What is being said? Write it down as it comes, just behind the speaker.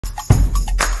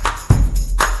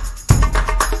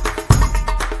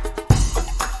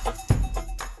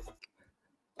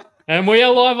And we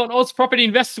are live on Oz Property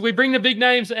Investors. We bring the big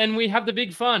names and we have the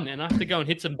big fun. And I have to go and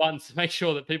hit some buttons to make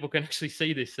sure that people can actually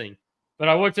see this thing. But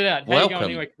I worked it out. How you going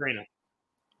anyway, Karina?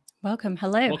 Welcome.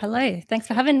 Hello. Hello. Thanks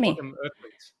for having me. Welcome,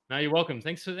 Earthlings. No, you're welcome.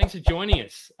 Thanks for joining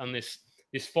us on this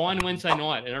fine Wednesday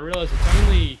night. And I realize it's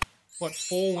only,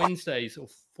 4 Wednesdays or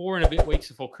 4 and a bit weeks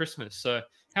before Christmas. So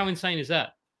how insane is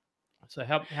that? So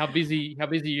how busy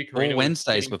are you, Karina? 4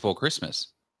 Wednesdays before Christmas.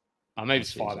 Oh, maybe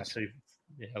it's 5 actually.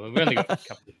 Yeah, we've only got a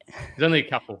couple. There's only a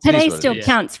couple. Today still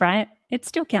counts, right? It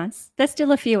still counts. There's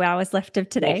still a few hours left of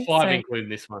today. Well, 5 including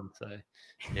this one. So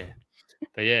yeah.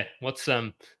 But yeah, what's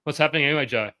happening anyway,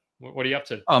 Joe? What are you up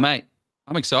to? Oh, mate,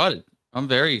 I'm excited. I'm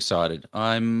very excited.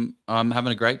 I'm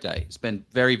having a great day. It's been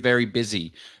very, very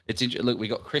busy. Look, we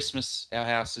got Christmas. Our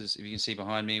houses, if you can see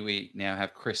behind me, we now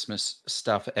have Christmas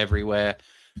stuff everywhere.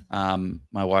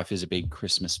 My wife is a big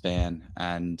Christmas fan,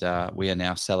 and we are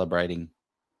now celebrating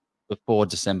before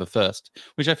December 1st,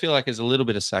 which I feel like is a little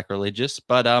bit of sacrilegious,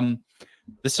 but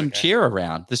there's some cheer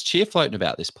around. There's cheer floating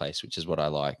about this place, which is what I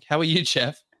like. How are you,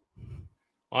 Jeff?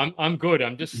 I'm good.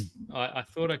 I'm just I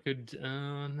thought I could.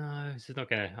 No, this is not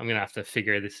gonna. I'm gonna have to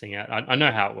figure this thing out. I know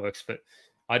how it works, but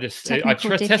I tested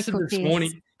this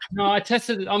morning. No, I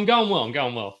tested it. I'm going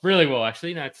well, really well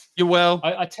actually. No, you're well.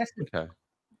 I tested. Okay.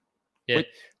 Yeah,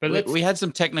 but we had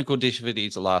some technical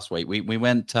difficulties last week. We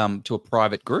went to a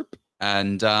private group,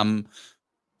 and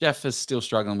Jeff is still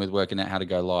struggling with working out how to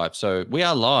go live. So we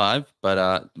are live,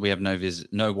 but we have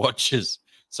no watchers.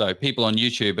 So people on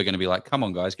YouTube are going to be like, "Come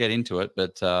on, guys, get into it!"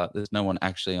 But there's no one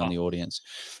actually on the audience.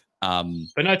 But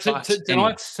no,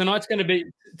 tonight's going to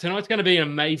be an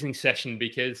amazing session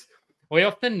because we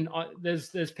often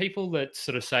there's people that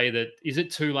sort of say that is it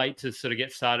too late to sort of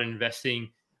get started investing,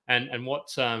 and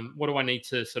what do I need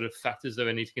to sort of factors that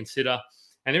I need to consider,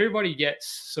 and everybody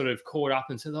gets sort of caught up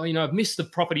and says, "Oh, I've missed the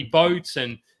property boats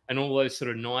and all those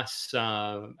sort of nice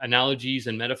analogies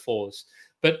and metaphors."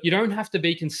 But you don't have to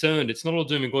be concerned. It's not all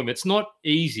doom and gloom. It's not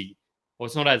easy, or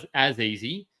it's not as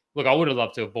easy. Look, I would have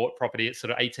loved to have bought property at sort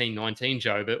of 18, 19,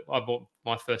 Joe, but I bought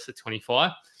my first at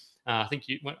 25. I think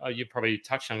you probably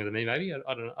touched younger than me, maybe.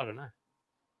 I don't know.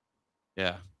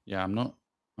 Yeah, I'm not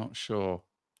sure.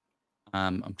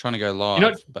 I'm trying to go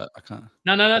live, but I can't.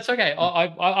 No, it's okay.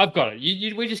 I've got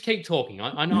it. We just keep talking.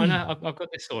 I know. I've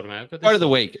got this sorted, man. Quote of the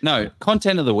week. No,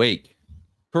 content of the week.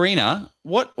 Karina,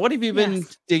 what have you been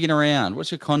digging around?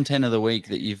 What's your content of the week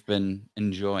that you've been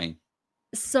enjoying?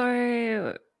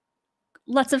 So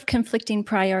lots of conflicting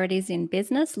priorities in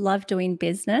business. Love doing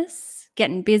business,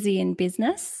 getting busy in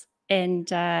business, and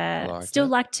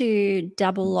like to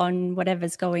double on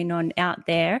whatever's going on out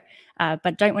there,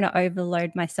 but don't want to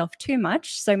overload myself too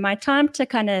much. So my time to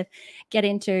kind of get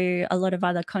into a lot of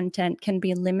other content can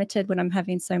be limited when I'm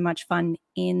having so much fun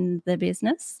in the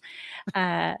business.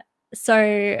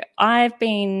 So I've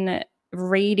been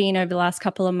reading over the last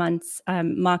couple of months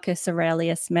Marcus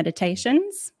Aurelius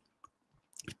Meditations.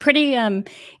 Pretty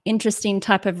interesting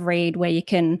type of read where you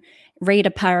can read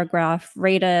a paragraph,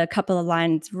 read a couple of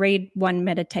lines, read one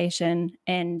meditation,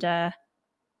 and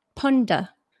ponder.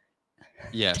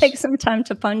 Yes. Take some time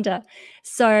to ponder.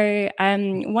 So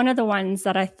one of the ones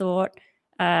that I thought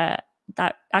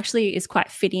that actually is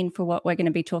quite fitting for what we're going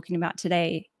to be talking about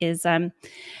today is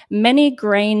many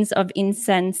grains of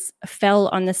incense fell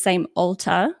on the same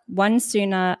altar, one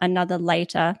sooner, another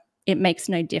later. It makes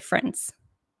no difference.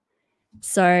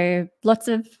 So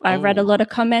I read a lot of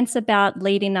comments about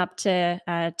leading up to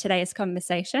today's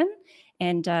conversation,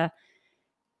 and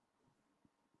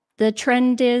the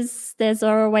trend is there's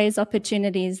always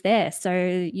opportunities there.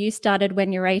 So you started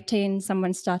when you're 18,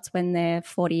 someone starts when they're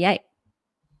 48.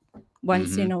 One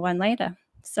sooner, one later.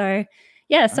 So,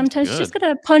 yeah, sometimes you just got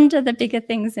to ponder the bigger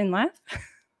things in life.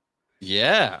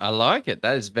 Yeah, I like it.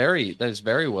 That is very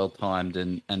well timed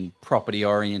and property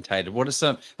orientated. What are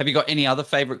some? Have you got any other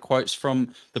favorite quotes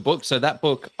from the book? So that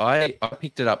book, I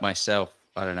picked it up myself.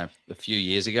 I don't know, a few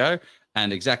years ago,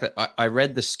 and I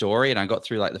read the story and I got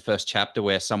through like the first chapter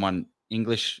where someone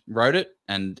English wrote it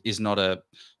and is not a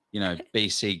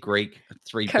BC Greek,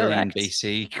 3 billion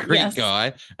BC Greek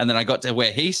guy. And then I got to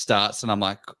where he starts and I'm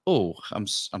like, oh, I'm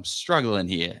struggling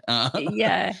here.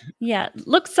 Yeah.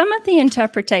 Look, some of the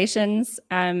interpretations,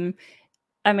 I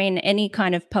mean, any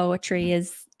kind of poetry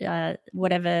is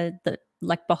whatever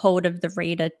like behold of the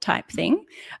reader type thing.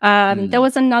 There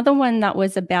was another one that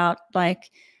was about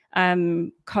like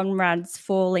comrades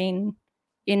falling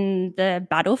in the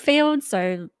battlefield.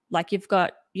 So like you've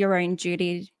got your own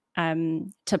duty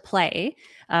to play,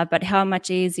 but how much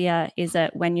easier is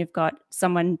it when you've got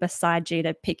someone beside you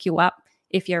to pick you up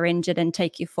if you're injured and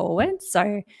take you forward?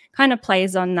 So kind of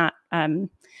plays on that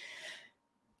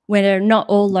we're not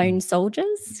all lone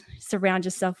soldiers. Surround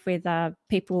yourself with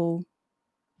people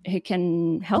who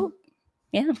can help.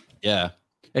 Yeah,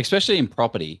 especially in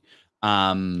property.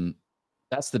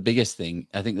 That's the biggest thing.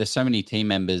 I think there's so many team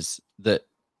members that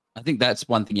I think that's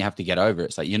one thing you have to get over.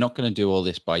 It's like, you're not going to do all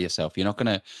this by yourself. You're not going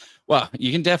to, well,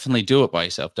 you can definitely do it by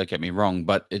yourself. Don't get me wrong,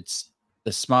 but it's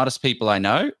the smartest people I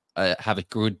know have a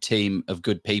good team of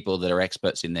good people that are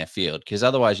experts in their field, because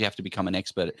otherwise you have to become an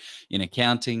expert in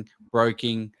accounting,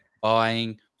 broking,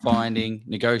 buying, finding,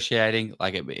 negotiating.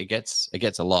 Like it gets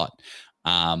a lot.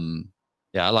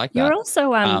 Yeah, I like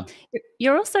that.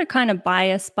 You're also kind of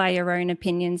biased by your own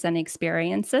opinions and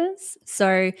experiences.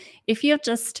 So if you're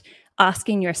just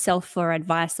asking yourself for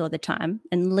advice all the time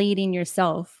and leading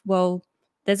yourself, well,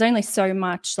 there's only so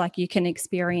much like you can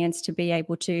experience to be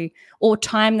able to, or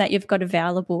time that you've got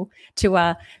available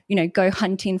to, go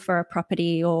hunting for a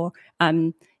property or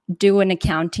do an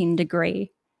accounting degree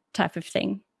type of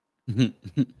thing.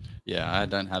 Yeah, I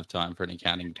don't have time for an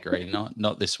accounting degree.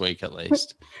 Not this week, at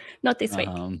least. Not this week.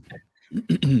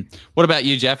 What about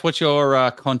you, Jeff? What's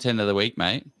your content of the week,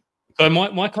 mate? So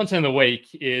my content of the week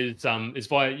is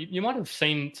by, you might have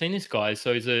seen this guy.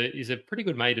 So he's a pretty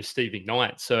good mate of Steve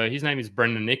McKnight. So his name is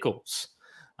Brendan Nichols.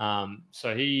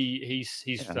 So he's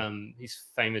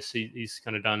famous. He's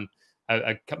kind of done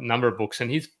a number of books,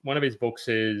 and one of his books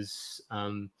is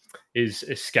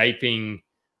Escaping.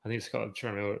 I think it's called, I'm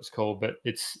trying to remember what it's called, but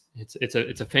it's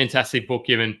a fantastic book.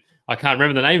 Given I can't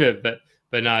remember the name of it,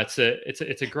 but no, it's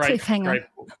a great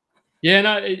book. Yeah,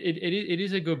 no, it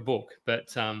is a good book,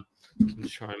 but I'm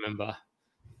just trying to remember.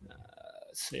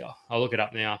 Let's see, I'll look it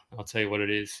up now. I'll tell you what it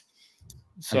is.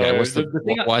 So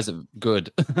okay, why is it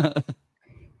good?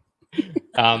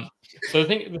 So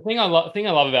the thing I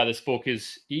love about this book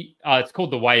is it's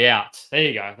called The Way Out. There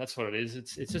you go. That's what it is.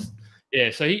 It's just, yeah.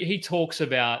 So he talks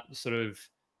about sort of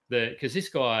because this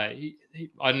guy,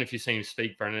 I don't know if you've seen him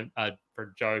speak, Brendan,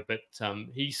 for Joe, but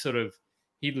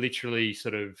he literally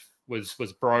sort of was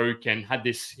broke and had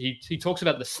this. He talks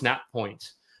about the snap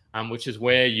point, which is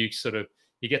where you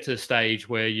get to the stage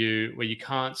where you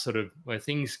can't where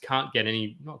things can't get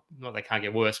any, not they can't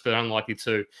get worse, but unlikely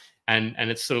to, and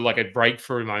it's sort of like a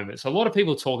breakthrough moment. So a lot of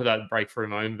people talk about the breakthrough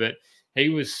moment, but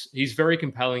he's very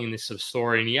compelling in this sort of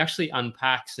story, and he actually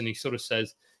unpacks and he sort of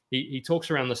says. He talks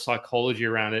around the psychology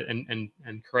around it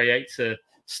and creates a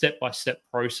step-by-step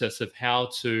process of how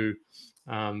to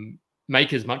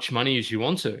make as much money as you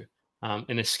want to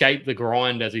and escape the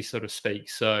grind, as he sort of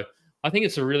speaks. So I think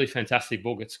it's a really fantastic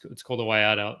book. It's called The Way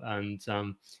Out, and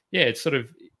it sort of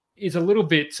is a little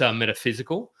bit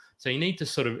metaphysical. So you need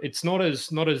to it's not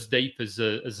as deep as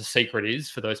The Secret is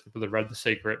for those people that read The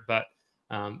Secret, but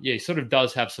it sort of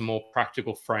does have some more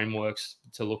practical frameworks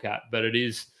to look at. But it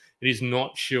is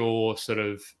not your sort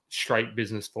of straight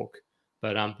business book.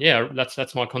 But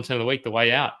that's my content of the week, The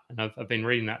Way Out. And I've been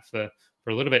reading that for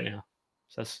a little bit now.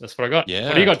 So that's what I got. Yeah.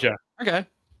 What do you got, Joe? Okay.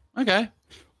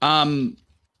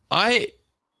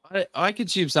 I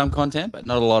consume some content, but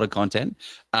not a lot of content.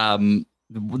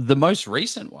 The most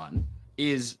recent one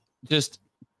is just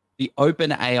the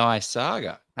Open AI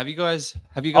Saga. Have you guys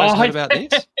heard about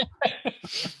this?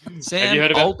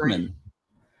 Sam Altman.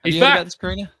 Have you heard about this,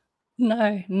 Karina?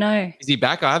 No. Is he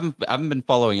back? I haven't been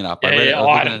following it up. Yeah,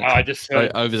 I read it. I just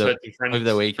heard over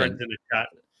the weekend. In the chat.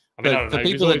 I mean, I don't know.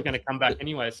 He's always going to come back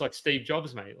anyway. It's like Steve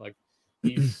Jobs, mate. Like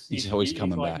he's always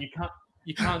coming back.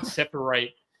 You can't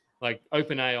separate like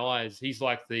OpenAI.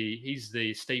 He's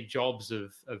the Steve Jobs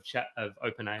of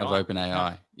OpenAI. Of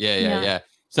OpenAI. Yeah.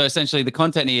 So essentially, the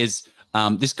content is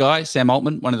this guy, Sam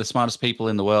Altman, one of the smartest people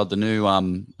in the world, the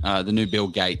new Bill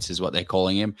Gates is what they're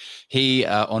calling him. He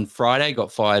on Friday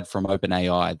got fired from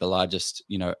OpenAI, the largest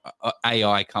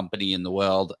AI company in the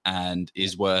world, and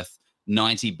is worth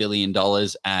 $90 billion.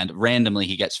 And randomly,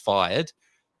 he gets fired.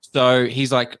 So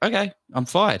he's like, okay, I'm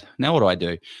fired. Now what do I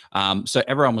do? So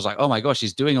everyone was like, oh my gosh,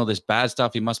 he's doing all this bad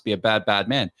stuff. He must be a bad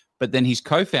man. But then his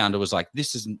co-founder was like,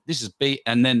 this is B.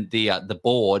 And then the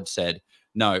board said,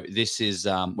 no, this is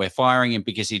we're firing him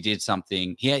because he did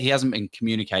something. He hasn't been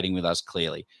communicating with us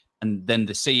clearly. And then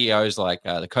the CEO is like,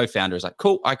 the co-founder is like,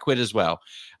 cool, I quit as well.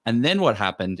 And then what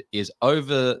happened is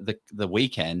over the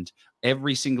weekend,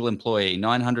 every single employee,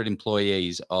 900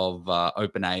 employees of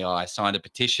OpenAI signed a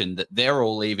petition that they're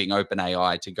all leaving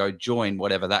OpenAI to go join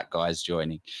whatever that guy's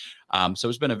joining. So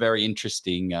it's been a very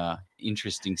interesting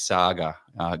saga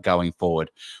going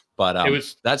forward. But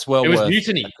that's well worth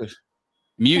mutiny.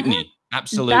 Mutiny.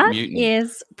 Absolute mutant. That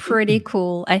is pretty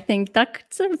cool. I think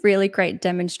that's a really great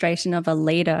demonstration of a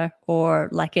leader or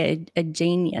like a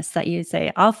genius that you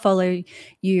say, I'll follow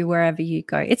you wherever you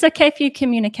go. It's okay if your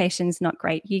communication's not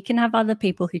great. You can have other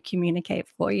people who communicate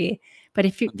for you. But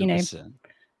if you, 100%.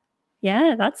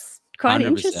 Yeah, that's quite 100%.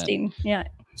 interesting. Yeah.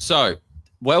 So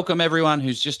welcome everyone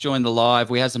who's just joined the live.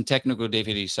 We had some technical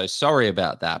difficulties, so sorry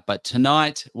about that. But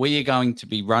tonight we are going to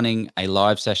be running a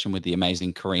live session with the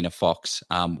amazing Karina Fox.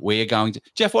 We are going to,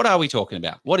 Jeff, what are we talking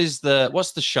about? What's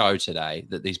the show today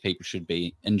that these people should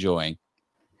be enjoying?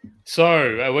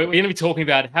 So we're going to be talking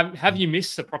about have you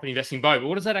missed the property investing boat? But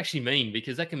what does that actually mean?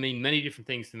 Because that can mean many different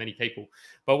things to many people.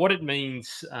 But what it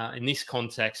means in this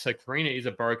context, so Karina is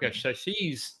a broker. So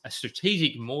she's a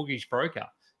strategic mortgage broker.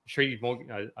 Strategic mortgage.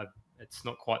 It's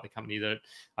not quite the company that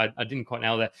I didn't quite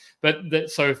nail that. But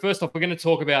so first off, we're going to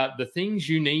talk about the things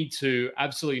you need to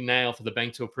absolutely nail for the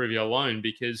bank to approve your loan,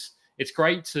 because it's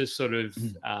great to sort of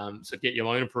get your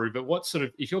loan approved. But what sort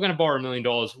of, if you're going to borrow $1 million,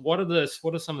 what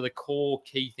are some of the core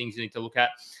key things you need to look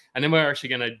at? And then we're actually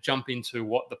going to jump into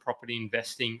what the property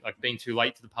investing, like being too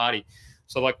late to the party.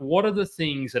 So like, what are the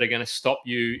things that are going to stop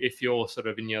you if you're sort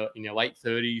of in your late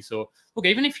 30s, or look,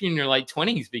 even if you're in your late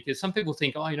 20s, because some people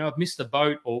think, oh, I've missed the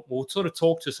boat, or we'll sort of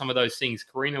talk to some of those things.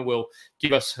 Karina will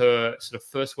give us her sort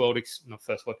of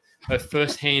her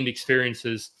first-hand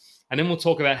experiences. And then we'll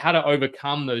talk about how to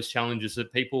overcome those challenges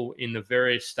that people in the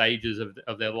various stages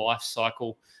of their life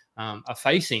cycle are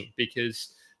facing.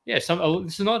 Because, this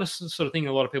is not a sort of thing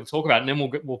a lot of people talk about. And then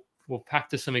we'll pack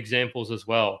to some examples as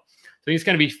well. So it's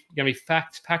going to be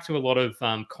packed with a lot of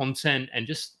content and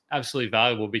just absolutely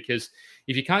valuable, because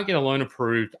if you can't get a loan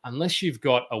approved unless you've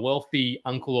got a wealthy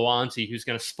uncle or auntie who's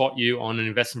going to spot you on an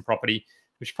investment property,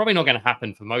 which is probably not going to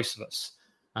happen for most of us,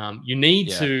 you need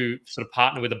to sort of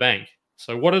partner with a bank.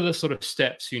 So what are the sort of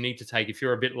steps you need to take if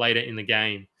you're a bit later in the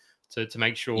game to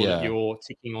make sure that you're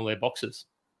ticking all their boxes?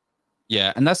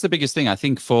 Yeah, and that's the biggest thing, I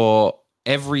think, for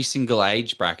every single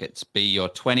age brackets, be your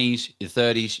 20s, your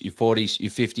 30s, your 40s, your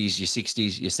 50s, your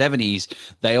 60s, your 70s,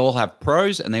 they all have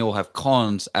pros and they all have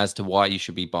cons as to why you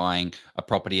should be buying a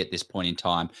property at this point in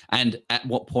time. And at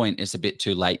what point it's a bit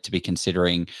too late to be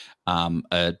considering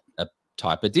a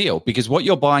type of deal, because what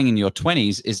you're buying in your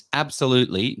 20s is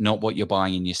absolutely not what you're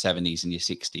buying in your 70s and your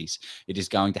 60s. It is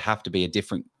going to have to be a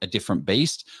different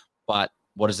beast. But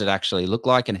what does it actually look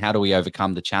like, and how do we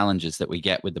overcome the challenges that we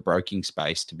get with the broking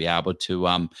space to be able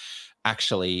to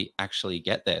actually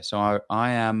get there? So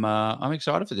I'm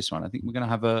excited for this one. I think we're going to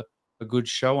have a good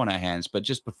show on our hands. But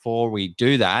just before we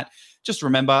do that, just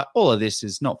remember, all of this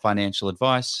is not financial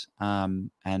advice, and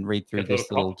read through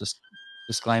this little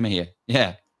disclaimer here.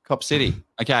 Yeah. Cop City.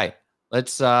 Okay,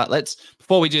 let's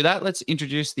before we do that, let's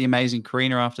introduce the amazing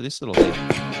Karina after this little thing.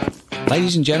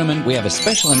 Ladies and gentlemen, we have a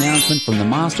special announcement from the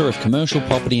master of commercial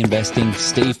property investing,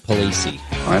 Steve Polisi.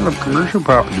 I love commercial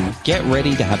property. Get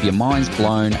ready to have your minds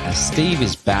blown, as Steve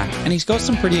is back and he's got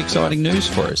some pretty exciting news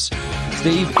for us.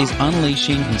 Steve is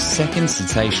unleashing his second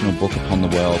sensational book upon the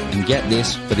world, and get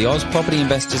this, for the Oz Property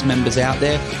Investors members out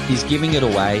there, he's giving it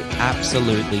away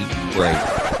absolutely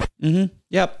free.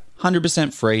 Yep.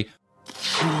 100% free.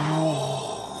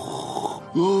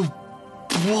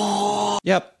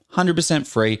 Yep, 100%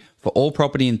 free for all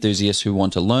property enthusiasts who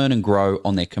want to learn and grow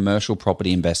on their commercial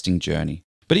property investing journey.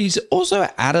 But he's also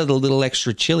added a little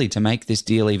extra chili to make this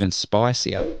deal even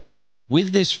spicier.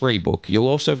 With this free book, you'll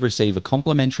also receive a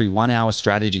complimentary 1-hour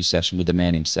strategy session with the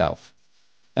man himself.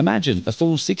 Imagine a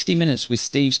full 60 minutes with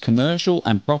Steve's commercial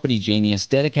and property genius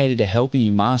dedicated to helping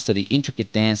you master the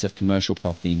intricate dance of commercial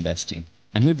property investing.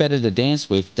 And who better to dance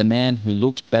with the man who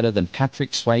looks better than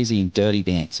Patrick Swayze in Dirty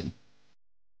Dancing?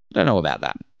 I don't know about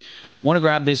that. Want to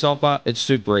grab this offer? It's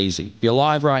super easy. If you're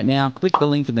live right now, click the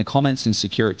link in the comments and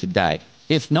secure it today.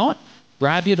 If not,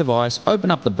 grab your device,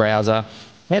 open up the browser,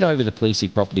 head over to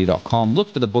polisiproperty.com,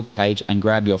 look for the book page and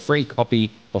grab your free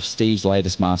copy of Steve's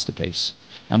latest masterpiece.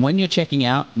 And when you're checking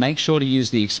out, make sure to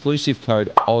use the exclusive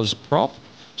code OZPROP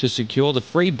to secure the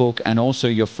free book and also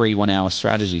your free 1-hour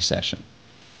strategy session.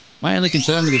 My only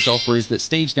concern with this offer is that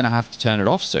Steve's going to have to turn it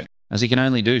off soon, as he can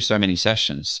only do so many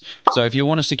sessions. So if you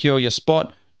want to secure your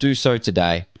spot, do so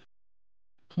today.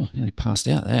 Oh, nearly passed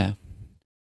out there.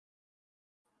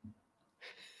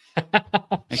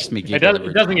 Makes me giggle.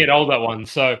 It doesn't get old, that one.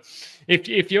 So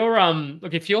if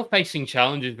you're facing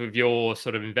challenges with your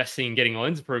sort of investing and getting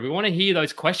loans approved, we want to hear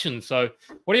those questions. So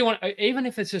what do you want? Even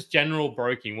if it's just general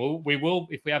broking, we will,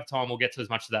 if we have time, we'll get to as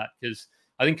much of that, because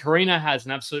I think Karina has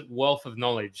an absolute wealth of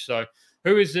knowledge. So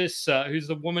who is this? Who's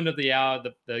the woman of the hour,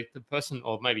 the person,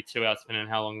 or maybe 2 hours, depending on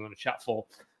how long we want to chat for.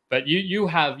 But you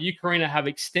Karina, have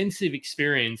extensive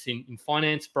experience in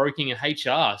finance, broking, and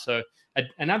HR. So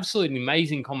an absolutely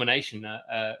amazing combination,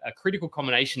 a critical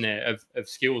combination there of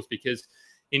skills, because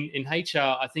in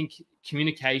HR, I think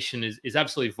communication is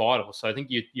absolutely vital. So I think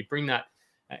you bring that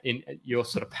in your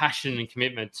sort of passion and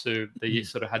commitment to that you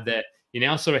sort of had there. You're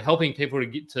now sort of helping people to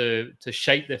get to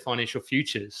shape their financial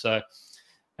futures. So,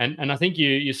 and I think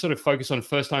you sort of focus on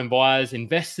first-time buyers,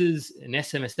 investors, and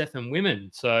SMSF and women.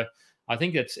 So I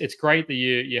think it's great that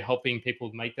you're helping people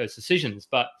make those decisions.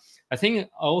 But I think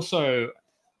I also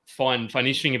find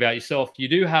interesting about yourself, you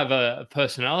do have a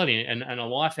personality and a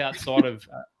life outside of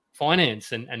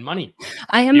finance and money.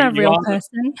 I am a real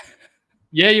person.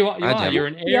 Yeah, you are. You're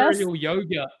an aerial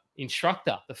yoga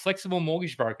instructor, the flexible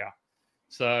mortgage broker.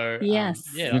 So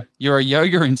yes, you're a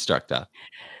yoga instructor.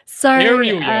 So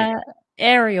aerial yoga.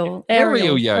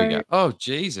 Aerial yoga. So, oh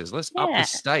Jesus, let's up the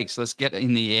stakes. Let's get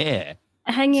in the air.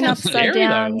 Hanging upside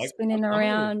down, spinning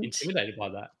around. I'm intimidated by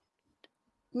that.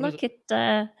 Look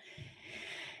at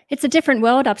it's a different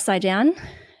world upside down,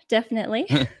 definitely.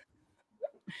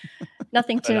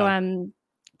 Nothing to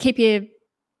keep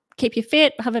you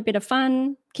fit, have a bit of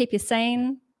fun, keep you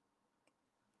sane.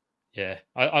 Yeah,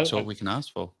 that's all we can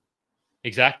ask for.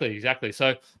 Exactly.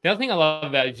 So the other thing I love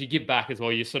about it is you give back as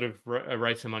well. You sort of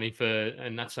raise some money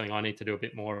and that's something I need to do a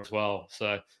bit more as well.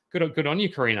 So good on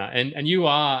you, Karina. And you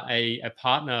are a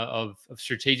partner of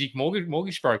Strategic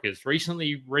Mortgage Brokers,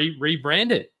 recently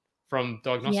rebranded from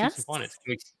Diagnostics and Finance.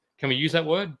 Can we use that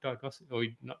word, diagnostic, or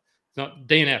not? It's not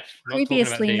DNF.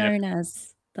 Previously known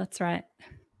as. That's right.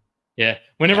 Yeah.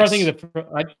 Whenever I think of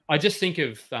I just think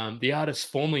of the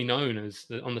artist formerly known as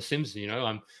on The Simpsons. You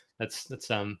know, that's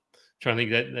trying to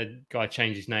think that guy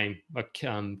changed his name, like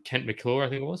Kent McClure, I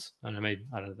think it was. I don't know, maybe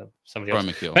I don't know somebody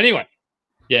else. But anyway,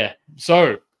 yeah.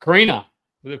 So Karina,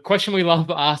 the question we love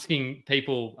asking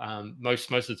people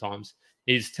most of the times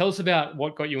is, tell us about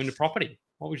what got you into property.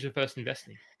 What was your first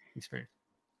investing experience?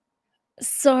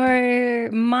 So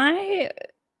my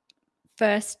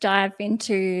first dive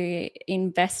into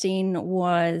investing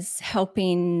was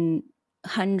helping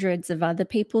hundreds of other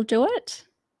people do it.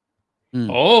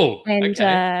 Oh,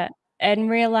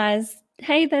 and realized,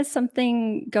 hey, there's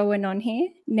something going on here.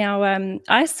 Now,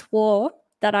 I swore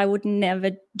that I would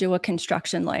never do a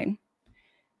construction loan.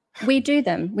 We do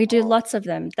them. We do lots of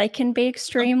them. They can be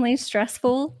extremely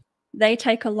stressful. They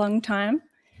take a long time.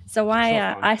 So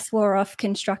I swore off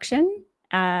construction,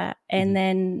 and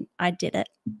then I did it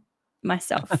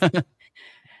myself.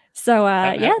 So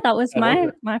that was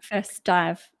my first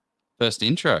dive. First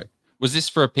intro. Was this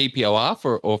for a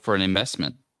PPOR or for an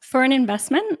investment? For an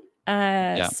investment.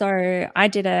 So I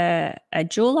did a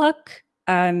dual lock,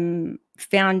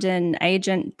 found an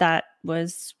agent that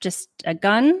was just a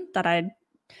gun that I'd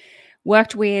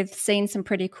worked with, seen some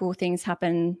pretty cool things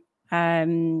happen.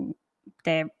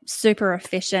 They're super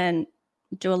efficient,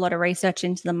 do a lot of research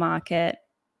into the market.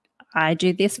 I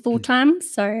do this full time,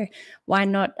 so why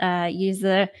not use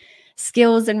the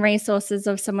skills and resources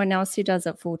of someone else who does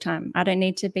it full time? I don't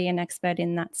need to be an expert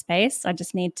in that space. I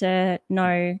just need to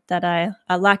know that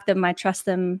I like them, I trust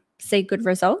them, see good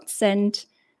results, and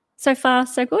so far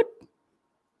so good.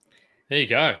 There you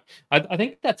go. I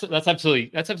think that's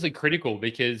absolutely critical,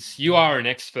 because you are an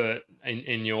expert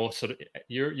in your sort of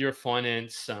you're a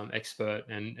finance expert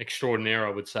and extraordinaire,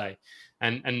 I would say.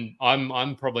 And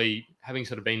I'm probably, having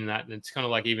sort of been in that, and it's kind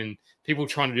of like even people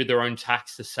trying to do their own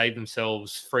tax to save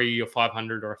themselves $300 or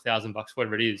 $500 or $1,000,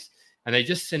 whatever it is, and they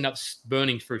just end up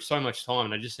burning through so much time.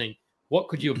 And I just think, what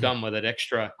could you have done with that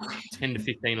extra 10 to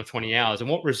 15 or 20 hours, and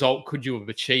what result could you have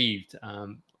achieved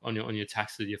on your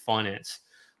taxes, your finance?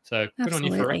 So good on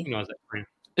you for recognizing that, Karina.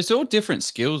 It's all different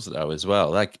skills though as well.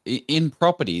 Like in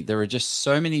property, there are just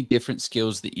so many different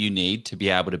skills that you need to be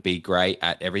able to be great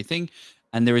at everything.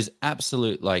 And there is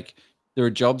there are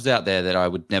jobs out there that I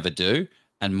would never do.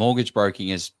 And mortgage broking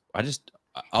is,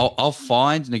 I'll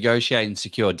find, negotiate and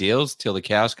secure deals till the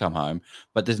cows come home.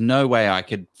 But there's no way I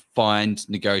could find,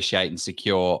 negotiate and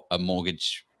secure a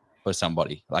mortgage for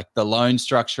somebody, like the loan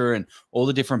structure and all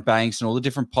the different banks and all the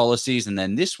different policies. And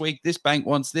then this week, this bank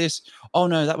wants this. Oh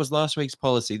no, that was last week's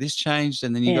policy. This changed.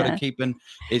 And then you got to keep in.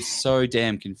 It's so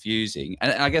damn confusing.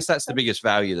 And I guess that's the biggest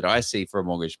value that I see for a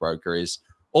mortgage broker is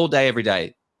all day, every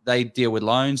day, they deal with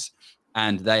loans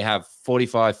and they have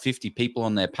 45, 50 people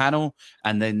on their panel.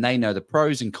 And then they know the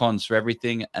pros and cons for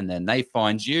everything. And then they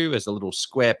find you as a little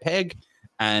square peg.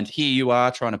 And here you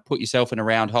are trying to put yourself in a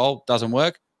round hole. Doesn't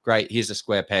work. Great, here's a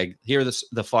square peg. Here are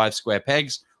the 5 square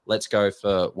pegs. Let's go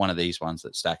for one of these ones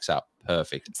that stacks up.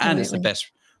 Perfect. Absolutely. And it's the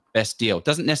best deal.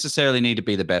 Doesn't necessarily need to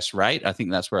be the best rate. I think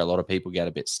that's where a lot of people get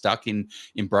a bit stuck in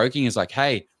broking, is like,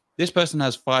 hey, this person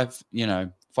has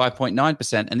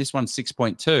 5.9%, and this one's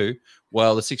 6.2.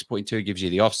 Well, the 6.2 gives you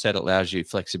the offset, allows you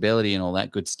flexibility and all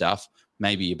that good stuff.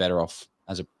 Maybe you're better off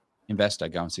as an investor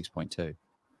going 6.2.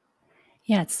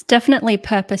 Yeah, it's definitely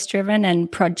purpose-driven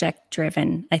and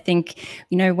project-driven. I think,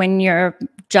 when you're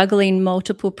juggling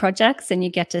multiple projects and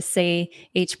you get to see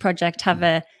each project have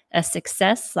a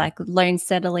success, like loan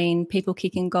settling, people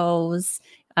kicking goals,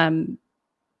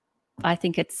 I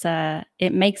think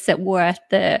it makes it worth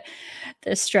the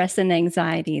stress and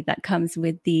anxiety that comes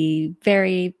with the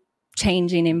very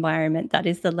changing environment that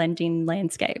is the lending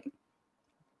landscape.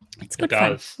 It's good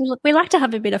fun. We like to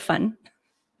have a bit of fun.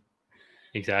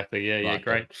 Exactly. Yeah.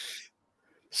 Great.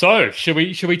 So should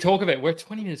we talk about? We're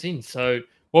 20 minutes in. So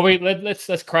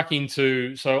let's crack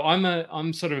into. So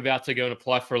I'm sort of about to go and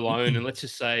apply for a loan, and let's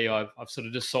just say I've sort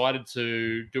of decided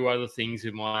to do other things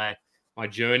in my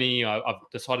journey. I've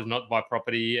decided not to buy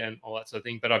property and all that sort of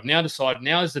thing, but I've now decided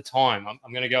now is the time.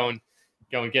 I'm going to go and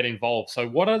get involved. So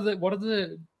what are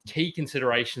the key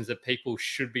considerations that people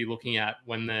should be looking at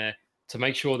when they're to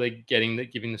make sure they're giving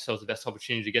themselves the best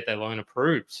opportunity to get their loan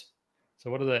approved? So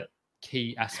what are the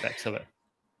key aspects of it?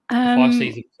 5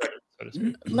 C's of credit, so to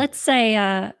speak. Let's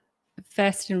say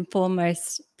first and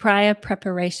foremost, prior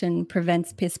preparation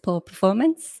prevents piss poor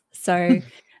performance. So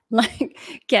like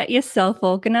get yourself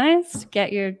organized,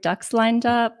 get your ducks lined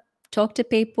up, talk to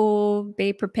people,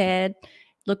 be prepared.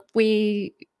 Look,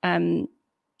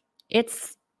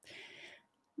 it's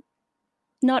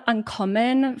not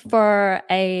uncommon for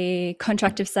a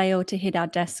contract of sale to hit our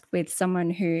desk with someone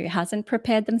who hasn't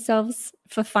prepared themselves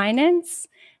for finance.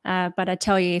 But I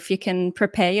tell you, if you can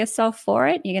prepare yourself for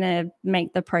it, you're going to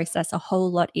make the process a whole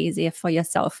lot easier for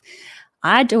yourself.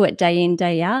 I do it day in,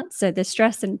 day out. So the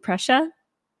stress and pressure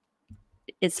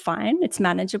is fine. It's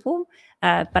manageable.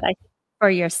 But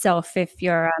for yourself, if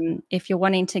you're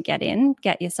wanting to get in,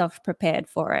 get yourself prepared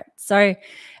for it. So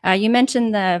you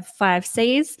mentioned the 5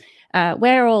 C's.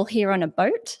 We're all here on a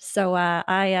boat. So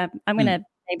I'm going to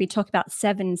maybe talk about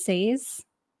 7 C's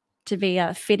to be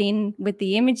fitting with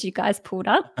the image you guys pulled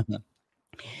up.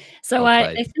 So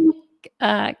I think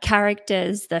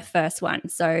character's the first one.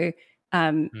 So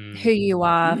who you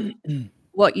are,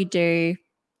 what you do,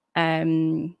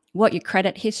 what your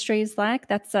credit history is like.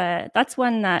 That's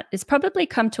one that has probably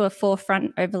come to a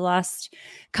forefront over the last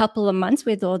couple of months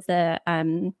with all the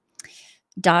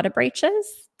data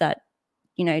breaches that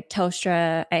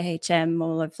Telstra, AHM,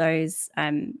 all of those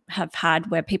have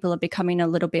had, where people are becoming a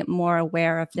little bit more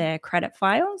aware of their credit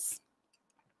files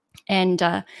and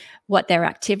what their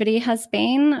activity has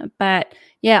been. But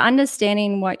yeah,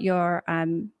 understanding what your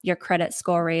credit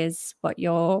score is, what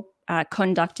your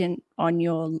conduct on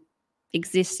your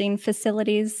existing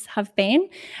facilities have been.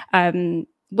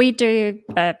 We do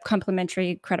a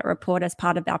complimentary credit report as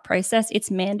part of our process.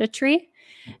 It's mandatory.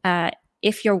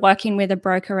 If you're working with a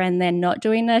broker and they're not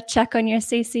doing a check on your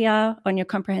CCR, on your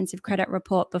comprehensive credit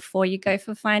report before you go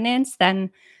for finance,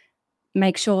 then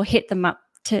make sure hit them up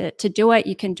to do it.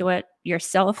 You can do it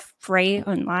yourself free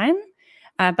online.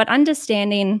 But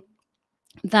understanding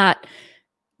that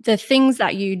the things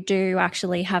that you do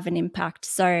actually have an impact.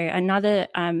 So another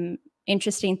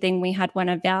interesting thing, we had one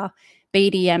of our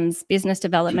BDMs, business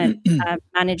development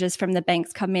managers from the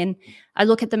banks, come in. I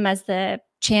look at them as the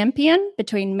champion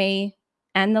between me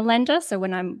and the lender. So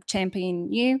when I'm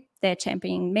championing you, they're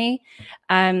championing me.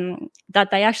 That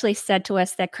they actually said to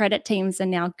us, their credit teams are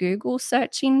now Google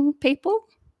searching people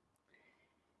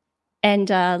and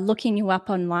looking you up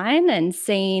online and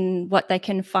seeing what they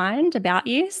can find about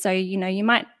you. So, you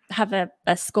might have a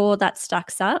score that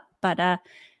stacks up, but how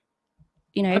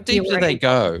deep do they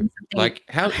go? Like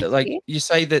you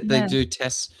say that they do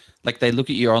tests, like they look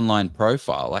at your online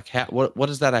profile. Like what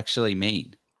does that actually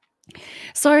mean?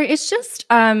 So it's just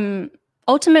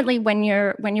ultimately when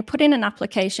you're putting an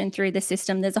application through the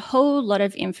system, there's a whole lot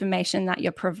of information that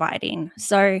you're providing.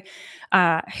 So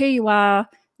who you are,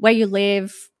 where you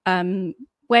live,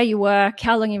 where you work,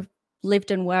 how long you've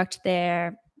lived and worked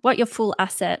there, what your full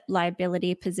asset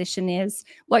liability position is,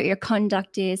 what your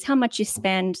conduct is, how much you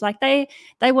spend. Like they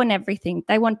want everything.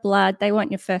 They want blood. They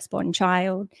want your firstborn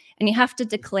child. And you have to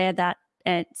declare that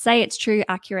and say it's true,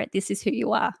 accurate. This is who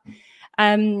you are.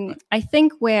 I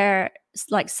think where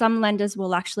like some lenders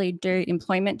will actually do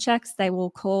employment checks, they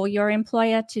will call your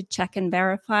employer to check and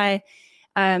verify.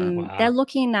 Wow. They're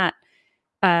looking at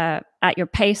your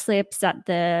pay slips, at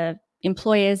the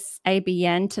employer's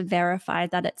ABN to verify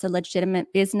that it's a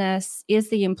legitimate business.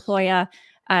 Is the employer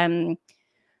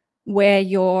where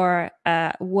you're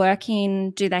working,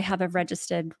 do they have a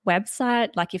registered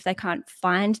website? Like if they can't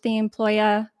find the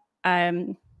employer,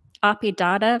 RP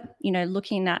data,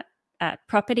 looking at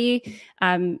property.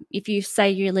 If you say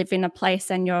you live in a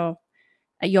place and you're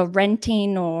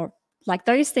renting, or like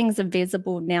those things are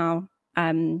visible now,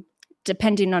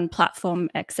 depending on platform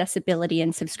accessibility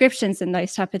and subscriptions and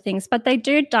those type of things, but they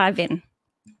do dive in.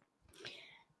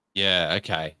 Yeah.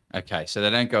 Okay. So they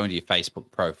don't go into your Facebook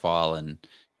profile and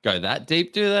go that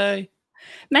deep, do they?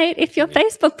 Mate, if your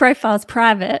Facebook profile is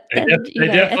private, they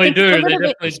definitely do. They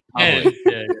definitely can.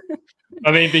 Yeah.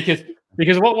 I mean, because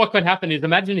what could happen is,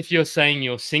 imagine if you're saying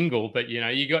you're single, but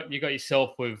you got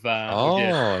yourself with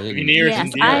your nearest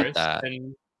and dearest,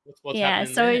 and what's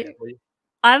happening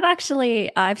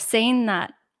there? I've seen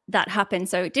that happen.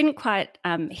 So it didn't quite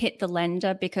hit the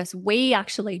lender, because we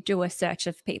actually do a search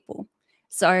of people.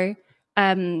 So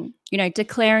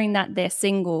declaring that they're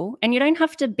single, and you don't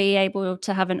have to be able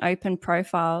to have an open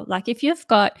profile. Like if you've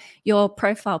got your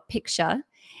profile picture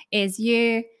is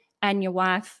you and your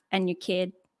wife and your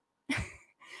kid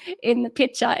in the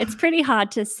picture, it's pretty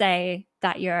hard to say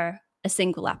that you're a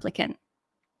single applicant.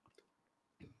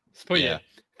 Put your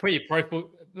profile.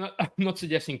 I'm not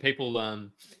suggesting people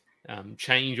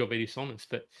change or be dishonest,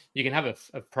 but you can have a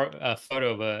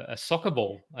photo of a soccer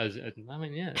ball.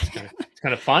 It's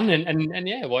kind of fun, and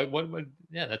yeah,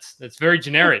 that's very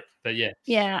generic, but yeah.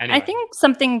 Yeah, anyway. I think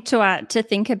something to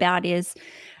think about is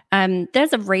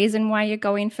there's a reason why you're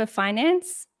going for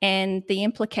finance, and the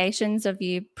implications of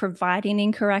you providing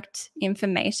incorrect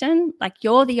information. Like,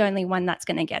 you're the only one that's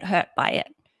going to get hurt by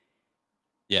it.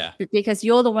 Yeah. Because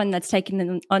you're the one that's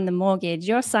taking on the mortgage.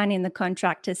 You're signing the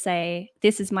contract to say,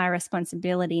 this is my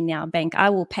responsibility now, bank.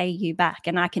 I will pay you back,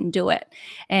 and I can do it.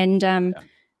 And, I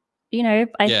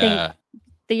think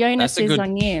the onus is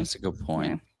on you. That's a good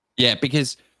point. Yeah,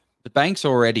 because the bank's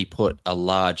already put a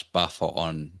large buffer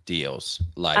on deals.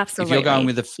 Like, absolutely. If you're going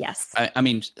with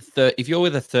if you're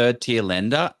with a third tier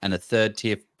lender, and a third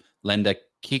tier lender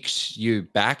kicks you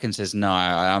back and says, no,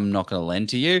 I'm not going to lend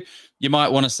to you, you might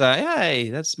want to say, hey,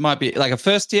 that's might be like a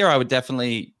first tier. I would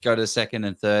definitely go to second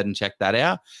and third and check that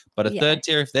out. But a third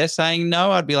tier, if they're saying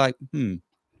no, I'd be like,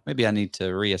 maybe I need to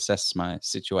reassess my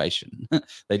situation.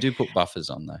 They do put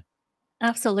buffers on, though.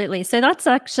 Absolutely. So that's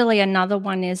actually another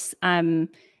one, is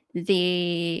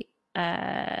the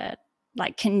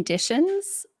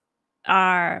conditions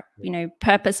are,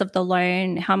 purpose of the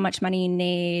loan, how much money you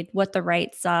need, what the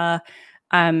rates are,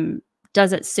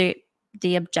 does it suit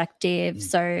the objective?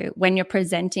 So when you're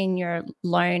presenting your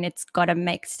loan, it's got to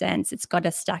make sense, it's got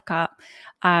to stack up.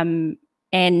 And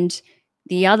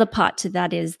the other part to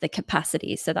that is the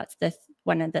capacity. So that's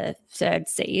one of the third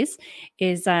C's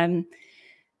is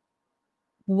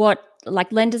what,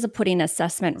 like, lenders are putting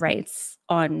assessment rates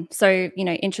on. So,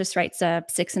 interest rates are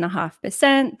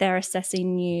 6.5%. They're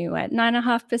assessing you at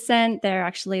 9.5%. They're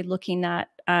actually looking at,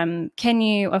 can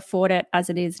you afford it as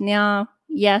it is now?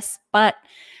 Yes, but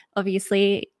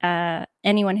obviously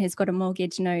anyone who's got a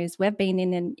mortgage knows we've been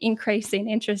in an increasing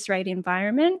interest rate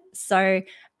environment. So,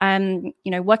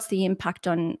 what's the impact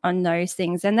on those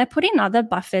things? And they're putting other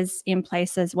buffers in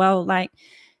place as well. Like,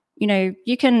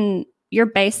 your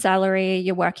base salary,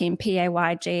 you're working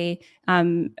PAYG,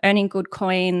 earning good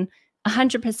coin,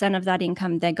 100% of that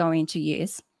income they're going to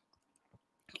use.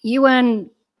 You earn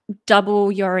double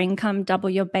your income, double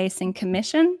your base and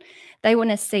commission. They want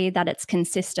to see that it's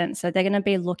consistent. So they're going to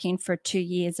be looking for 2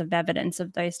 years of evidence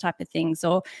of those type of things,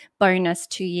 or bonus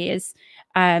 2 years.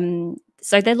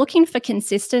 So they're looking for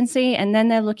consistency, and then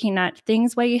they're looking at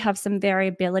things where you have some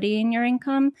variability in your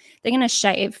income. They're going to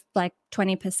shave like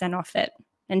 20% off it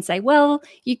and say, well,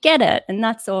 you get it, and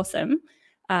that's awesome.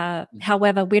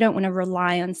 However, we don't want to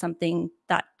rely on something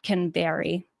that can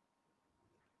vary.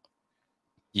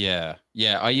 Yeah.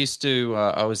 I used to,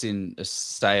 I was in a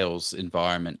sales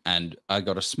environment, and I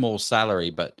got a small salary,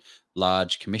 but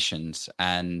large commissions.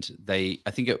 And they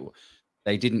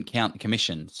didn't count the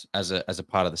commissions as a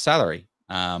part of the salary.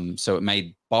 So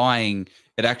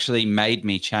it actually made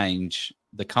me change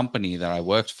the company that I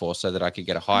worked for so that I could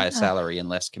get a higher salary and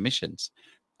less commissions.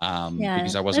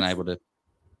 Because I wasn't able to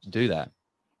do that.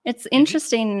 It's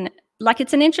interesting. Like,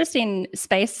 it's an interesting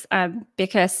space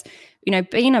because,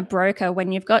 being a broker,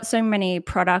 when you've got so many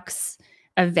products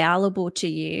available to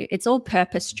you, it's all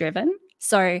purpose driven.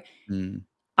 So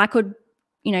I could,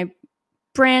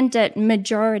 brand it,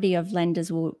 majority of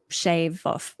lenders will shave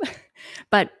off,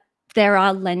 but there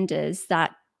are lenders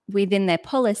that within their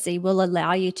policy will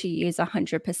allow you to use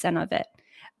 100% of it.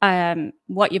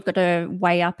 What you've got to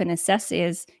weigh up and assess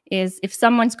is if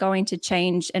someone's going to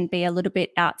change and be a little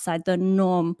bit outside the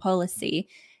norm policy,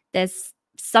 there's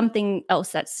something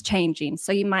else that's changing.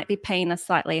 So you might be paying a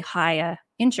slightly higher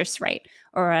interest rate,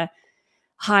 or a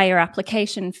higher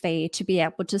application fee to be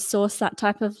able to source that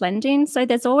type of lending. So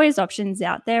there's always options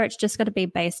out there. It's just got to be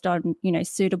based on,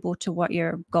 suitable to what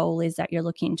your goal is that you're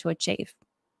looking to achieve.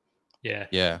 Yeah.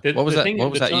 Yeah. What was that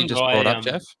you just brought up,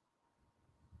 Jeff?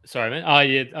 Sorry, man. Oh,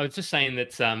 yeah. I was just saying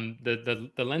that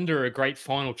the lender are a great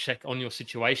final check on your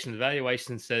situation. The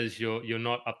valuation says you're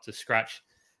not up to scratch.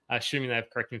 Assuming they have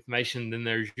correct information, then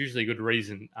there's usually a good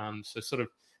reason. So sort of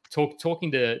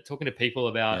talking to people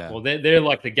about well, they're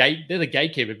like the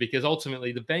gatekeeper, because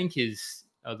ultimately the bank is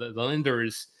the lender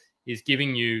is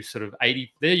giving you sort of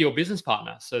 80. They're your business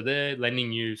partner, so they're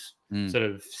lending you sort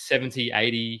of 70,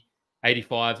 80,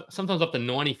 85, sometimes up to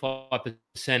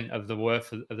 95% of the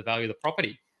worth of the value of the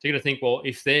property. So you're going to think, well,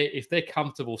 if they're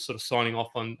comfortable sort of signing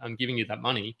off on giving you that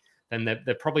money, then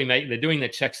they're probably they're doing their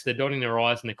checks, they're dotting their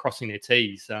I's and they're crossing their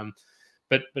T's.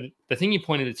 But the thing you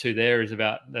pointed to there is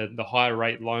about the higher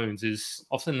rate loans is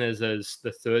often there's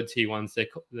the third tier ones. I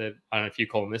don't know if you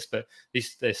call them this, but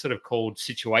they're sort of called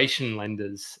situation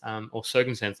lenders or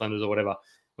circumstance lenders or whatever,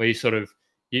 where you sort of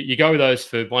you go with those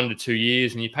for 1 to 2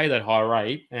 years and you pay that high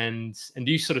rate. And do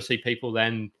you sort of see people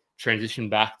then transition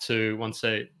back to once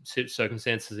their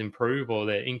circumstances improve or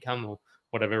their income or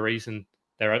whatever reason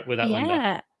they're at with that lender?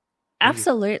 Yeah,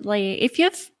 absolutely. If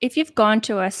you've gone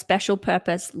to a special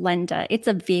purpose lender, it's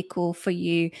a vehicle for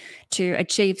you to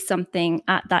achieve something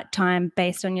at that time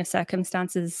based on your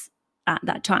circumstances at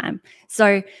that time.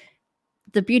 So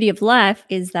the beauty of life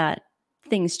is that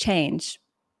things change.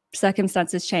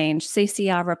 Circumstances change,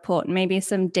 CCR report, maybe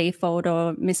some default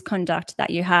or misconduct that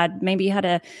you had. Maybe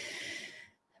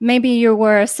you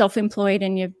were self-employed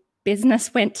and your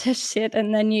business went to shit,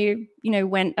 and then you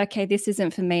went, okay, this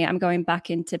isn't for me. I'm going back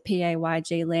into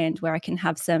PAYG land where I can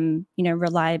have some,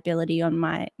 reliability on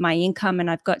my income, and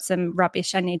I've got some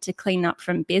rubbish I need to clean up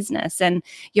from business. And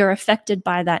you're affected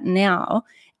by that now.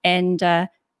 And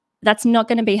that's not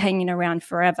going to be hanging around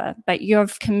forever, but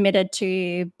you've committed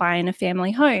to buying a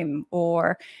family home,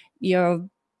 or you're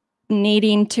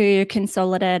needing to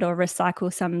consolidate or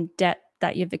recycle some debt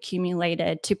that you've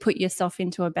accumulated to put yourself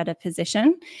into a better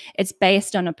position. It's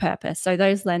based on a purpose. So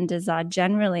those lenders are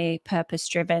generally purpose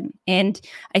driven. And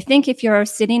I think if you're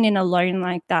sitting in a loan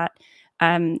like that,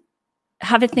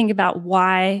 have a think about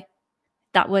why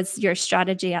that was your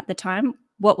strategy at the time.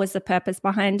 What was the purpose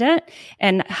behind it?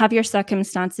 And have your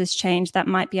circumstances changed that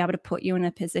might be able to put you in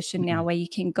a position now where you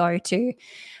can go to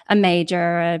a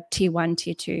major, a tier 1,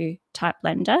 tier 2 type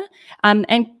lender.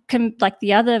 Like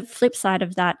the other flip side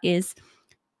of that is,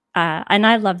 and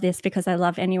I love this because I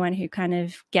love anyone who kind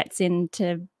of gets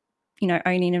into,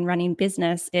 owning and running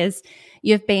business, is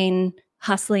you've been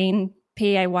hustling,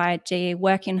 PAYG,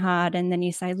 working hard, and then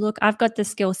you say, look, I've got the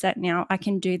skill set now. I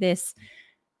can do this.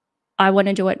 I want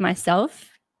to do it myself.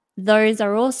 Those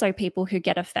are also people who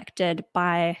get affected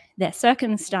by their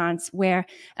circumstance, where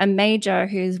a major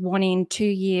who's wanting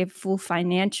 2-year full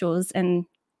financials and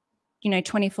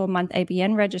 24-month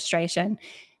ABN registration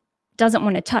doesn't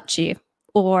want to touch you,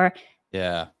 or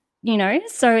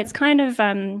so it's kind of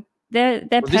they're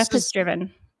purpose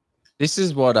driven. This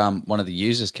is what one of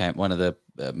the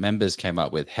members came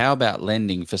up with. How about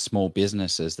lending for small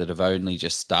businesses that have only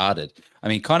just started? I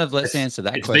mean, kind of let's answer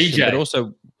that question, but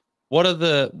also what are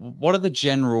the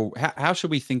general, how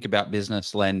should we think about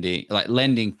business lending, like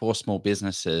lending for small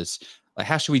businesses? Like,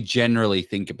 how should we generally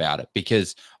think about it?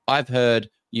 Because I've heard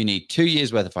you need 2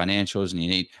 years worth of financials,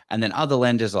 and then other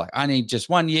lenders are like, I need just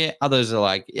 1 year. Others are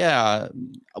like, yeah,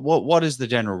 what is the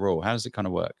general rule? How does it kind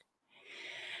of work?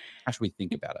 How should we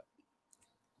think about it?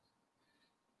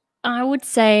 I would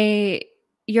say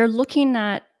you're looking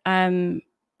at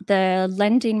the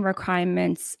lending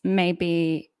requirements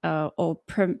maybe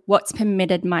what's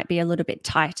permitted might be a little bit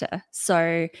tighter.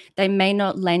 So they may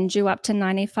not lend you up to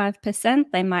 95%.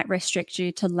 They might restrict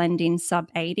you to lending sub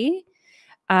 80.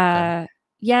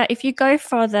 Yeah, if you go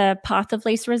for the path of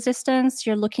least resistance,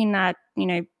 you're looking at,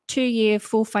 2-year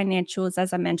full financials,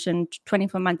 as I mentioned,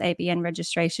 24-month ABN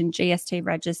registration, GST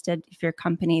registered if you're a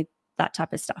company, that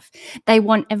type of stuff. They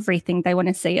want everything. They want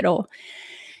to see it all.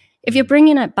 If you're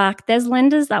bringing it back, there's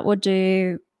lenders that will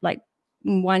do like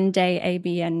 1-day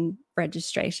ABN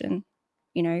registration,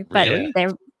 but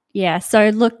really? So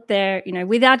look, they're,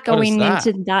 without going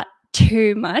into that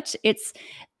too much, it's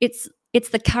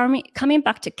the coming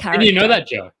back to character. And you know that,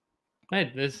 Joe?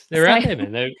 Mate, they're out there,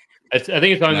 man. I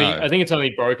think it's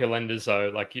only broker lenders,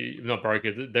 though. Like not broker.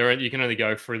 You can only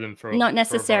go through them for not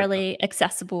necessarily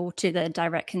accessible to the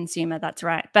direct consumer. That's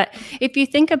right. But if you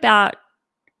think about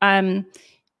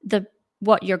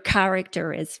what your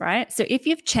character is, right? So if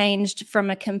you've changed from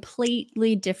a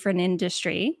completely different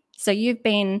industry, so you've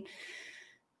been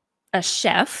a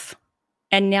chef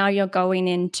and now you're going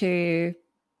into,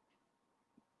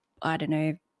 I don't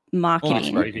know,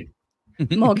 marketing,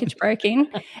 mortgage broking,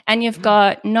 and you've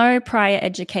got no prior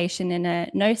education in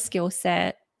it, no skill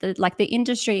set, the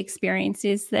industry experience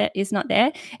is not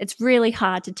there. It's really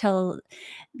hard to tell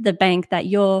the bank that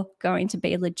you're going to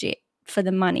be legit for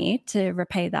the money to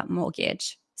repay that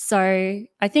mortgage. So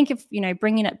I think if,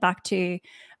 bringing it back to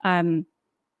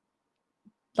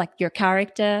like your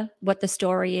character, what the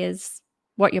story is,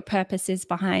 what your purpose is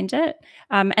behind it,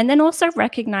 and then also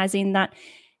recognizing that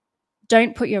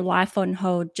don't put your life on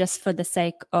hold just for the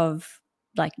sake of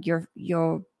like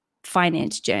your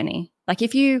finance journey. Like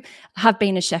if you have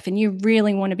been a chef and you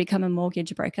really want to become a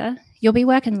mortgage broker, you'll be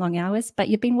working long hours, but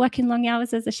you've been working long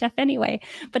hours as a chef anyway.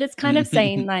 But it's kind of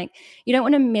saying like you don't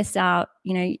want to miss out,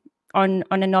 on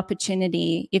an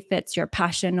opportunity if it's your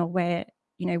passion or where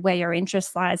your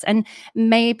interest lies. And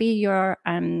maybe your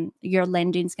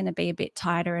lending is going to be a bit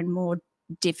tighter and more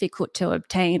difficult to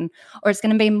obtain, or it's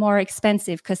going to be more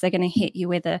expensive because they're going to hit you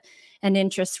with an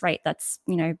interest rate that's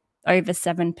over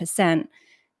 7%.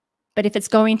 But if it's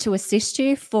going to assist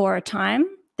you for a time,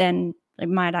 then it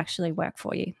might actually work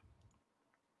for you.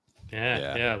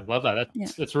 Yeah, love that.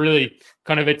 That's really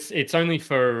kind of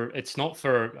it's not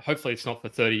for hopefully it's not for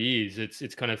 30 years.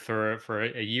 It's kind of for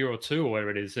a year or two or whatever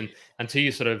it is, and until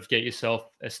you sort of get yourself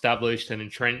established and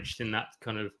entrenched in that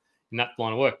kind of in that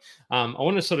line of work. I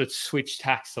want to sort of switch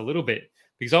tacks a little bit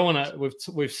because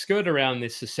we've skirted around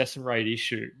this assessment rate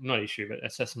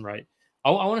assessment rate.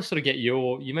 I want to sort of get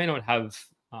you may not have.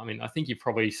 I mean, I think you're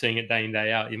probably seeing it day in,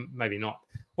 day out. Maybe not.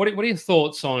 What are your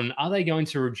thoughts on, are they going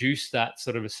to reduce that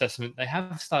sort of assessment? They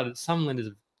have started, some lenders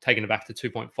have taken it back to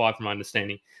 2.5 from my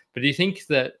understanding. But do you think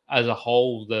that as a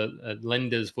whole, the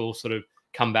lenders will sort of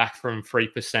come back from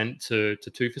 3% to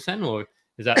 2%? Or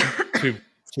is that too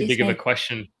big of a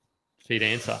question for you to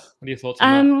answer? What are your thoughts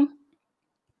on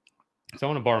that? So I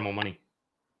want to borrow more money.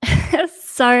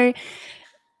 So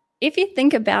if you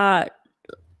think about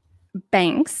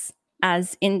banks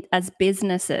as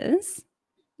businesses,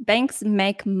 banks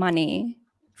make money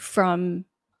from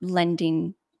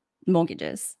lending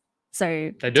mortgages.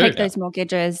 So they take those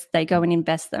mortgages, they go and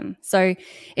invest them. So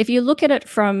if you look at it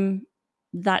from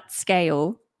that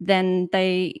scale, then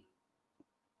they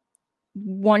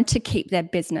want to keep their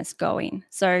business going.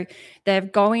 So they're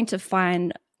going to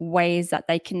find ways that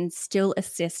they can still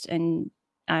assist and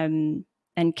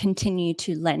continue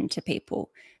to lend to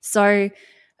people. So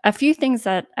a few things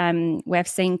that we've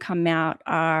seen come out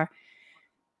are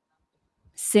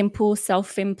simple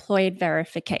self-employed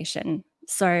verification.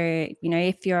 So,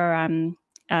 if you're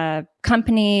a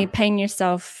company paying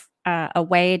yourself a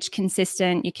wage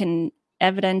consistent, you can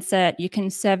evidence it. You can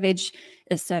service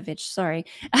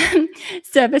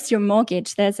your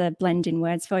mortgage. There's a blend in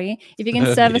words for you. If you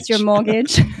can service your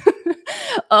mortgage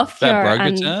off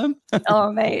that your term?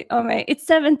 oh mate, it's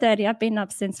 7:30. I've been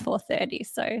up since 4:30,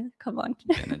 so come on.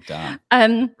 Getting it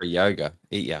done. For yoga,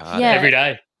 eat your heart out. Every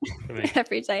day.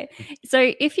 Every day.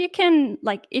 So if you can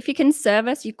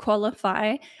service, you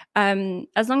qualify.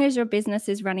 As long as your business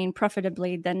is running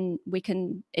profitably, then we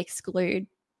can exclude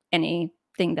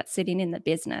anything that's sitting in the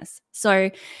business.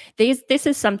 So this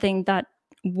is something that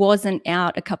wasn't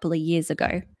out a couple of years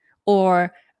ago.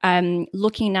 Or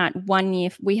looking at 1 year,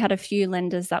 we had a few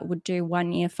lenders that would do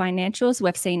 1 year financials.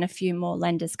 We've seen a few more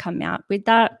lenders come out with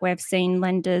that. We've seen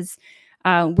lenders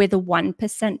with a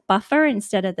 1% buffer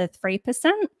instead of the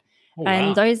 3%. Oh, and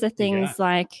wow. Those are things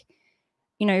like,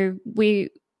 we've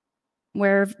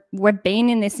been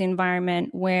in this environment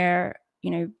where,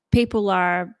 people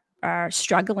are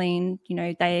struggling,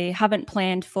 they haven't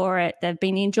planned for it. They've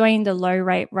been enjoying the low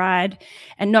rate ride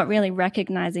and not really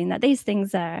recognizing that these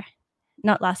things are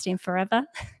not lasting forever.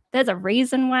 There's a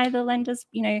reason why the lenders,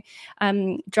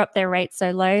 drop their rates so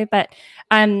low. But,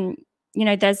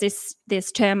 there's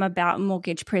this term about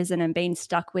mortgage prison and being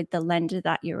stuck with the lender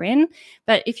that you're in.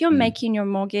 But if you're making your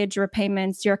mortgage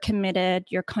repayments, you're committed,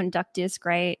 your conduct is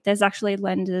great. There's actually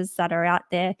lenders that are out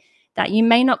there that you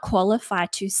may not qualify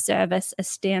to service a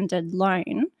standard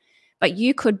loan, but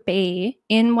you could be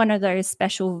in one of those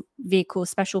special vehicle,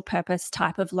 special purpose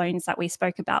type of loans that we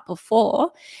spoke about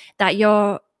before, that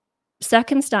your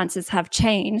circumstances have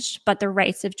changed, but the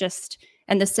rates have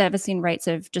and the servicing rates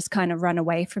have just kind of run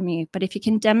away from you. But if you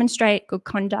can demonstrate good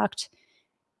conduct,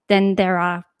 then there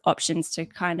are options to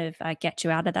kind of get you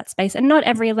out of that space. And not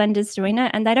every lender's doing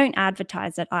it, and they don't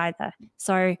advertise it either.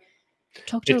 So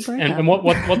talk to a broker. And what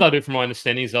they'll do, from my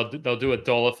understanding, is they'll do a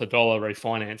dollar for dollar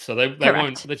refinance. So they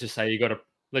won't. Let's just say you got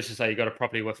a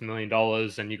property worth $1 million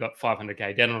and you got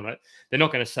 $500K debt on it. They're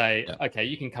not going to say, okay,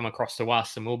 you can come across to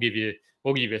us and we'll give you a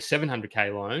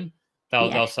 $700K loan,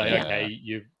 they'll say, okay,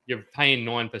 you're paying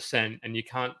 9% and you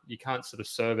can't sort of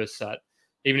service that.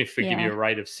 Even if we give you a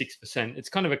rate of 6%, it's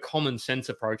kind of a common sense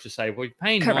approach to say, well, you're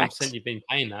paying 9%, you've been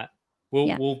paying that.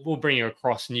 We'll bring you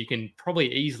across, and you can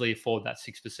probably easily afford that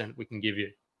 6% we can give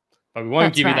you, but we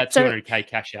won't give you that 200K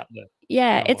cash out there.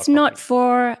 Yeah, it's not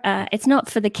for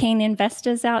the keen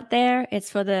investors out there. It's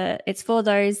for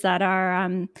those that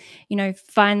are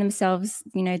find themselves,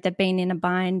 they've been in a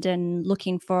bind and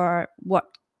looking for what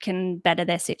can better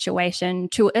their situation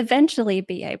to eventually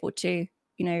be able to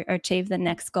achieve the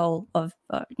next goal of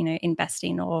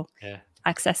investing or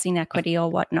accessing equity or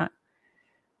whatnot.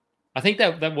 I think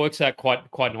that works out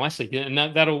quite nicely, and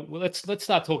let's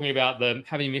start talking about the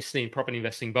having missed the property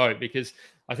investing boat, because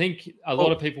I think a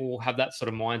lot of people will have that sort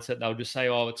of mindset. They'll just say,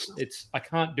 "Oh, it's I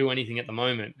can't do anything at the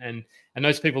moment," and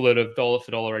those people that have dollar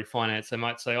for dollar refinance, they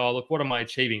might say, "Oh, look, what am I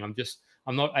achieving? I'm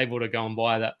not able to go and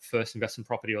buy that first investment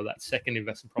property or that second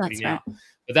investment property now." Right.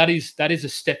 But that is a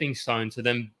stepping stone to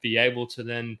then be able to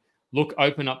then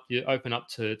open up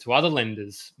to other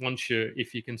lenders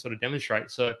if you can sort of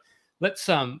demonstrate. So let's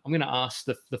I'm going to ask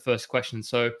the first question.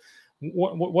 So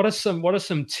what are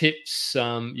some tips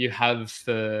you have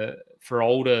for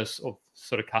older sort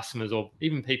of customers, or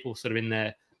even people sort of in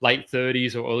their late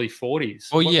 30s or early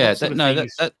 40s? Well,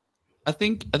 I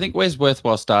think where's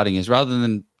worthwhile starting is, rather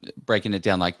than breaking it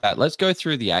down like that, let's go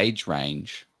through the age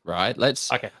range, right?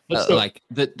 Let's like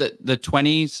the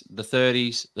 20s, the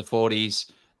 30s, the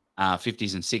 40s,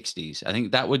 50s and 60s. I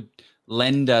think that would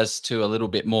lend us to a little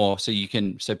bit more, so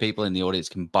people in the audience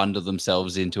can bundle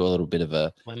themselves into a little bit of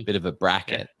a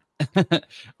bracket. Yeah.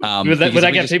 Would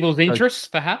that get people's interests,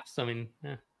 perhaps? I mean,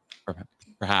 yeah.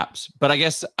 Perhaps, but I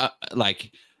guess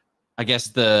let's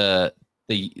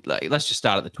just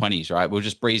start at the 20s, right? We'll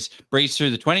just breeze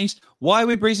through the 20s. Why are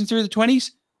we breezing through the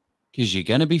 20s? Because you're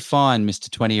going to be fine, Mr.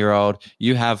 20-year-old.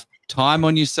 You have time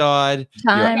on your side.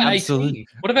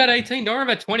 What about 18? Don't worry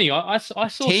about 20. I saw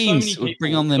teens. So many people.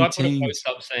 Bring on them I teens. put a post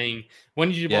up saying, when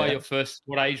did you buy your first?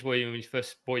 What age were you when you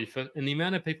first bought your first? And the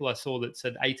amount of people I saw that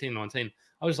said 18, 19,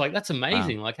 I was like, that's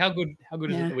amazing. Wow. Like, how good is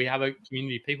it that we have a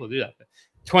community of people do that? But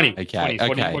 20. Okay.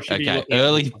 20s, what should be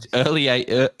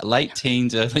late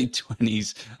teens, early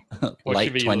 20s,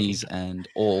 late 20s, and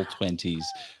all 20s.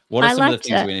 What are some of the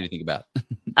things we need to think about?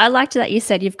 I liked that you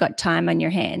said you've got time on your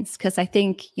hands, because I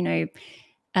think, you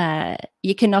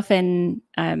can often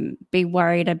be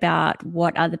worried about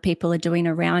what other people are doing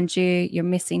around you. You're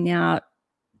missing out.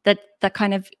 That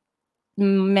kind of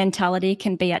mentality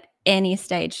can be at any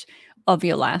stage of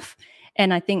your life.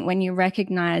 And I think when you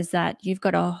recognize that you've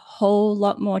got a whole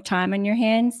lot more time on your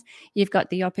hands, you've got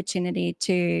the opportunity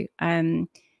to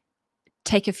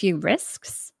take a few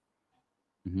risks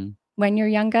when you're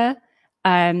younger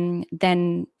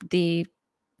than the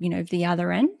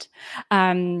other end.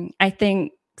 I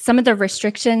think some of the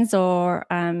restrictions or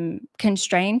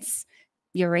constraints,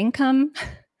 your income,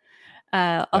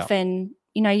 often,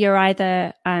 you're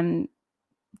either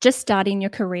just starting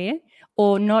your career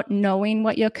or not knowing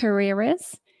what your career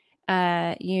is.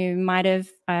 You might have,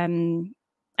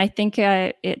 I think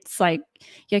it's like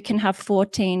you can have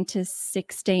 14 to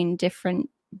 16 different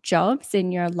jobs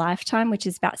in your lifetime, which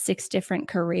is about 6 different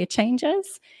career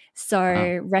changes.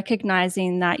 So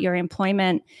recognizing that your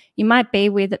employment, you might be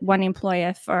with one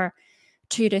employer for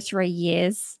 2 to 3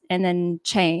 years and then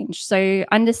change. So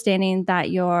understanding that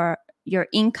your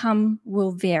income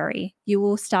will vary. You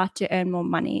will start to earn more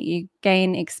money. You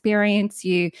gain experience.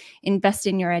 You invest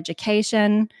in your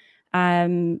education.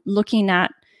 Looking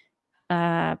at,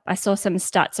 I saw some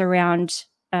stats around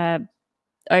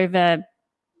over,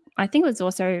 I think it was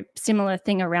also similar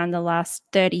thing around the last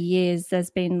 30 years.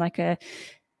 There's been like a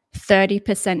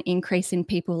 30% increase in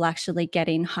people actually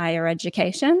getting higher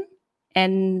education,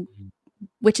 and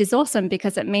which is awesome,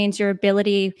 because it means your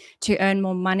ability to earn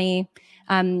more money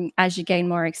as you gain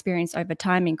more experience over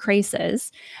time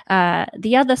increases.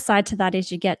 The other side to that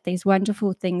is you get these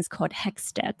wonderful things called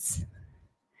HECS debts.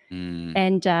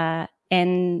 And I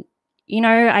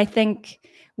think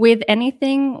with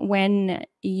anything, when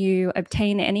you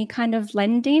obtain any kind of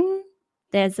lending,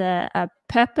 there's a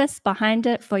purpose behind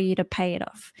it for you to pay it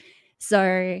off.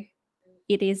 So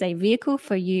it is a vehicle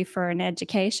for you for an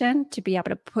education, to be able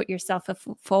to put yourself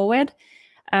forward,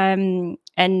 and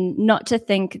not to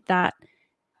think that,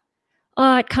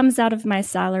 oh, it comes out of my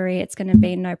salary, it's going to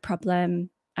be no problem.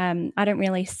 I don't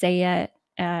really see it.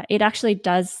 It actually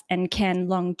does and can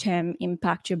long-term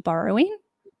impact your borrowing,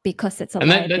 because it's a and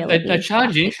liability. they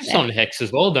charge interest on HEX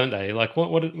as well, don't they? Like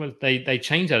what they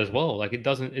change that as well. Like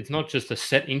it's not just a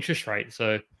set interest rate.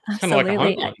 So it's kind of like a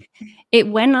home loan. It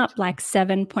went up like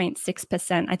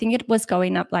 7.6%. I think it was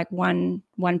going up like 1%,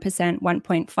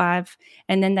 1.5%.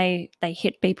 And then they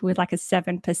hit people with like a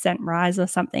 7% rise or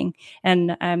something.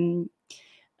 And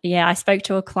yeah, I spoke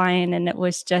to a client and it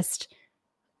was just,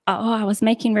 I was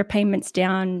making repayments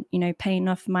down, paying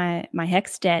off my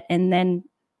HEX debt. And then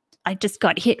I just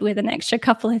got hit with an extra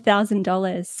couple of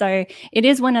 $1,000. So it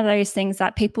is one of those things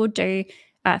that people do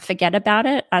forget about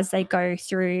it as they go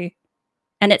through.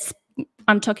 And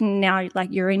I'm talking now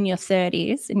like you're in your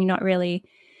 30s and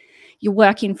you're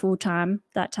working full time,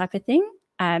 that type of thing.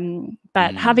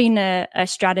 But having a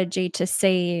strategy to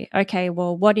see, okay,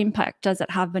 well, what impact does it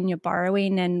have on your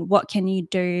borrowing and what can you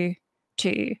do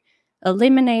to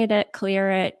eliminate it,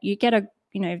 clear it? You get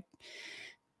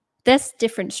there's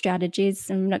different strategies.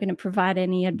 I'm not going to provide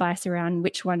any advice around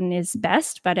which one is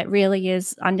best, but it really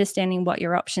is understanding what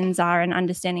your options are and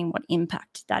understanding what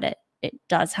impact that it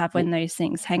does have when those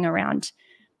things hang around.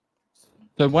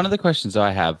 So one of the questions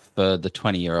I have for the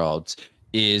 20-year-olds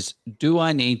is, do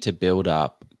I need to build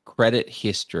up credit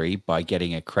history by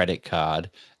getting a credit card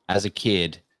as a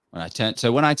kid when I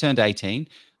turned 18,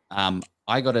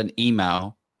 I got an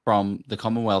email from the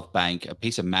Commonwealth Bank, a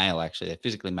piece of mail, actually. They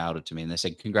physically mailed it to me and they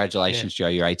said, congratulations, Joe,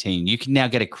 you're 18. You can now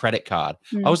get a credit card.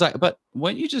 I was like, but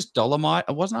weren't you just Dolomite?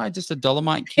 Wasn't I just a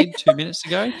Dolomite kid 2 minutes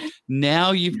ago?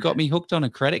 Now you've got me hooked on a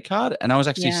credit card. And I was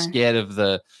actually scared of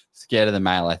the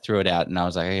mail. I threw it out and I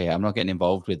was like, hey, I'm not getting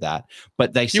involved with that.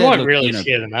 But they said, you weren't really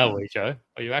scared of the mail, were you, Joe?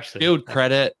 Or you actually build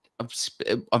credit? I was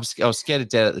scared of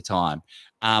debt at the time.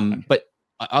 But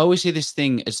I always hear this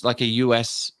thing. It's like a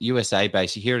USA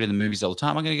base. You hear it in the movies all the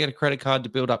time. I'm going to get a credit card to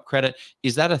build up credit.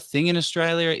 Is that a thing in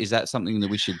Australia? Is that something that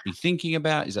we should be thinking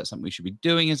about? Is that something we should be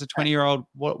doing as a 20-year-old?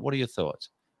 What are your thoughts?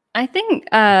 I think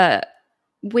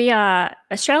Australia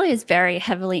is very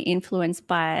heavily influenced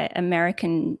by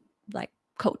American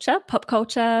culture, pop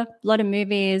culture, a lot of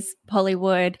movies,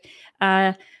 Hollywood.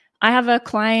 I have a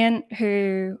client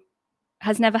who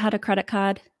has never had a credit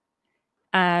card.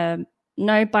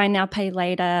 No buy now, pay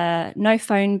later, no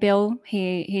phone bill.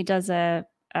 He does a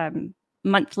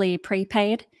monthly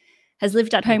prepaid, has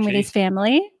lived at home with his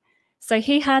family. So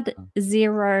he had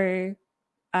 0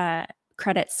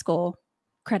 credit score,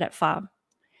 credit file.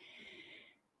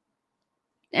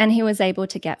 And he was able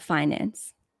to get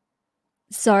finance.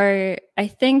 So I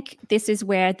think this is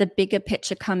where the bigger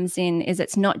picture comes in, is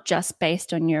it's not just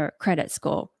based on your credit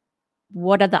score.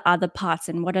 What are the other parts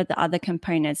and what are the other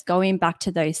components? Going back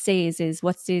to those C's is,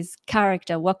 what's his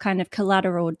character? What kind of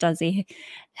collateral does he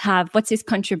have? What's his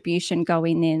contribution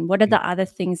going in? What are the other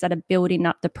things that are building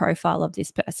up the profile of this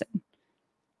person?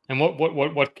 And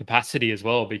what capacity as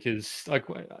well? Because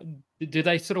do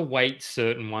they sort of weight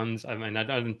certain ones? I mean, I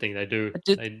don't think they do.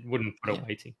 They wouldn't put a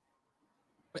weighting.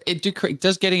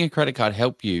 Does getting a credit card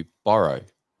help you borrow?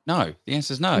 No. The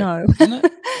answer is no. No. Isn't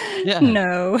it? Yeah.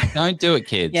 No. Don't do it,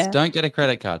 kids. Yeah. Don't get a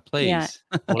credit card, please. Yeah.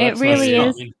 Well, it really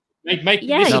is.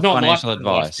 This is not financial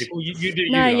advice. You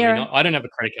do. I mean, I don't have a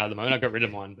credit card at the moment. I got rid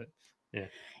of mine, but yeah.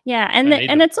 Yeah,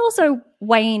 and it's also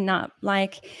weighing up.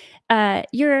 Like,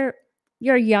 you're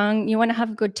young. You want to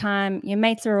have a good time. Your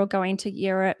mates are all going to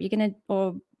Europe. You're gonna,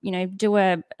 do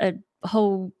a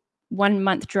whole 1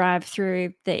 month drive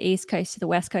through the East Coast to the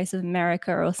West Coast of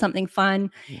America or something fun,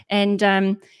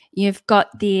 and you've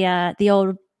got the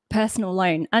old personal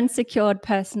loan, unsecured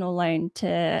personal loan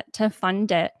to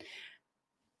fund it.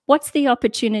 What's the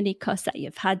opportunity cost that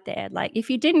you've had there? Like, if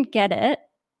you didn't get it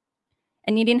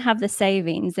and you didn't have the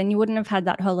savings, then you wouldn't have had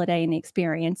that holiday and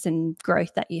experience and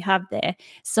growth that you have there.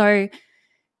 So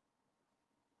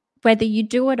whether you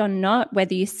do it or not,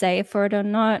 whether you save for it or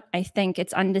not, I think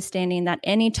it's understanding that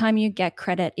anytime you get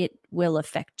credit, it will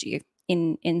affect you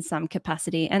in some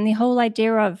capacity. And the whole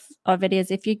idea of it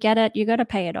is, if you get it, you got to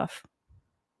pay it off.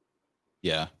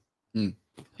 Yeah.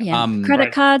 Yeah.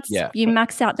 Credit cards, you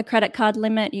max out the credit card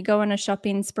limit, you go on a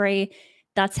shopping spree.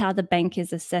 That's how the bank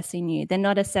is assessing you. They're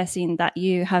not assessing that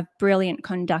you have brilliant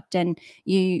conduct and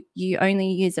you only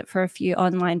use it for a few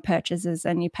online purchases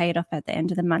and you pay it off at the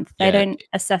end of the month. They don't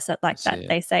assess it like that.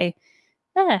 They say,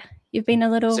 you've been a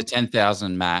little. It's a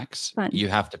 10,000 max. Fun. You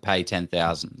have to pay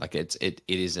 10,000. Like it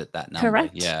is at that number.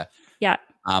 Correct. Yeah. Yeah.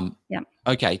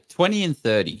 Okay. 20 and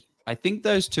 30. I think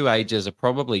those two ages are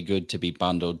probably good to be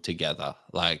bundled together.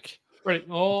 Like, right.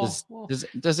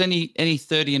 Does any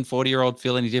 30 and 40-year-old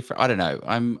feel any different? I don't know.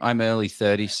 I'm early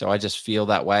 30s, so I just feel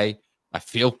that way. I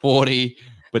feel 40.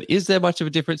 But is there much of a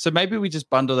difference? So maybe we just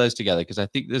bundle those together, because I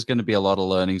think there's going to be a lot of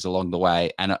learnings along the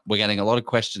way. And we're getting a lot of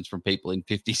questions from people in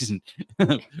 50s and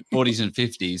 40s and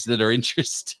 50s that are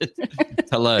interested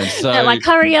to learn. So they're like,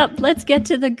 hurry up, let's get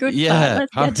to the good part.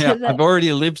 Let's get to the... I've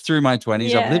already lived through my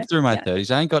 20s. I've lived through my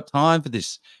 30s. I ain't got time for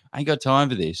this. 20 or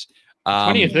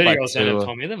 30-year-olds don't have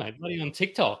time either, mate. Bloody on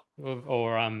TikTok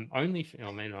or only. I mean,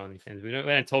 OnlyFans. We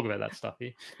don't talk about that stuff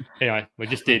here. Anyway, we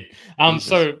just did.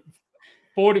 So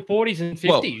 40s and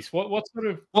 50s. What sort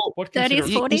of what 30s,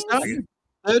 40s?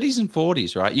 30s and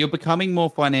 40s, right? You're becoming more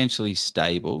financially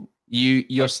stable.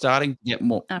 You're starting to get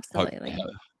more. Absolutely.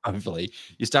 Hopefully,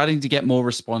 you're starting to get more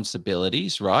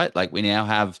responsibilities, right? Like we now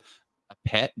have a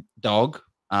pet dog,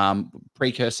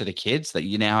 precursor to kids. That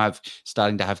you now have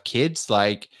starting to have kids.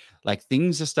 Like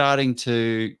things are starting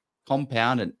to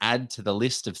compound and add to the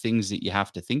list of things that you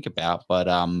have to think about. But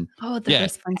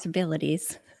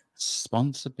responsibilities.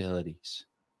 Responsibilities.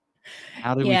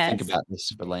 How do we think about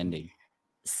this for lending?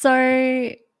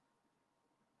 So,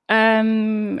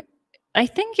 I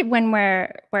think when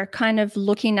we're kind of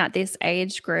looking at this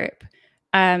age group,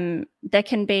 there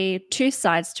can be two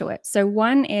sides to it. So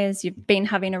one is you've been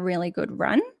having a really good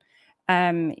run.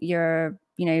 You're,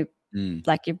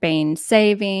 like you've been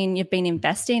saving, you've been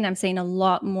investing. I'm seeing a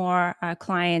lot more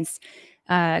clients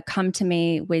come to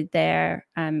me with their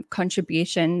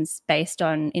contributions based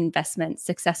on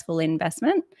successful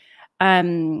investment,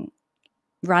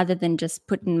 rather than just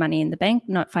putting money in the bank.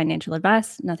 Not financial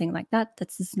advice, nothing like that.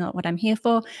 That's just not what I'm here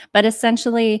for. But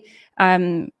essentially,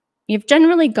 you've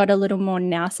generally got a little more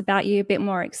nous about you, a bit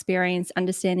more experience,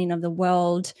 understanding of the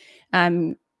world,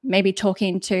 maybe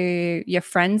talking to your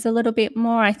friends a little bit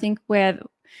more. I think we're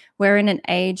in an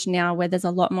age now where there's a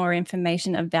lot more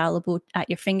information available at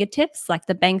your fingertips. Like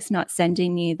the bank's not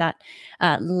sending you that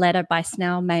letter by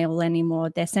snail mail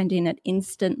anymore. They're sending it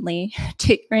instantly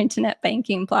to your internet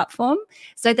banking platform.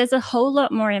 So there's a whole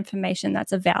lot more information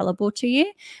that's available to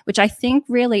you, which I think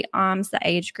really arms the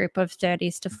age group of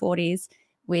 30s to 40s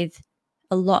with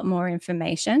a lot more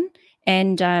information.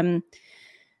 And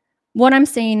what I'm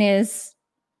seeing is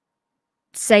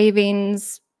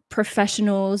savings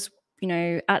professionals,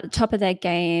 at the top of their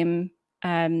game,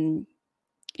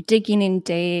 digging in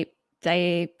deep.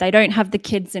 They don't have the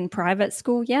kids in private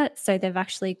school yet, so they've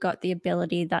actually got the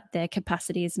ability that their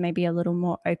capacity is maybe a little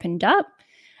more opened up.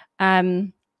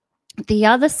 The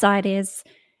other side is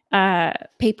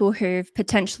people who've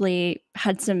potentially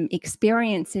had some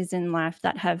experiences in life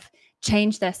that have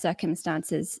changed their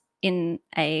circumstances in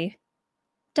a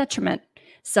detriment.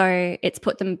 So it's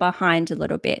put them behind a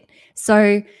little bit.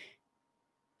 So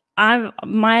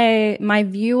my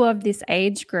view of this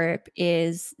age group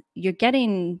is you're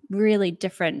getting really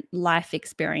different life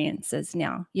experiences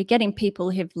now. You're getting people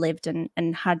who've lived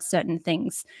and had certain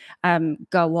things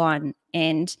go on,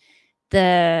 and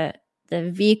the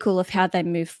vehicle of how they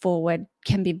move forward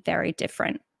can be very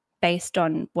different based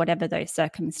on whatever those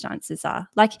circumstances are.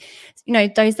 Like,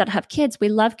 those that have kids, we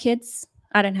love kids.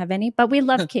 I don't have any, but we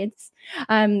love kids.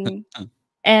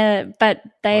 But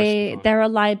they're a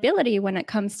liability when it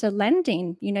comes to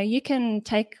lending. You can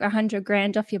take 100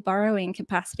 grand off your borrowing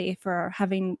capacity for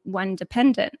having one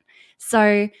dependent.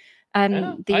 So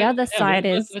the other side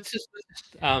is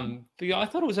I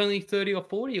thought it was only 30 or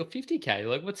 40 or 50K.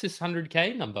 Like, what's this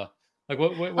 100K number? Like,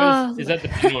 what is that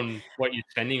depending on what you're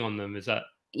spending on them? Is that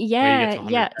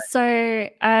yeah. So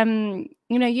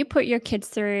you put your kids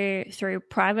through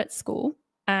private school.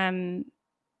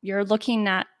 You're looking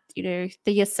at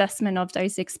the assessment of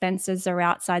those expenses are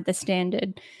outside the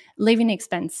standard living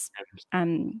expense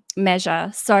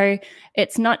measure. So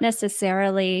it's not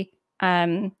necessarily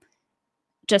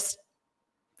just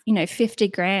 50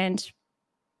 grand.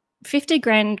 50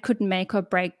 grand could make or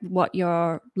break what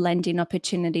your lending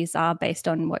opportunities are based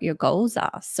on what your goals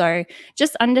are. So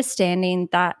just understanding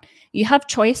that you have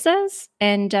choices.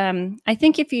 And I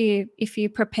think if you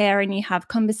prepare and you have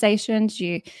conversations,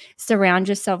 you surround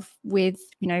yourself with,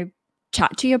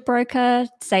 chat to your broker,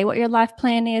 say what your life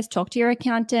plan is, talk to your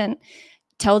accountant,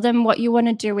 tell them what you want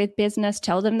to do with business,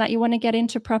 tell them that you want to get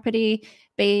into property,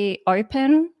 be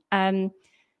open.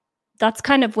 That's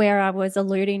kind of where I was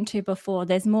alluding to before.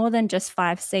 There's more than just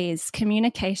 5 C's.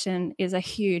 Communication is a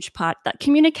huge part. That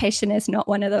communication is not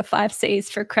one of the 5 C's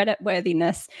for credit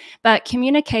worthiness, but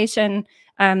communication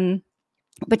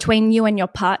between you and your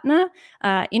partner.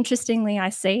 Interestingly, I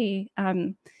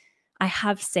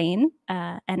have seen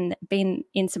and been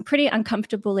in some pretty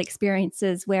uncomfortable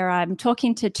experiences where I'm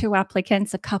talking to 2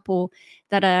 applicants, a couple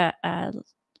that are,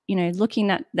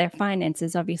 looking at their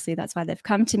finances. Obviously, that's why they've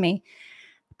come to me.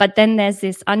 But then there's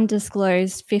this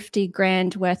undisclosed 50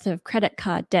 grand worth of credit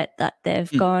card debt that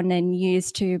they've gone and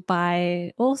used to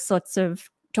buy all sorts of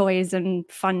toys and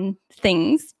fun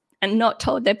things and not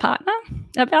told their partner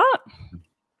about.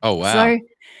 Oh, wow.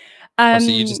 So, so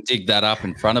you just dig that up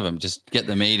in front of them, just get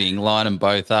the meeting, line them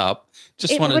both up.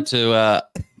 Just wanted to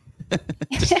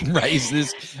just raise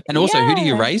this. And also, who do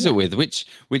you raise it with? Which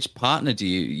partner do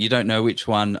you don't know which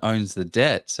one owns the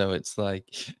debt? So it's like,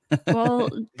 well,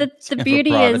 the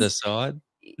beauty is aside.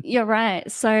 You're right.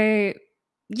 So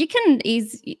you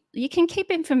can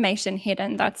keep information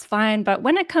hidden, that's fine. But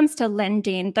when it comes to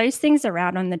lending, those things are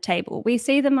out on the table. We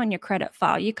see them on your credit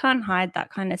file. You can't hide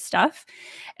that kind of stuff.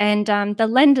 And the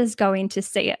lender's going to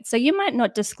see it. So you might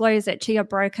not disclose it to your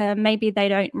broker. Maybe they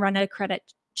don't run a credit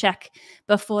check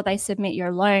before they submit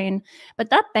your loan. But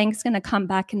that bank's going to come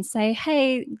back and say,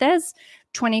 hey, there's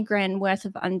 20 grand worth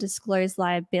of undisclosed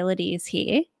liabilities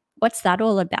here. What's that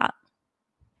all about?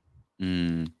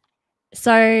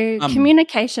 So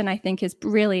communication, I think, is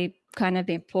really kind of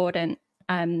important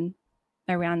around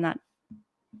that.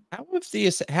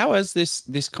 How has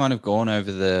this kind of gone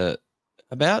over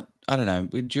I don't know,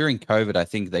 during COVID, I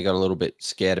think they got a little bit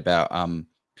scared about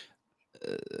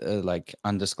like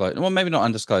undisclosed, well, maybe not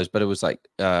undisclosed, but it was like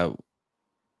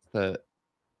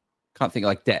can't think,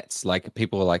 like debts. Like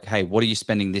people were like, hey, what are you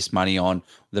spending this money on?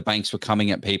 The banks were coming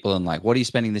at people and like, what are you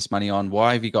spending this money on?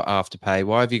 Why have you got Afterpay?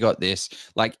 Why have you got this?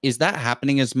 Like, is that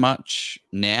happening as much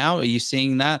now? Are you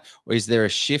seeing that? Or is there a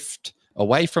shift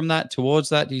away from that towards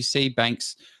that? Do you see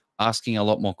banks asking a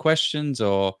lot more questions,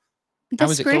 or how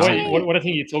is it going? What I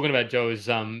think you're talking about, Joe, is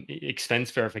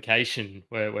expense verification,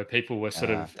 where people were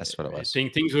sort of, that's what it was.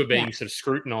 Things were being sort of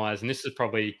scrutinized, and this is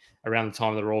probably around the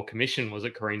time of the Royal Commission, was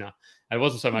it, Karina? And it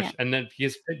wasn't so much, and then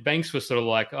because banks were sort of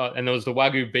like, and there was the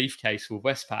Wagyu beef case with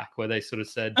Westpac, where they sort of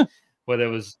said, where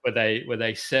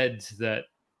they said that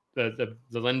the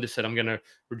lender said, I'm going to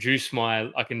reduce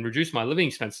my living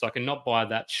expenses. I can not buy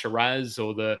that Shiraz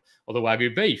or the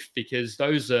Wagyu beef because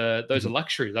those are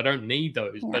luxuries. I don't need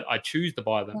those, but I choose to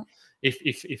buy them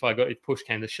if push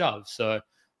came to shove. So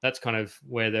that's kind of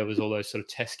where there was all those sort of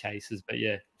test cases. But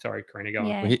sorry, Karina, go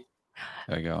on.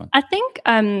 Go on. I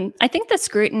think the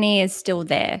scrutiny is still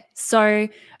there. So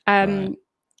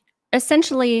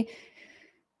essentially,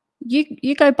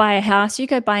 you go buy a house, you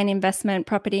go buy an investment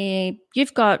property,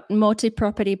 you've got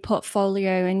multi-property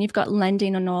portfolio and you've got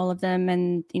lending on all of them,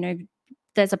 and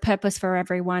there's a purpose for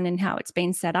everyone and how it's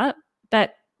been set up.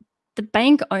 But the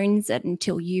bank owns it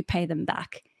until you pay them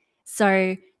back.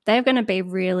 So they're going to be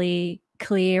really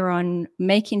clear on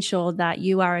making sure that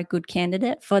you are a good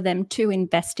candidate for them to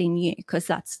invest in you, because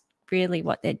that's really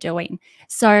what they're doing.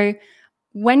 So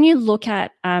when you look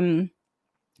at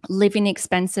living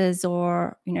expenses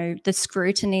or the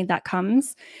scrutiny that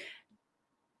comes,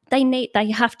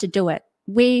 they have to do it.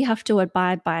 We have to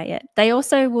abide by it. They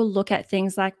also will look at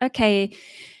things like, okay,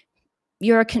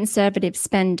 you're a conservative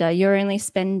spender, you're only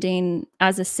spending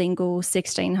as a single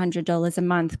 $1,600 a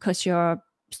month because you're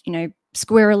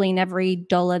squirreling every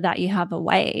dollar that you have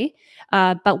away,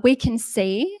 but we can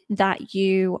see that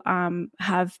you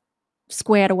have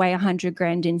squared away 100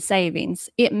 grand in savings.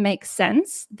 It makes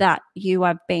sense that you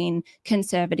are being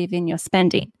conservative in your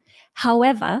spending.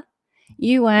 However,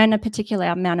 you earn a particular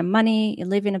amount of money, you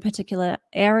live in a particular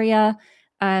area,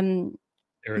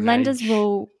 lenders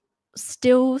will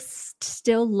still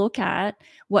look at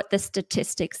what the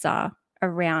statistics are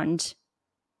around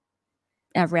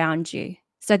you.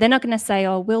 So they're not going to say,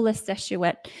 oh, we'll assess you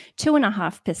at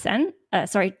 2,500,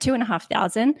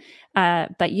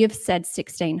 but you've said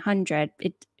 1,600.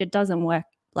 It doesn't work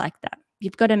like that.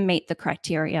 You've got to meet the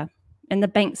criteria, and the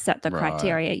bank set the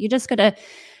criteria. You just got to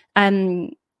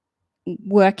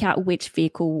work out which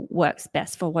vehicle works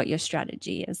best for what your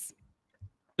strategy is.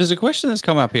 There's a question that's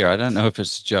come up here. I don't know if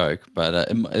it's a joke, but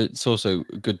it's also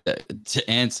good to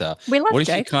answer. We love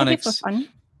jokes. For fun.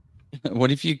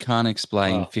 What if you can't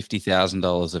explain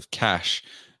 $50,000 of cash?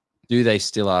 Do they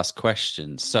still ask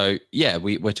questions? So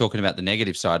we're talking about the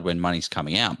negative side when money's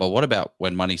coming out, but what about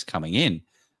when money's coming in?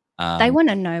 They want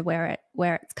to know where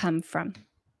it's come from.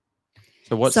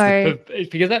 So what's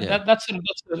because that's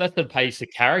the pace of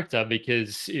character,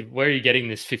 because where are you getting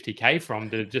this 50K from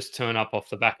to just turn up off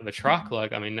the back of a truck?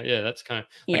 Like, I mean, that's kind of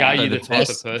like, are you the type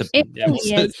of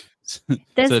person? So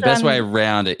the best way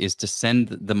around it is to send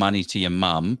the money to your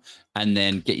mum and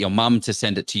then get your mum to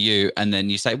send it to you, and then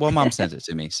you say, well, mum sent it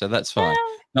to me, so that's fine.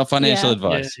 Not financial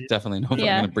advice. Definitely not. I'm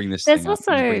going to bring this There's thing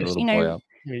also, up. Bring the little boy up.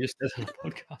 You just does on a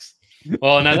podcast.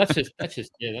 Well, no, that's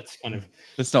kind of.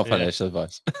 It's not financial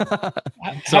advice.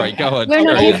 Sorry, go on. We're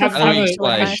not here for have a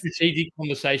advice. strategic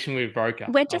conversation with a broker. I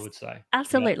would say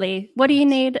absolutely. What do you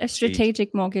need? A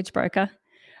strategic mortgage broker.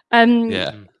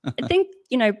 Yeah. I think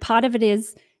part of it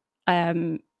is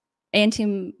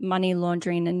anti-money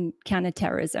laundering and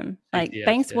counterterrorism. Like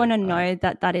banks want to know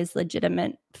that is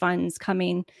legitimate funds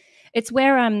coming. It's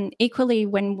where equally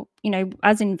when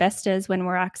as investors, when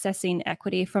we're accessing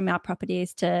equity from our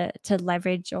properties to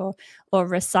leverage or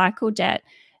recycle debt,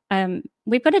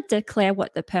 we've got to declare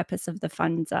what the purpose of the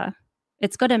funds are.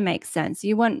 It's got to make sense.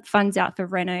 You want funds out for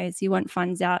renos, you want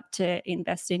funds out to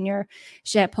invest in your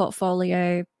share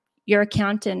portfolio. Your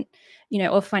accountant,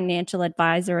 or financial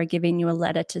advisor are giving you a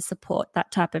letter to support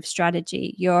that type of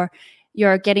strategy.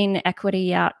 You're getting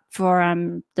equity out for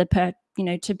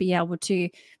to be able to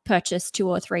purchase 2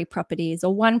 or 3 properties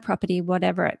or 1 property,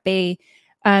 whatever it be.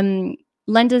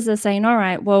 Lenders are saying, all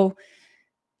right, well,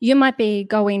 you might be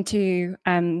going to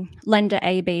lender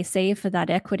A, B, C for that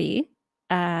equity,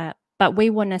 but we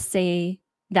want to see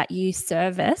that you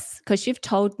service, because you've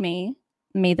told me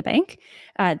the bank,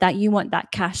 that you want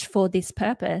that cash for this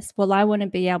purpose. Well, I want to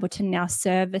be able to now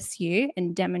service you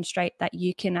and demonstrate that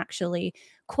you can actually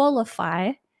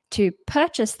qualify to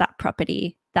purchase that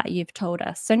property that you've told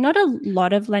us. So not a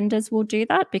lot of lenders will do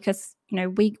that, because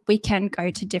we can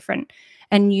go to different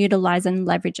and utilize and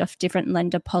leverage off different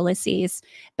lender policies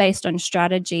based on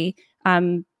strategy.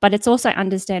 But it's also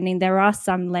understanding there are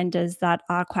some lenders that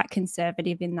are quite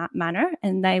conservative in that manner,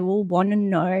 and they will want to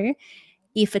know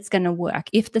if it's going to work,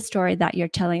 if the story that you're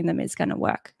telling them is going to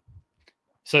work.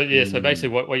 So so basically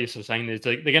what you're sort of saying is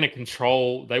they're going to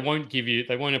control. They won't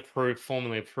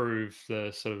formally approve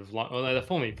the sort of they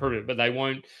formally approve it, but they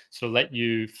won't sort of let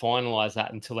you finalize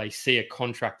that until they see a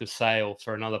contract of sale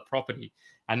for another property.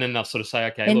 And then they'll sort of say,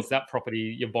 okay, look, that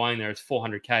property you're buying there is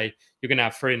 400K. You're going to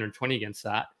have 320 against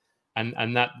that. And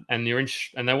they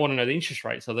want to know the interest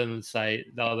rate. So then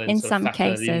they'll then in sort some of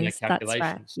factor cases, that in their calculations.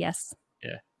 That's right. Yes.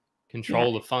 Yeah.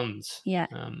 Control the funds. Yeah.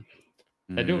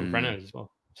 They do it with renos as well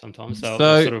sometimes. So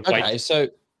sort of okay, so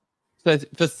for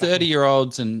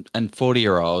 30-year-olds and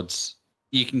 40-year-olds,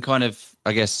 you can kind of,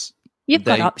 I guess, you've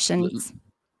got options.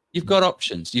 You've got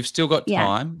options. You've still got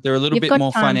time. They're a little bit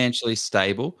more financially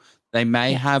stable. They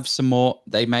may have some more.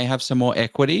 They may have some more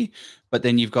equity, but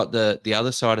then you've got the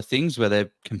other side of things where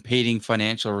they're competing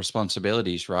financial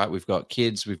responsibilities. Right? We've got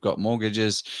kids. We've got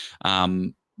mortgages.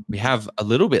 We have a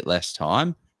little bit less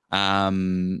time.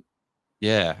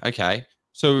 Yeah. Okay.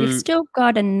 So you've still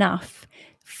got enough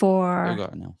for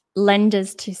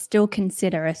lenders to still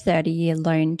consider a 30-year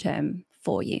loan term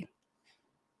for you.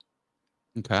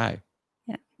 Okay.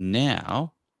 Yeah.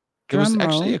 Now, there was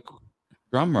actually a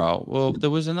drum roll. Well, there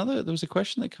was a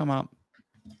question that come up.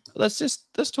 Let's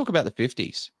talk about the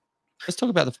 50s. Let's talk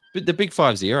about the big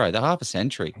 50, the half a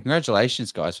century.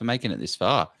 Congratulations, guys, for making it this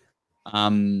far.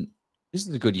 This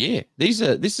is a good year. This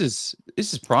is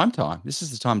prime time. This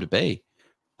is the time to be.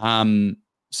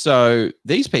 So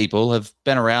these people have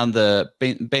been around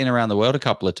the world a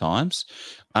couple of times.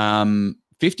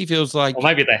 50 feels like, well,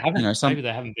 maybe they haven't. Maybe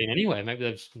they haven't been anywhere. Maybe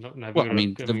they've not. Well, I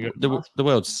mean, the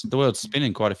world's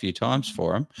spinning quite a few times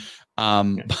for them.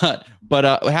 But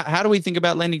how do we think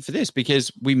about lending for this?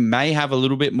 Because we may have a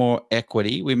little bit more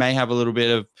equity. We may have a little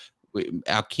bit of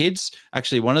our kids.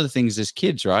 Actually, one of the things is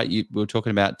kids, right? We were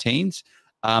talking about teens.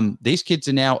 These kids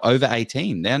are now over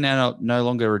 18. They're now no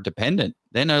longer a dependent.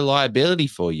 They're no liability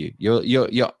for you.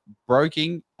 Your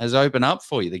broking has opened up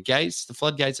for you. The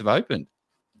floodgates have opened.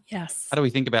 Yes. How do we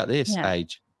think about this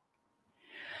age?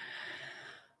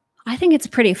 I think it's a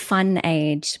pretty fun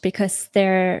age, because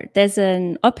there's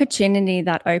an opportunity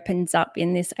that opens up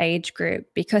in this age group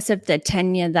because of the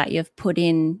tenure that you've put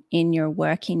in your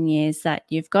working years, that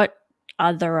you've got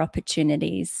other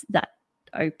opportunities that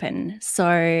open.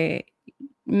 So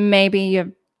maybe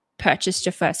you've purchased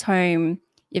your first home,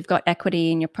 you've got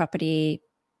equity in your property,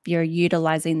 you're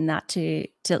utilizing that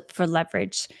for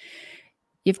leverage.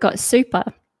 You've got super.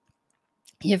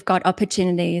 You've got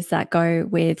opportunities that go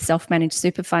with self-managed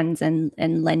super funds and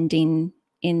lending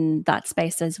in that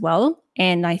space as well.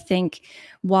 And I think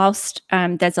whilst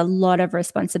there's a lot of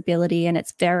responsibility and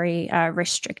it's very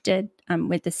restricted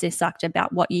with the SIS Act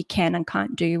about what you can and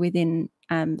can't do within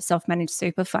self-managed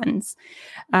super funds,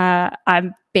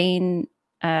 I've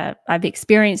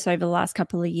experienced over the last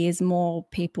couple of years more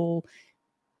people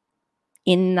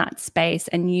in that space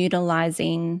and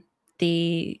utilizing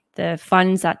the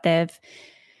funds that they've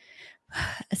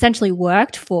essentially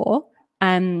worked for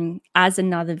as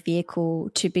another vehicle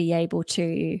to be able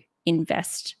to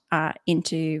invest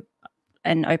into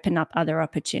and open up other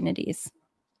opportunities.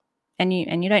 and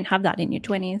you don't have that in your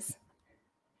 20s.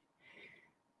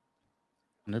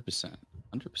 100%.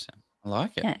 I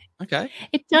like it. Yeah. Okay.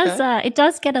 It does. It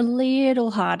does get a little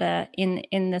harder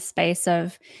in the space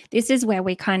of, this is where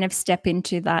we kind of step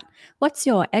into that. What's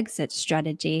your exit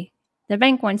strategy? The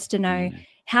bank wants to know,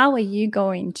 how are you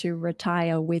going to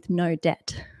retire with no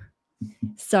debt?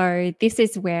 So this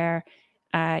is where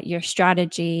your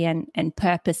strategy and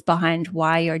purpose behind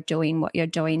why you're doing what you're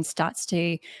doing starts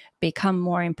to become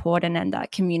more important, and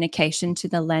that communication to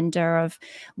the lender of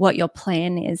what your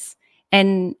plan is.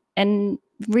 And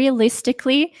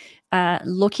realistically,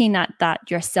 looking at that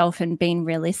yourself and being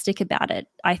realistic about it.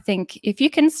 I think if you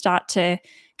can start to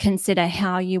consider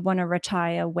how you want to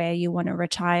retire, where you want to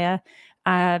retire,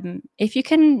 if you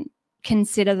can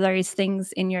consider those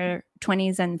things in your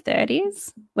 20s and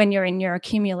 30s, when you're in your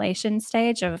accumulation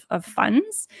stage of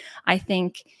funds, I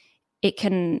think it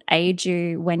can aid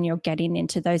you when you're getting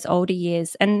into those older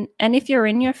years. And if you're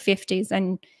in your 50s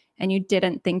and you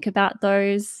didn't think about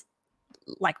those,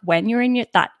 like when you're in your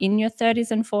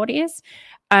 30s and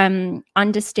 40s,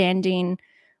 understanding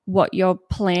what your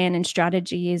plan and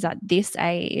strategy is at this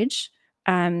age,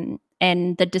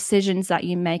 and the decisions that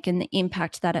you make and the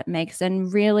impact that it makes,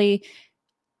 and really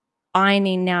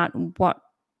ironing out what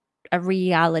a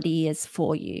reality is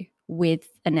for you with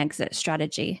an exit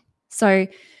strategy. So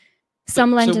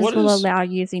some lenders will allow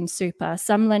using super.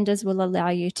 Some lenders will allow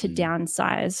you to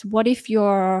downsize. What if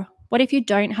you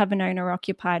don't have an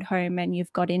owner-occupied home and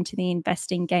you've got into the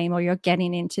investing game, or you're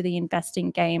getting into the investing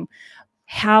game?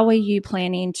 How are you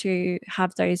planning to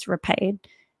have those repaid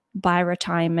by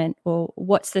retirement, or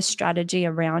what's the strategy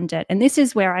around it? And this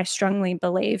is where I strongly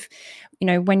believe,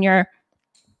 when you're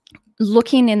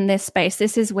looking in this space,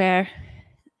 this is where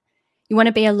you want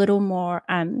to be a little more,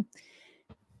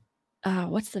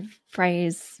 what's the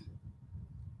phrase?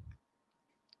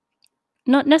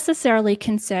 Not necessarily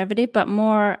conservative, but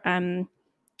more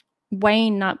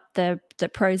weighing up the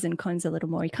pros and cons a little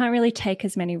more. You can't really take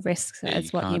as many risks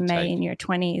as what you may in your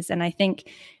 20s. And I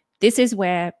think this is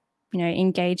where,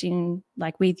 engaging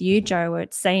like with you, Joe,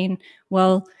 it's saying,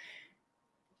 well,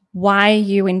 why are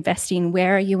you investing?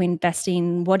 Where are you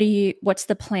investing? What's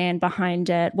the plan behind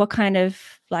it? What kind of,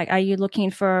 are you looking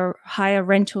for higher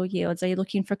rental yields? Are you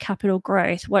looking for capital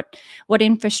growth? What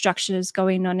infrastructure is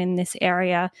going on in this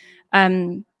area?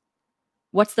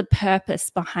 What's the purpose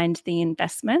behind the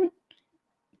investment?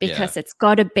 Because it's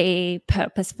got to be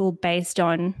purposeful based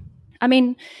on,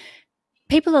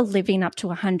 people are living up to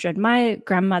 100. My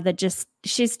grandmother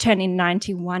she's turning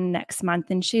 91 next month,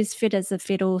 and she's fit as a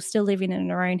fiddle, still living in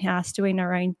her own house, doing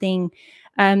her own thing.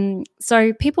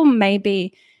 So people may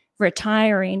be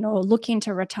retiring or looking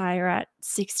to retire at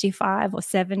 65 or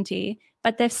 70,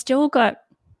 but they've still got,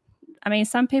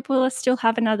 some people still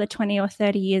have another 20 or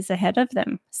 30 years ahead of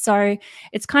them. So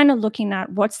it's kind of looking at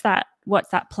what's that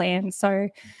plan. So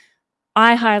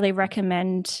I highly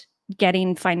recommend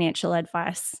getting financial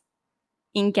advice,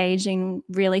 engaging,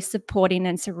 really supporting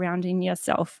and surrounding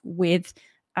yourself with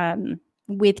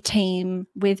team,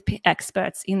 with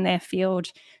experts in their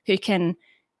field who can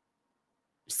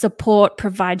support,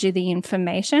 provide you the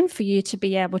information for you to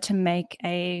be able to make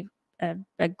a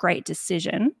great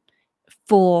decision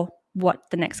for what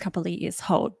the next couple of years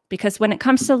hold. Because when it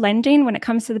comes to lending, when it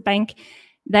comes to the bank,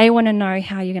 they want to know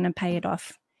how you're going to pay it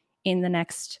off in the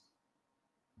next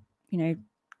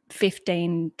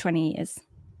 15, 20 years.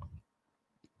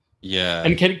 Yeah.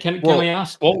 And can we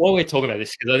ask, while we're talking about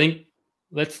this, because I think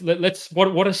let's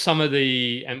what are some of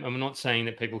the, and I'm not saying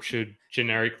that people should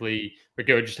generically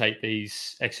regurgitate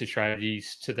these exit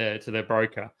strategies to their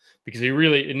broker, because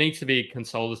it needs to be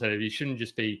consolidated. You shouldn't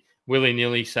just be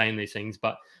willy-nilly saying these things.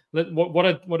 But what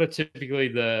are typically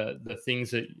the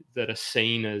things that are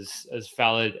seen as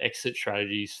valid exit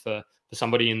strategies for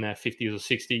somebody in their 50s or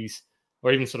 60s,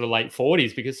 or even sort of late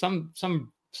 40s? Because some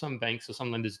banks or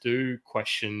some lenders do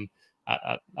question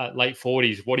at late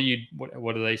 40s, what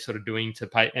are they sort of doing to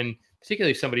pay? And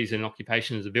particularly if somebody's in an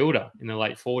occupation as a builder in the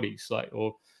late 40s,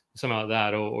 or something like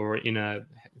that, or in a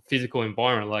physical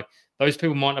environment, like those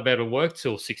people might not be able to work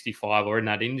till 65 or in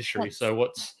that industry. So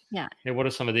what are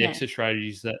some of the exit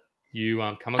strategies that you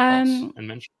come across and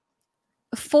mention?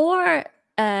 For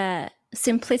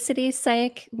simplicity's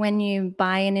sake, when you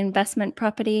buy an investment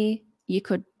property, you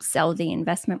could sell the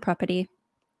investment property.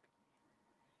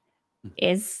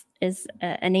 Is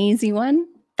an easy one.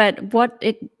 But what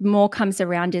it more comes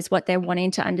around is what they're wanting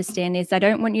to understand is they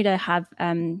don't want you to have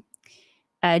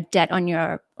a debt on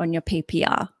your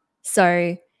PPR.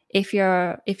 So if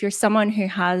you're someone who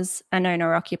has an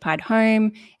owner-occupied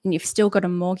home and you've still got a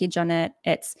mortgage on it,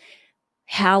 it's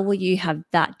how will you have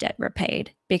that debt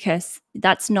repaid? Because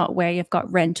that's not where you've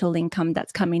got rental income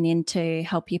that's coming in to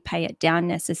help you pay it down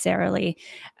necessarily.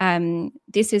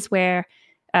 This is where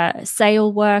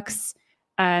sale works.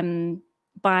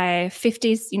 By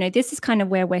 50s, this is kind of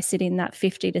where we're sitting, that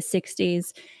 50 to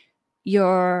 60s.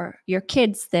 Your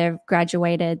kids, they've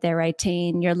graduated, they're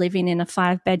 18, you're living in a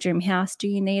 5-bedroom house. Do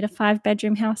you need a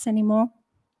 5-bedroom house anymore?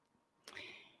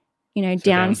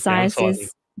 Downsize.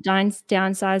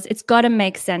 It's got to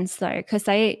make sense though, because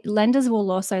lenders will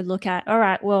also look at, all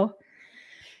right, well,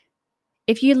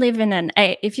 if you've got an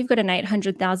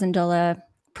 $800,000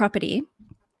 property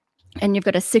and you've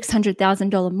got a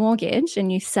 $600,000 mortgage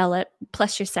and you sell it,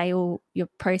 plus your sale, your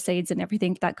proceeds and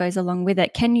everything that goes along with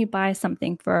it, can you buy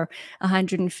something for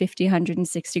 150,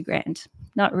 160 grand?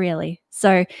 Not really.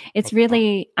 So it's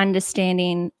really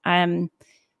understanding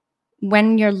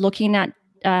when you're looking at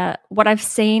what I've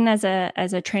seen as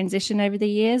a transition over the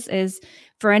years is,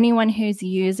 for anyone who's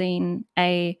using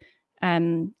a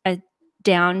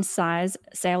downsize,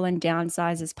 sale and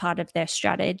downsize as part of their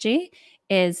strategy,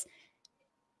 is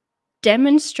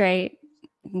demonstrate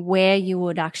where you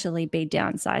would actually be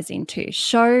downsizing to.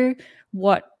 Show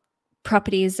what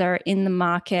properties are in the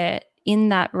market, in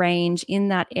that range, in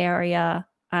that area,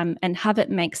 and have it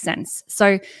make sense.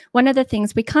 So one of the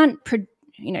things we can't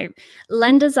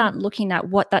lenders aren't looking at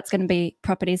what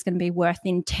property is going to be worth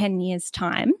in 10 years'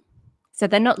 time. So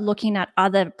they're not looking at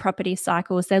other property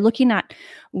cycles. They're looking at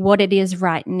what it is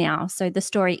right now. So the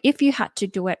story, if you had to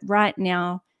do it right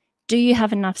now, do you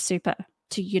have enough super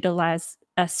to utilize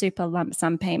a super lump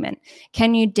sum payment?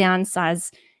 Can you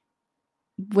downsize?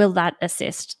 Will that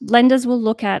assist? Lenders will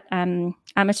look at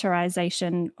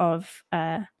amortization of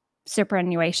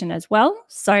superannuation as well.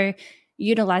 So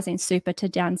utilizing super to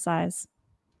downsize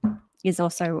is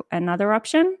also another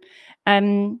option.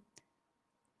 Got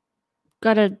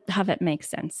to have it make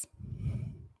sense.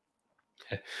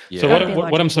 Yeah. So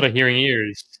what I'm sort of hearing here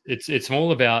is it's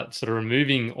all about sort of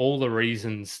removing all the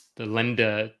reasons the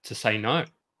lender to say no,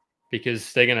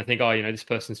 because they're going to think, this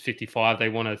person's 55, they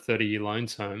want a 30-year loan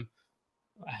term.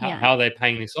 How are they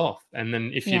paying this off? And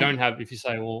then if you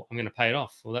say, well, I'm going to pay it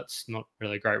off, well, that's not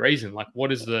really a great reason. Like,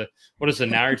 what is the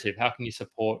narrative? How can you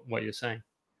support what you're saying?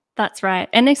 That's right.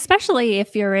 And especially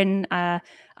if you're in a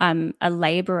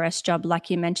labourer's job, like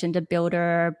you mentioned, a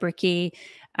builder, a brickie,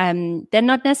 they're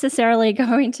not necessarily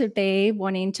going to be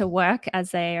wanting to work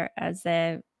as they're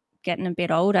getting a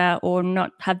bit older, or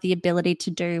not have the ability to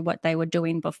do what they were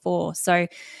doing before. So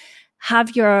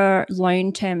have your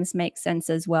loan terms make sense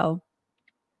as well.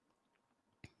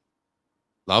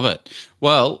 Love it.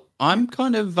 Well, I'm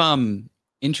kind of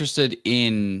interested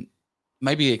in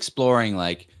maybe exploring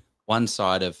like one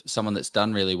side of someone that's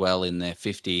done really well in their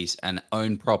 50s and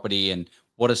own property, and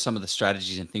what are some of the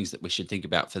strategies and things that we should think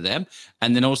about for them.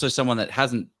 And then also someone that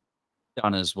hasn't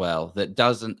done as well, that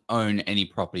doesn't own any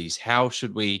properties. How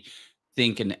should we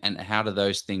think, and how do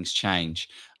those things change?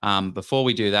 Before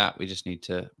we do that, we just need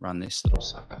to run this little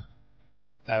sucker.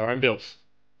 Our own bills.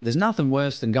 There's nothing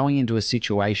worse than going into a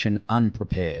situation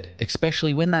unprepared,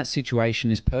 especially when that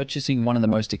situation is purchasing one of the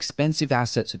most expensive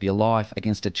assets of your life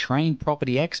against a trained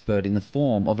property expert in the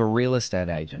form of a real estate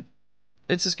agent.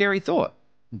 It's a scary thought,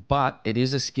 but it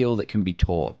is a skill that can be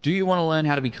taught. Do you want to learn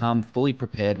how to become fully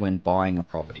prepared when buying a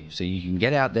property, so you can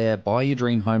get out there, buy your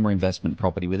dream home or investment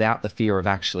property without the fear of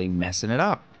actually messing it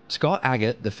up? Scott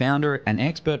Agate, the founder and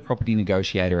expert property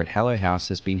negotiator at Hello House,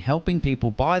 has been helping people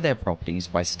buy their properties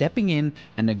by stepping in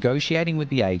and negotiating with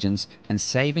the agents and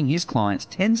saving his clients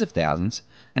tens of thousands,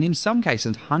 and in some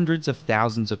cases hundreds of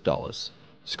thousands of dollars.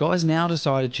 Scott has now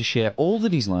decided to share all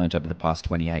that he's learned over the past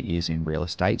 28 years in real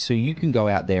estate, so you can go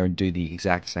out there and do the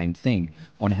exact same thing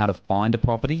on how to find a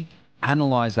property,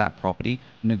 analyze that property,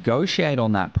 negotiate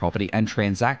on that property, and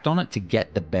transact on it to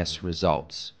get the best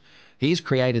results. He's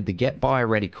created the Get Buyer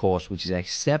Ready course, which is a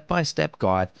step-by-step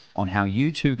guide on how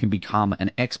you too can become an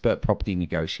expert property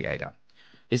negotiator.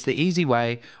 It's the easy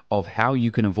way of how you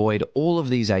can avoid all of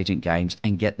these agent games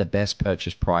and get the best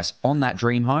purchase price on that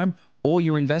dream home or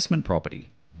your investment property.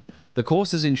 The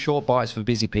course is in short bites for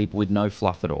busy people with no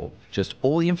fluff at all. Just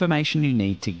all the information you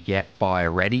need to get buyer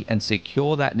ready and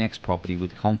secure that next property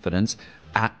with confidence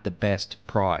at the best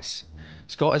price.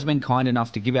 Scott has been kind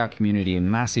enough to give our community a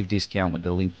massive discount with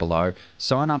the link below.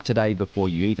 Sign up today before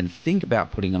you even think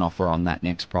about putting an offer on that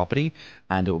next property,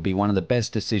 and it will be one of the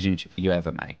best decisions you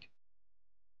ever make.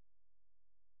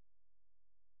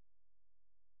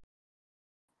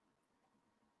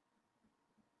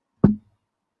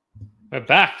 We're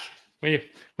back. We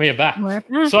are back. We're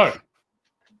back. So,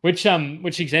 which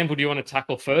example do you want to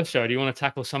tackle first, Joe? Do you want to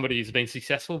tackle somebody who's been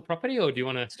successful with property, or do you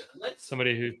want to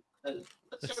somebody who?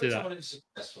 Let's do that.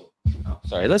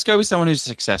 Sorry, let's go with someone who's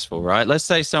successful, right? Let's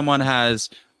say someone has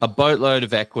a boatload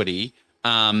of equity.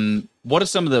 What are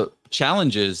some of the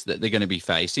challenges that they're going to be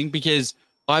facing? Because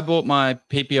I bought my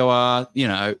PPOR,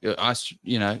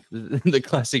 the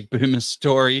classic boomer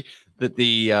story that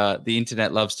the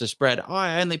internet loves to spread.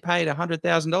 I only paid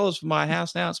 $100,000 for my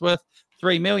house. Now it's worth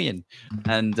 $3 million.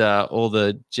 And all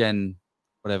the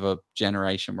whatever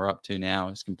generation we're up to now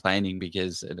is complaining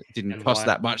because it didn't cost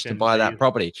that much to buy that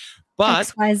property. But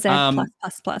XYZ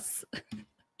plus.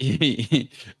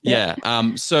 Yeah.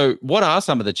 So what are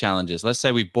some of the challenges? Let's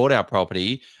say we bought our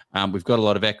property. We've got a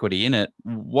lot of equity in it.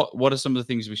 What are some of the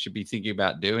things we should be thinking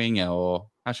about doing, or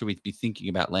how should we be thinking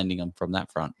about lending them from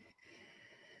that front?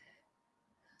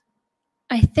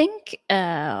 I think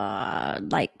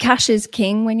like cash is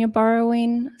king when you're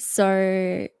borrowing.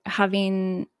 So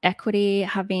having equity,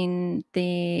 having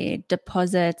the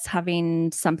deposits,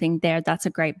 having something there, that's a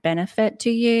great benefit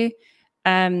to you.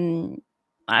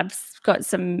 I've got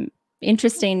some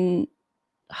interesting,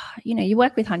 you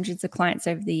work with hundreds of clients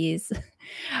over the years.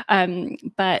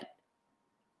 But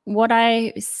what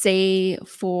I see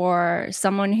for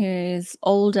someone who's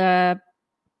older,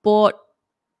 bought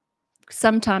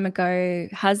some time ago,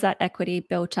 has that equity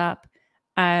built up,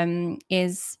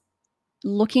 is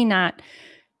looking at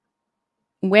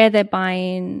where they're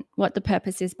buying, what the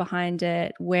purpose is behind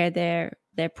it, where they're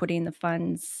putting the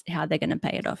funds, how they're going to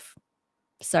pay it off.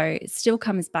 So it still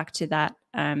comes back to that.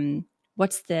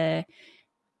 What's the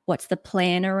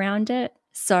plan around it?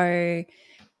 So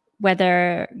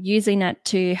whether using it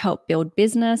to help build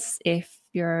business, if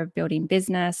you're building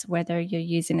business, whether you're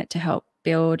using it to help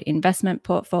build investment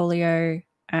portfolio,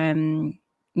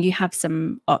 you have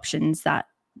some options that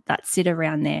sit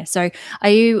around there. So are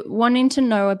you wanting to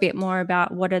know a bit more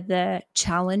about what are the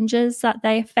challenges that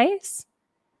they face?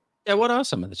 Yeah, what are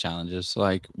some of the challenges?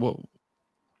 Like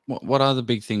what are the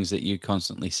big things that you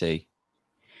constantly see?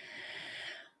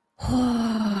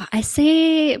 I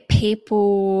see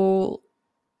people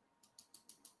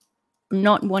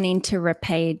not wanting to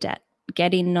repay debt,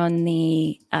 getting on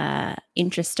the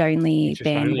interest-only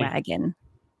bandwagon.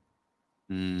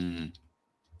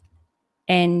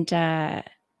 And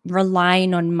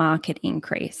relying on market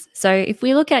increase. So if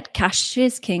we look at cash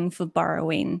is king for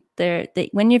borrowing,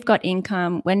 when you've got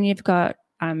income, when you've got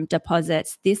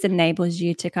deposits, this enables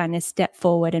you to kind of step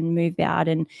forward and move out,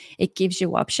 and it gives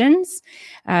you options.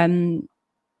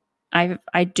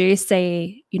 I do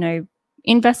see,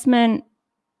 investment,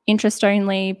 interest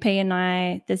only,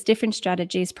 P&I, there's different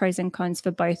strategies, pros and cons for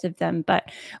both of them.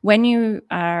 But when you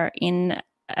are in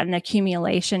an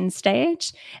accumulation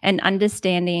stage and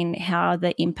understanding how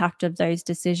the impact of those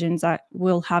decisions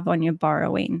will have on your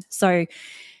borrowing. So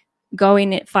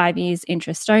going at 5 years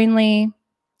interest only,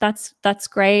 that's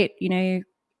great.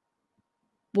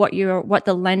 What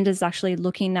the lender's actually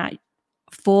looking at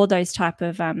for those type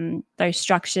of those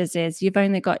structures is you've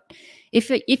only got,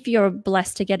 if you're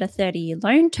blessed to get a 30-year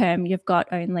loan term, you've got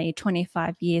only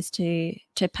 25 years to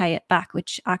pay it back,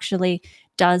 which actually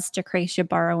does decrease your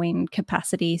borrowing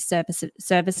capacity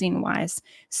servicing wise.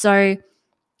 So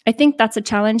I think that's a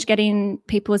challenge, getting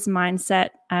people's mindset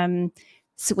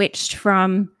switched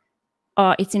from,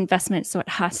 it's investment, so it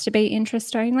has to be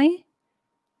interest only.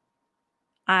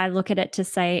 I look at it to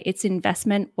say it's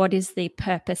investment. What is the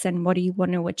purpose and what do you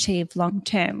want to achieve long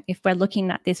term? If we're looking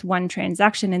at this one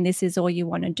transaction and this is all you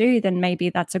want to do, then maybe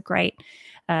that's a great,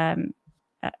 a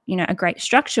great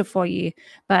structure for you.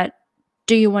 But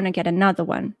do you want to get another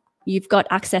one? You've got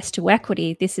access to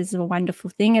equity. This is a wonderful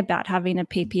thing about having a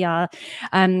PPR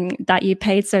that you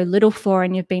paid so little for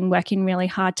and you've been working really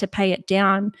hard to pay it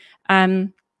down.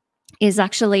 Is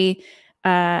actually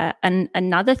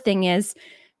another thing is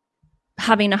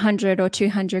having 100 or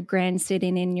 200 grand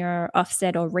sitting in your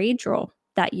offset or redraw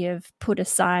that you've put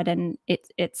aside, and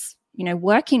it's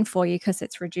working for you because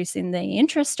it's reducing the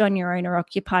interest on your owner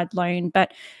occupied loan.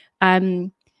 But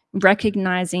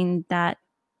recognizing that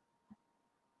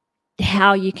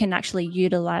how you can actually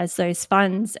utilize those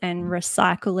funds and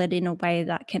recycle it in a way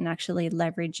that can actually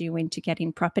leverage you into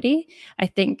getting property. I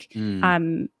think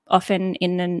often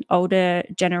in an older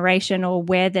generation, or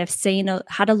where they've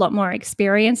had a lot more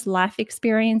experience, life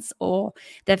experience, or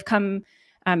they've come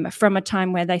from a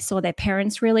time where they saw their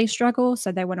parents really struggle,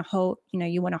 so they want to hold,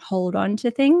 you want to hold on to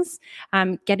things.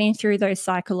 Getting through those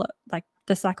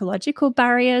the psychological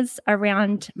barriers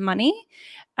around money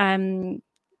can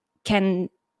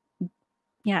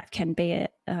be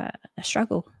a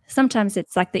struggle. Sometimes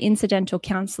it's like the incidental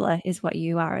counselor is what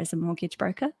you are as a mortgage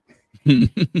broker.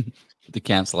 The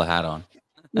counselor hat on.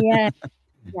 Yeah.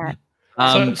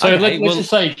 So okay, let's just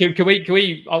say, can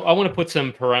we? I want to put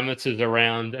some parameters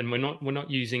around, and we're not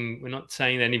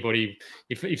saying that anybody,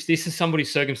 if this is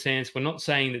somebody's circumstance, we're not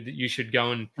saying that you should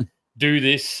go and do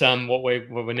this. What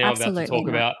we're now about to talk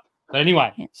about. But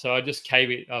anyway, so I just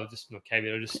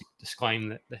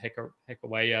disclaim the heck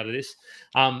away out of this.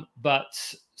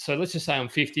 But so let's just say I'm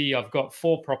 50. I've got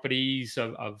 4 properties.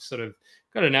 I've sort of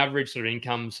got an average sort of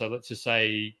income. So let's just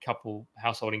say couple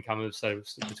household income of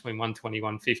between 120,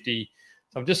 150.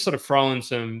 So I'm just sort of throwing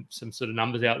some sort of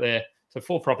numbers out there. So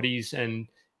 4 properties, and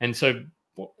so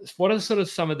what are sort of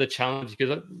some of the challenges?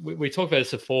 Because we talked about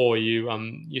this before.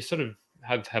 You sort of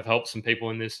have helped some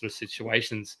people in this sort of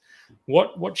situations.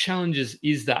 What challenges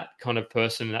is that kind of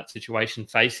person in that situation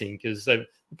facing? Because they've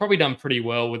probably done pretty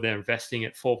well with their investing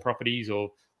at 4 properties,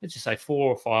 or let's just say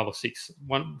 4 or 5 or 6,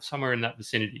 somewhere in that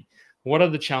vicinity. What are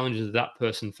the challenges that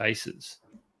person faces,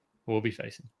 or will be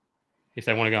facing, if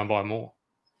they want to go and buy more?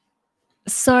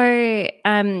 So,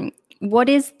 how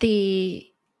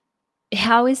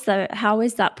is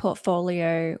that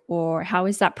portfolio, or how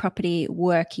is that property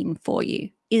working for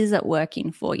you? Is it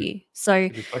working for you? So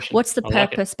what's the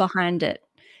purpose behind it?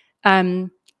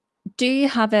 Do you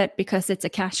have it because it's a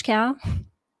cash cow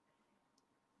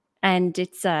and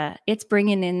it's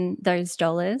bringing in those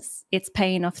dollars, it's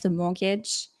paying off the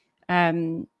mortgage?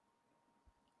 Is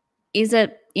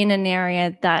it in an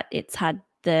area that it's had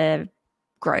the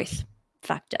growth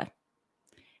factor?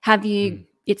 Have you,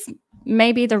 it's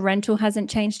maybe the rental hasn't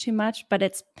changed too much,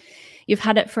 but you've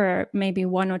had it for maybe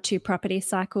 1 or 2 property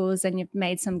cycles and you've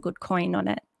made some good coin on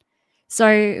it.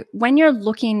 So when you're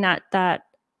looking at that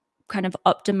kind of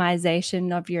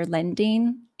optimization of your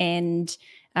lending and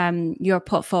your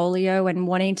portfolio and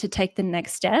wanting to take the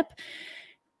next step,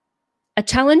 a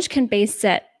challenge can be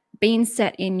being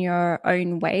set in your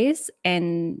own ways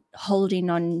and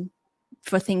holding on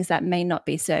for things that may not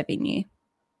be serving you.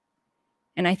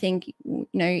 And I think,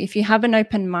 if you have an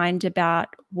open mind about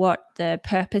what the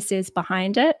purpose is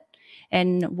behind it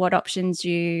and what options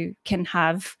you can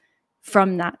have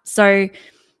from that. So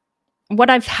what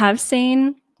I have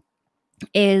seen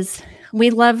is we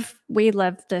love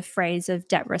the phrase of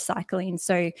debt recycling.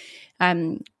 So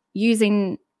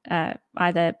using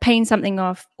either paying something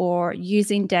off or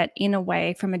using debt in a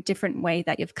way from a different way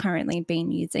that you've currently been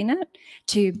using it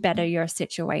to better your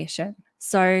situation.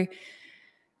 So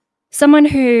someone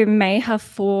who may have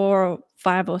 4,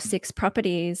 5 or 6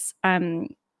 properties,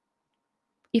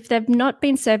 if they've not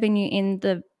been serving you in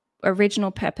the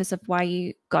original purpose of why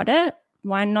you got it,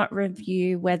 why not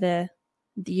review whether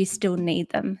you still need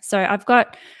them? So I've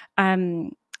got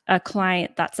a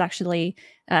client that's actually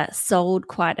sold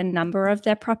quite a number of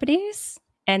their properties,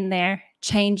 and they're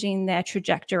changing their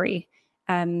trajectory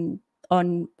on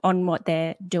what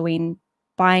they're doing,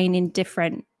 buying in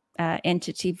different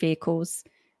entity vehicles.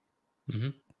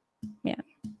 Yeah,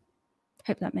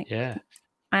 hope that makes sense.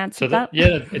 I answered that.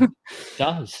 Yeah, it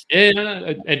does. Yeah,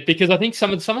 no, because I think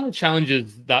some of the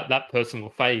challenges that person will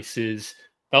face is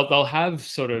they'll have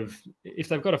sort of, if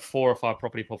they've got a 4 or 5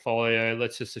 property portfolio,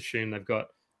 let's just assume they've got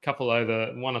a couple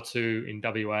over 1 or 2 in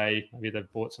WA. Maybe they've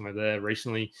bought some over there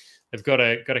recently. They've got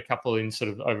a couple in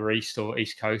sort of over east or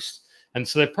east coast. And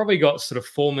so they've probably got sort of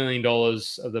 $4 million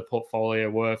of the portfolio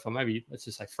worth, or maybe let's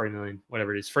just say 3 million,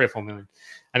 whatever it is, 3 or 4 million.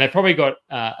 And they've probably got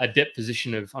a debt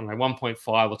position of,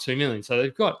 1.5 or 2 million. So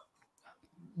they've got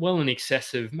well in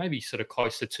excess of maybe sort of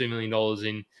close to $2 million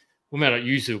in, not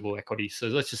usable equity. So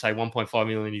let's just say 1.5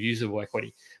 million of usable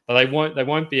equity. But they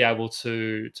won't be able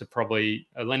to probably,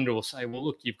 a lender will say, well,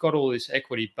 look, you've got all this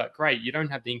equity, but great, you don't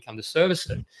have the income to service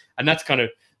it. And that's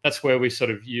where we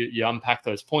sort of, you unpack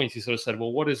those points. You sort of said,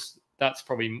 well, that's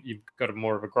probably, you've got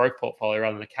more of a growth portfolio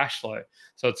rather than a cash flow.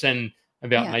 So it's then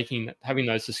about having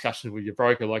those discussions with your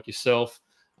broker like yourself,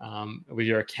 with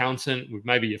your accountant, with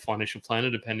maybe your financial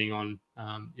planner, depending on,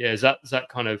 is that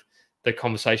kind of the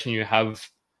conversation you have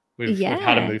with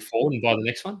how to move forward and buy the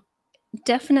next one?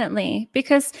 Definitely.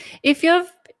 Because if you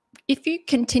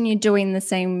continue doing the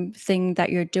same thing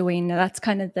that you're doing, that's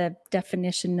kind of the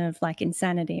definition of like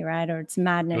insanity, right? Or it's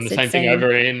madness. Doing the same thing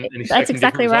over and that's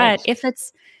exactly right. If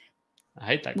it's, I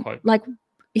hate that quote. Like,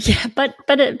 yeah, but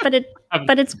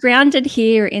it's grounded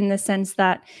here in the sense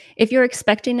that if you're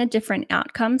expecting a different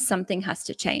outcome, something has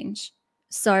to change.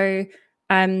 So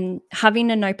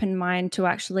having an open mind to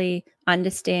actually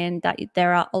understand that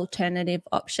there are alternative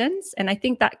options. And I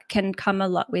think that can come a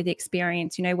lot with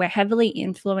experience. We're heavily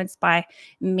influenced by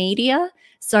media.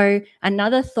 So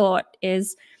another thought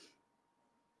is,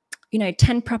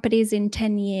 10 properties in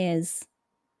 10 years.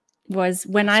 was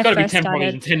when I first started. 10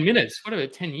 properties in 10 minutes. What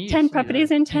about 10 years? 10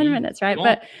 properties in 10 minutes, right?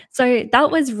 But so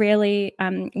that was really,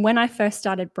 when I first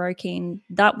started broking,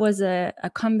 that was a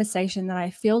conversation that I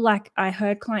feel like I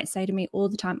heard clients say to me all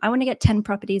the time, I want to get 10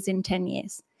 properties in 10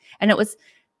 years. And it was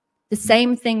the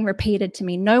same thing repeated to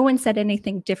me. No one said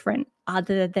anything different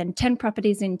other than 10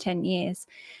 properties in 10 years.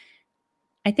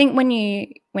 I think when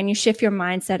you shift your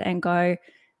mindset and go,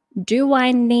 do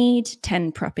I need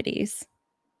 10 properties?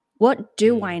 What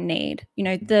do I need? You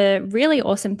know, the really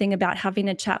awesome thing about having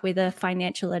a chat with a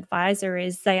financial advisor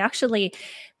is they actually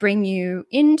bring you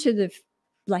into the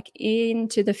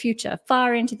future,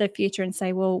 far into the future, and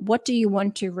say, well, what do you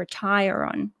want to retire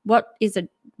on? What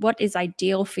is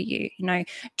ideal for you? You know,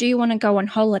 do you want to go on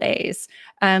holidays?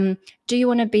 Do you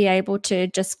want to be able to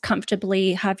just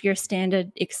comfortably have your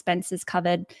standard expenses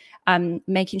covered,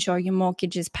 making sure your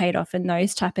mortgage is paid off and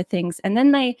those type of things? And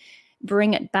then they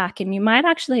bring it back, and you might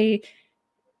actually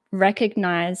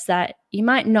recognize that you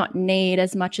might not need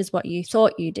as much as what you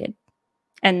thought you did.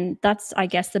 And that's, I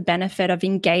guess, the benefit of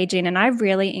engaging. And I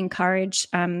really encourage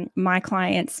my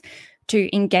clients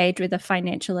to engage with a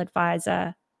financial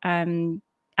advisor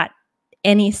at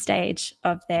any stage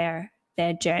of their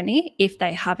journey if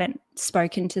they haven't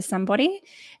spoken to somebody,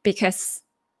 because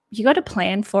you got to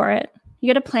plan for it.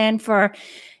 You got to plan for,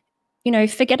 you know,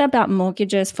 forget about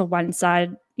mortgages for one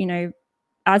side. You know,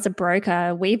 as a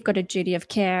broker, we've got a duty of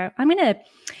care. I'm going to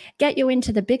get you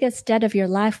into the biggest debt of your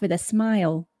life with a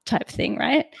smile type thing,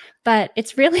 right? But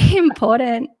it's really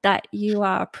important that you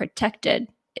are protected.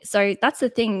 So that's the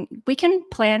thing. We can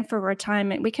plan for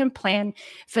retirement. We can plan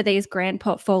for these grand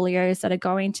portfolios that are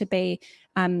going to be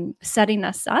setting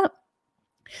us up.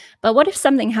 But what if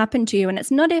something happened to you? And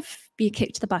it's not if you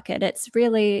kicked the bucket. It's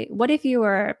really, what if you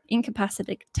were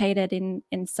incapacitated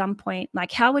in some point?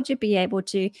 Like, how would you be able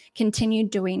to continue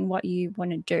doing what you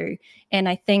want to do? And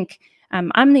I think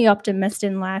I'm the optimist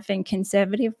in life and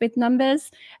conservative with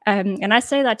numbers. And I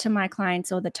say that to my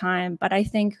clients all the time. But I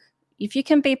think if you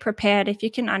can be prepared, if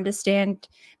you can understand,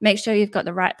 make sure you've got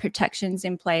the right protections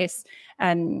in place,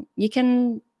 you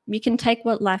can take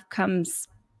what life comes,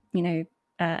 you know,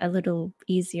 a little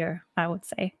easier, I would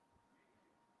say.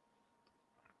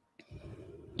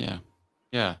 Yeah.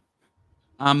 Yeah.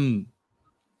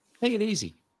 Take it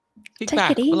easy.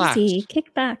 Take it easy. Relax.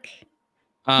 Kick back.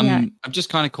 I'm just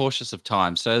kind of cautious of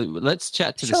time. So let's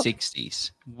chat to the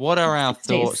 60s. What are our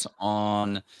thoughts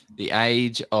on the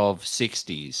age of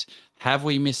 60s? Have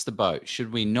we missed the boat?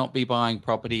 Should we not be buying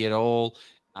property at all?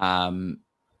 Can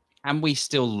we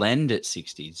still lend at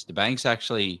 60s? Do banks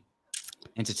actually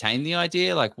entertain the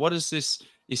idea? Like, what is this?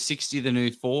 Is 60 the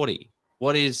new 40?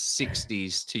 What is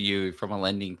 60s to you from a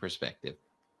lending perspective?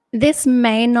 This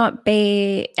may not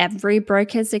be every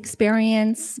broker's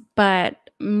experience, but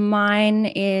mine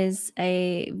is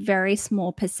a very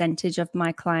small percentage of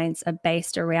my clients are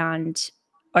based around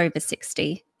over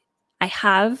 60. I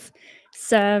have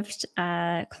served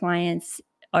clients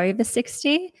over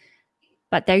 60,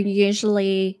 but they're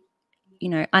usually, you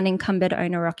know, unencumbered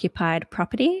owner-occupied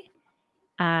property.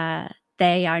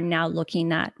 They are now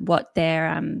looking at what they're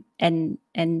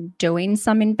and doing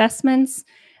some investments.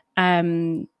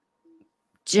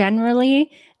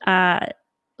 Generally,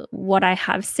 what I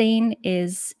have seen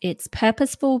is it's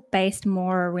purposeful, based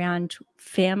more around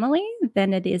family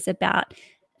than it is about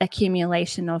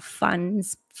accumulation of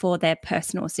funds for their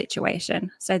personal situation.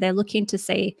 So they're looking to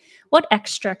see, what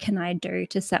extra can I do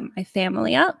to set my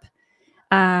family up?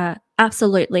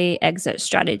 Absolutely, exit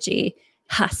strategy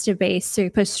has to be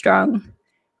super strong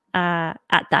at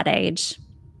that age.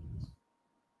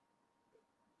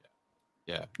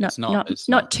 Yeah,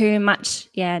 not too much.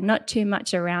 Yeah, not too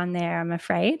much around there, I'm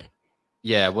afraid.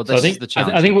 Yeah, well, this is the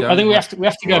challenge. I think we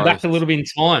have to go back a little bit in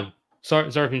time.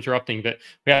 Sorry for interrupting, but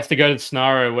we have to go to the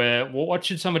scenario where, well, what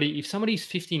should somebody, if somebody's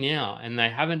 50 now and they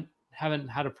haven't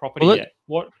had a property yet?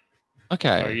 What?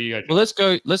 Okay. Sorry, well,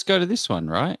 let's go to this one,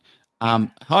 right?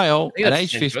 Hi all, at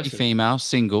age 50, female,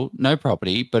 single, no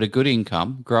property, but a good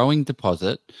income, growing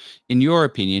deposit. In your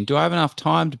opinion, do I have enough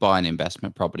time to buy an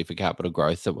investment property for capital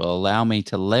growth that will allow me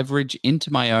to leverage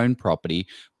into my own property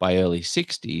by early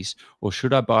 60s, or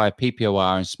should I buy a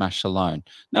PPOR and smash the loan?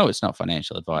 No, it's not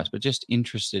financial advice, but just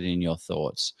interested in your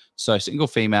thoughts. So single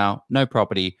female, no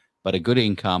property, but a good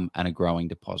income and a growing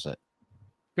deposit.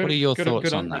 What are your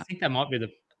thoughts on that? I think that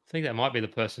might be the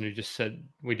person who just said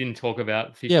we didn't talk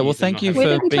about 50s. Yeah, well, thank you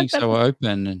for being so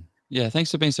open, and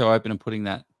thanks for being so open and putting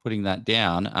that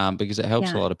down, because it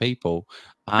helps a lot of people.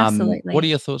 Absolutely. What are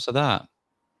your thoughts of that?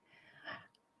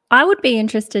 I would be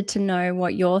interested to know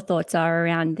what your thoughts are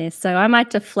around this. So I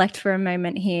might deflect for a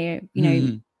moment here. You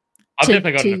know, I've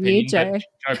definitely got an opinion, Joe. but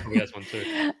Joe probably has one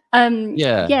too.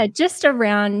 Yeah, just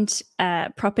around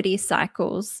property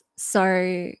cycles.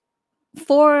 So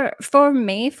for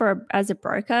me, as a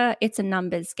broker, it's a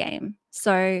numbers game.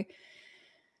 So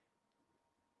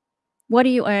what are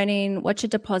you earning? What's your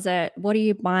deposit? What are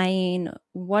you buying?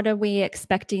 What are we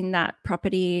expecting that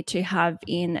property to have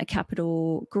in a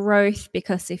capital growth?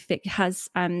 Because if it has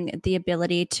the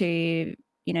ability to,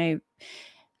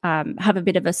 have a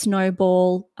bit of a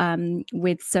snowball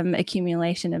with some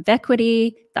accumulation of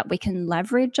equity that we can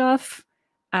leverage off,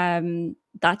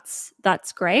 that's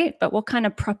great. But what kind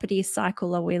of property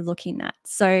cycle are we looking at?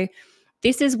 So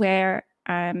this is where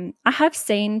I have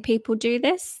seen people do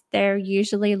this. They're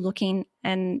usually looking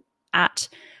at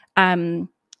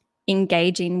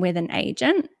engaging with an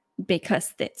agent,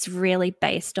 because it's really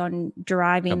based on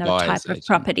driving a type of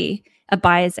property. A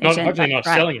buyer's agent. Hopefully not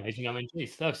selling agent. I mean,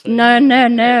 geez, stuff.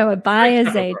 No, a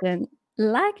buyer's agent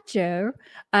like Joe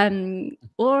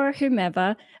or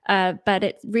whomever. But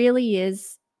it really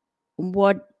is,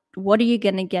 what are you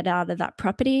going to get out of that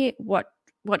property? What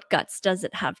guts does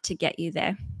it have to get you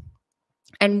there?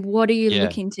 And what are you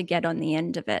looking to get on the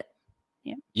end of it?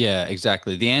 Yeah,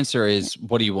 exactly. The answer is,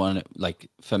 what do you want? Like,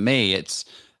 for me, it's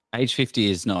age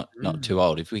 50 is not too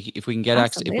old. If we can get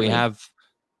access, if we have,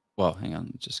 well, hang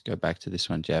on, just go back to this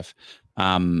one, Jeff.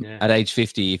 At age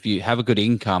 50, if you have a good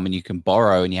income and you can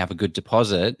borrow and you have a good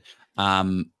deposit,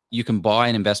 you can buy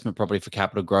an investment property for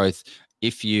capital growth.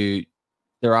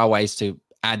 There are ways to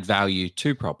add value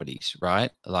to properties,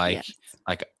 right? Like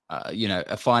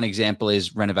a fine example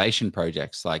is renovation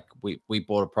projects. Like we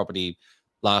bought a property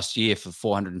last year for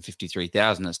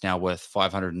 $453,000. It's now worth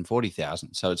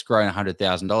 $540,000. So it's grown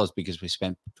 $100,000 because we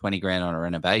spent 20 grand on a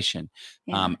renovation,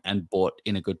 and bought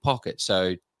in a good pocket.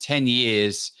 So 10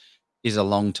 years is a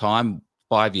long time.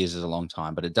 5 years is a long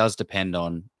time, but it does depend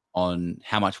on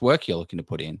how much work you're looking to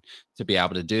put in to be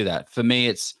able to do that. For me,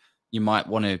 it's, you might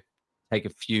want to take a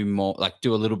few more, like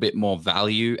do a little bit more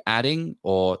value adding,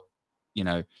 or,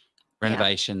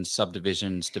 renovations,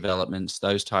 subdivisions, developments,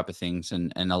 those type of things,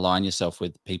 and align yourself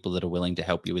with people that are willing to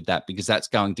help you with that, because that's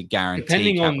going to guarantee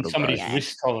depending on somebody's growth.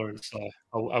 risk tolerance.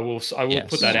 I will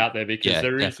put that out there, because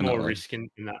there is more risk in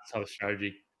that type of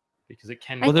strategy, because it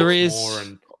can cost more.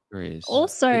 And there is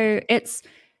also,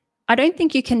 I don't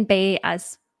think you can be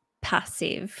as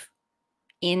passive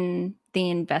in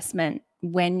the investment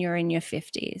when you're in your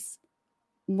 50s.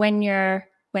 When you're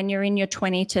in your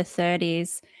 20 to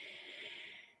 30s,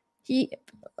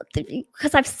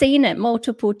 because I've seen it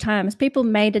multiple times. People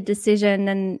made a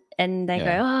decision and they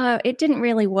go, oh, it didn't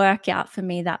really work out for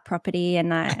me, that property,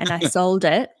 and I sold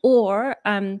it. Or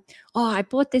I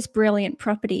bought this brilliant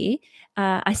property,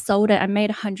 I sold it, I made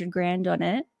 $100,000 on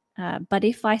it, but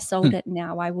if I sold it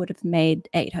now, I would have made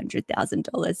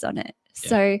 $800,000 on it.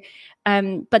 So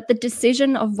but the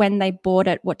decision of when they bought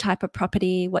it, what type of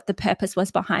property, what the purpose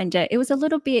was behind it, it was a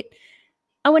little bit,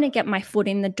 I want to get my foot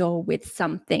in the door with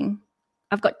something.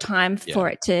 I've got time for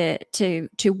it to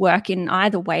work in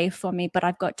either way for me, but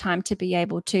I've got time to be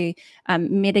able to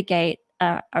mitigate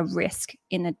a risk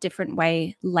in a different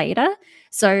way later.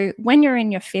 So when you're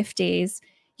in your 50s,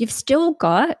 you've still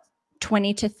got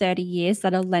 20 to 30 years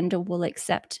that a lender will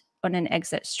accept on an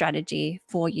exit strategy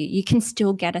for you. You can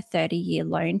still get a 30-year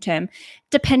loan term,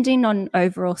 depending on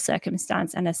overall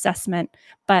circumstance and assessment.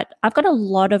 But I've got a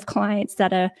lot of clients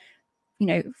that are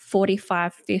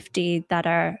 45, 50 that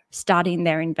are starting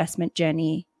their investment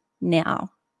journey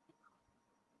now.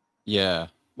 Yeah.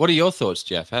 What are your thoughts,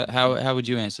 Jeff? How would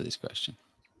you answer this question?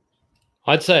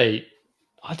 I'd say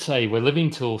we're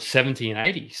living till 70 and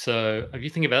 80. So if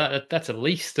you think about that, that's at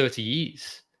least 30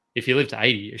 years. If you live to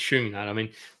 80, assuming that. I mean,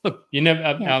 look, you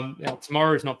never,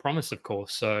 tomorrow is not promised, of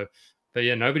course. So, but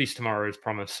nobody's tomorrow is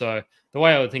promised. So the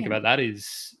way I would think about that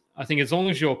is, I think as long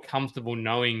as you're comfortable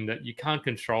knowing that you can't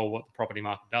control what the property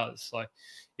market does. Like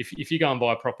if you go and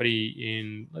buy a property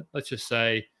in, let's just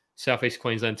say, Southeast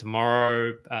Queensland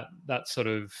tomorrow at that sort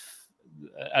of,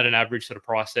 at an average sort of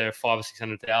price there, 500,000 or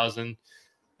 600,000,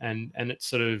 and it's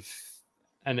sort of,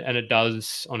 and it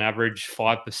does on average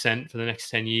 5% for the next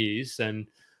 10 years, then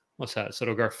what's that? So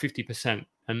it'll go 50%,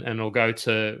 and it'll go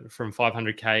from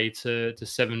 500K to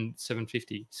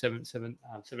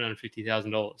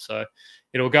 $750,000. So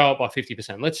it'll go up by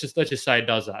 50%. Let's just say it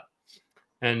does that.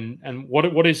 And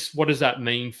what does that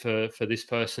mean for this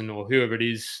person or whoever it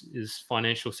is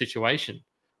financial situation?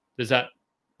 Does that,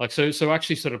 like, so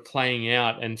actually sort of playing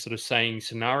out and sort of saying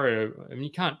scenario, I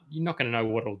mean, you're not going to know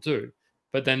what it'll do,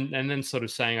 but then sort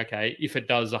of saying, okay, if it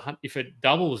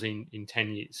doubles in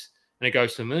 10 years and it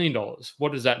goes to $1 million,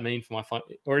 what does that mean for my fund?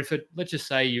 Or if let's just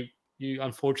say you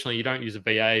unfortunately you don't use a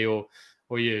VA or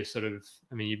or you sort of,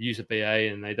 I mean, you've used a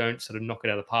BA and they don't sort of knock it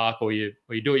out of the park, or you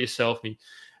do it yourself,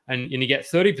 and you get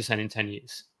 30% in 10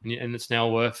 years, and it's now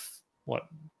worth what,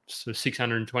 sort of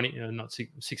 620, not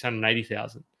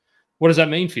 680,000. What does that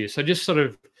mean for you? So just sort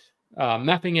of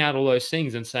mapping out all those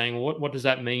things and saying, well, what does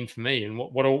that mean for me, and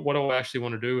what do I actually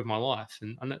want to do with my life?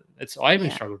 And I even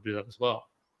struggle to do that as well.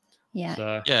 Yeah.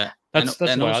 So yeah, that's the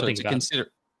way also I think about it.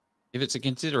 If it's a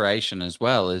consideration as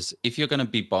well, is if you're going to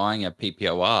be buying a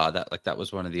PPOR, that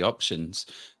was one of the options,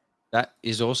 that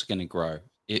is also going to grow.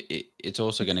 It's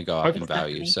also going to go up in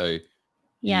value. So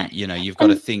yeah, you've got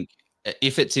to think,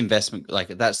 if it's investment,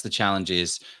 like that's the challenge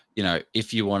is,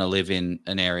 if you want to live in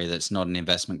an area that's not an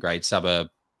investment grade suburb,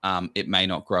 it may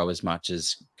not grow as much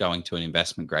as going to an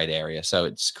investment grade area. So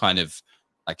it's kind of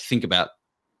like, think about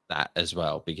that as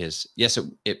well, because yes,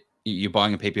 you're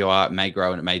buying a PPOR, it may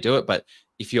grow and it may do it, but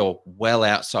if you're well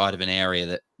outside of an area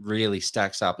that really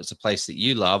stacks up, it's a place that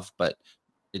you love, but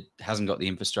it hasn't got the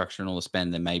infrastructure and all the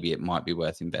spend, then maybe it might be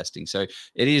worth investing. So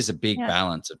it is a big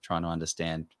balance of trying to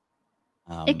understand.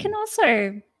 It can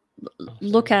also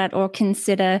look at or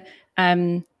consider,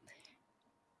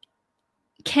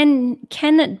 can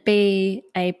it be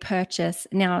a purchase?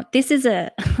 Now, this is I'm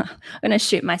going to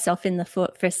shoot myself in the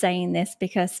foot for saying this,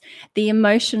 because the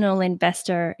emotional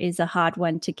investor is a hard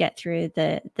one to get through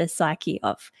the psyche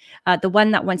of, the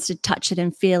one that wants to touch it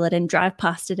and feel it and drive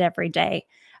past it every day.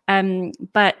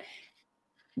 But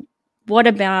what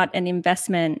about an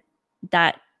investment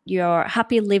that you're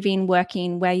happy living,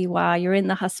 working where you are, you're in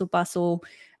the hustle bustle,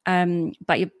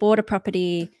 but you bought a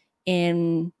property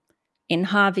in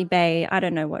Hervey Bay. I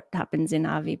don't know what happens in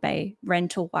Hervey Bay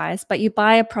rental wise, but you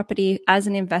buy a property as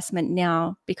an investment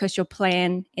now because your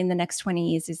plan in the next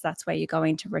 20 years is that's where you're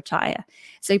going to retire.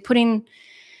 So you put in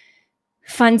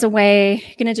funds away,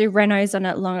 you're going to do renos on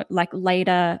it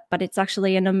later, but it's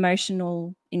actually an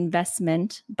emotional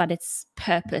investment, but it's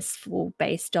purposeful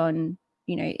based on,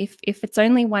 if it's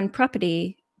only one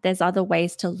property, there's other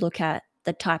ways to look at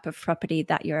the type of property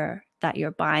that you're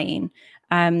buying.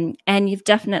 And you've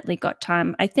definitely got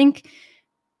time. I think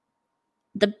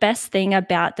the best thing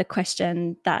about the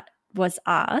question that was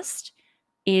asked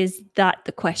is that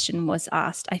the question was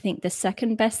asked. I think the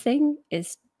second best thing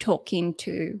is talking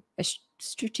to a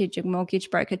strategic mortgage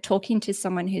broker, talking to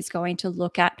someone who's going to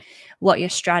look at what your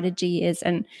strategy is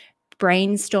and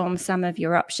brainstorm some of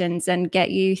your options and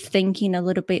get you thinking a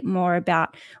little bit more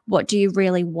about what do you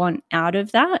really want out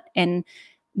of that, and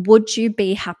would you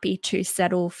be happy to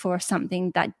settle for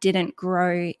something that didn't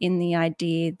grow in the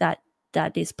idea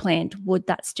that is planned? Would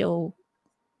that still,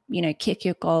 kick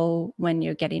your goal when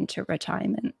you get into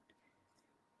retirement?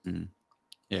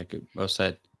 Yeah, good. Well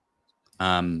said.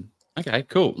 Okay,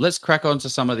 cool. Let's crack on to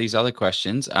some of these other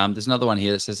questions. There's another one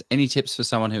here that says, any tips for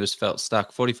someone who has felt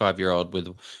stuck, 45-year-old with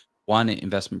one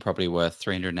investment property worth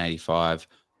 385,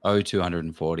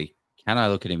 240? Can I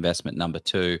look at investment number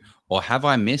 2, or have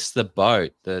I missed the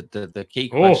boat? The key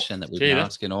question that we've been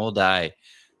asking all day.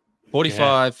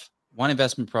 45, one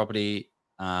investment property,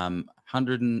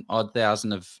 100 and odd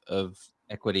thousand of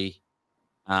equity.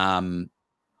 What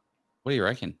do you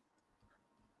reckon?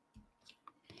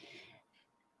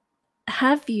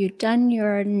 Have you done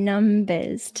your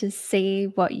numbers to see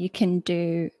what you can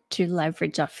do to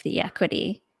leverage off the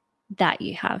equity that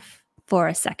you have for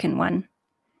a second one?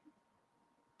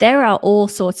 There are all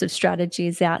sorts of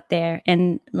strategies out there.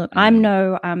 And look, I'm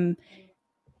no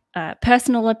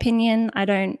personal opinion. I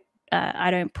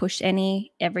don't push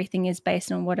any. Everything is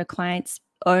based on what a client's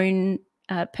own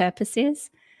purpose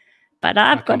is. But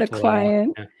I've got a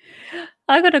client.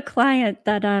 I've got a client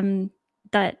that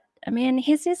I mean,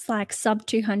 his is like sub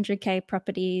 200K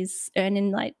properties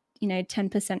earning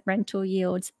 10% rental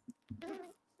yields.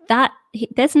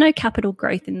 There's no capital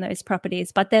growth in those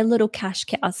properties, but they're little cash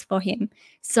cows for him.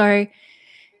 So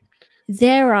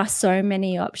there are so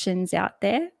many options out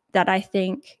there that I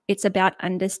think it's about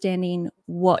understanding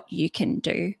what you can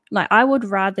do. Like, I would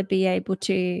rather be able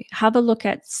to have a look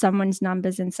at someone's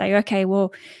numbers and say, okay,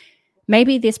 well,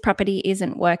 maybe this property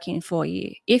isn't working for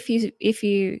you. If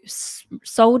you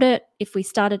sold it, if we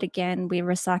started again, we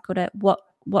recycled it,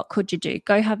 what could you do?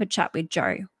 Go have a chat with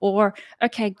Joe. Or,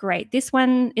 okay, great, this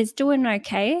one is doing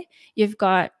okay. You've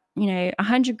got,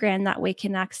 100 grand that we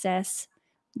can access.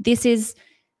 This is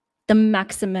the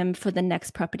maximum for the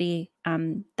next property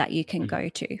that you can go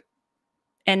to.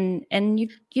 And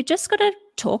you just got to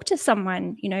talk to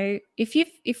someone. If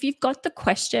you've got the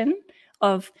question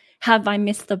of, have I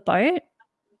missed the boat?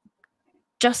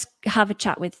 Just have a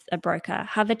chat with a broker,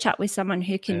 have a chat with someone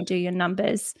who can do your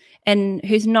numbers and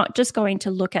who's not just going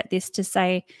to look at this to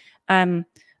say,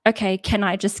 okay, can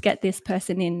I just get this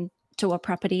person in to a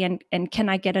property, and can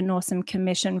I get an awesome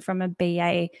commission from a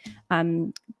BA,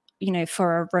 you know,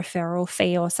 for a referral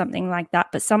fee or something like that.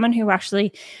 But someone who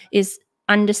actually is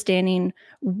understanding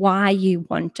why you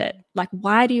want it. Like,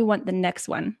 why do you want the next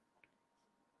one?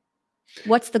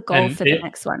 What's the goal for the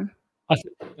next one?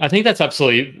 I think that's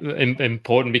absolutely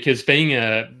important, because being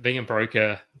a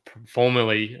broker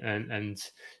formerly, and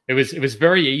it was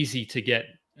very easy to get.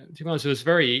 To be honest, it was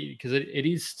very, because it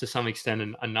is to some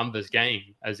extent a numbers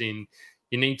game, as in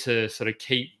you need to sort of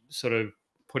keep sort of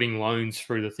putting loans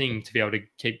through the thing to be able to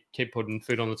keep putting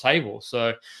food on the table.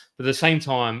 So, but at the same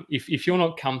time, if you're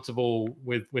not comfortable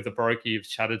with a broker you've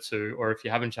chatted to, or if you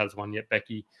haven't chatted to one yet,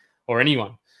 Becky, or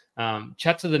anyone,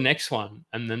 chat to the next one,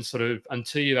 and then sort of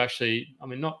until you actually, I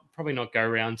mean, probably not go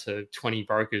around to 20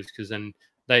 brokers, because then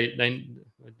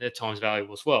their time's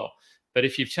valuable as well. But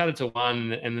if you've chatted to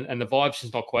one and the vibe's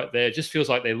just not quite there, it just feels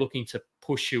like they're looking to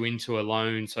push you into a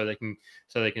loan so they can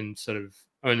sort of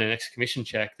earn their next commission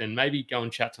check, then maybe go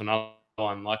and chat to another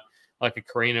one like a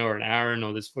Karina or an Aaron,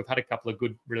 or we've had a couple of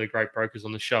good, really great brokers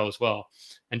on the show as well,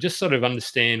 and just sort of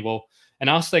understand, well, and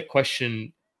ask that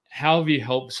question: how have you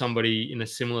helped somebody in a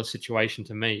similar situation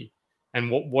to me? And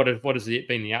what has it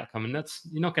been the outcome? And that's,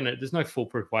 there's no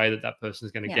foolproof way that person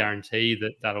is going to guarantee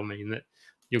that'll mean that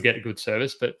you'll get a good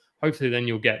service, but hopefully then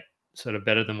you'll get sort of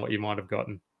better than what you might have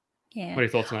gotten. Yeah. What are your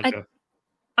thoughts on that, Joe?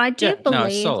 I do believe. No,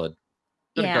 it's solid.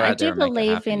 Yeah, I do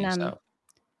believe in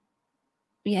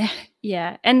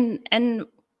Yeah. And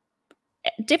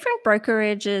different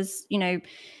brokerages,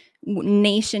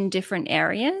 niche in different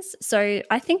areas. So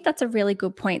I think that's a really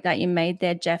good point that you made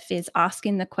there, Jeff, is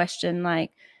asking the question,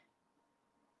 like,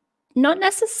 not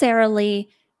necessarily,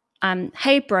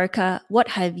 hey, broker, what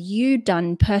have you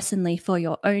done personally for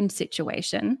your own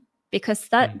situation? Because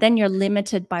then you're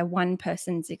limited by one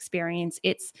person's experience.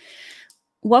 It's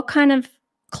what kind of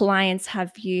clients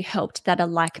have you helped that are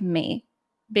like me?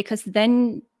 Because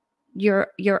then you're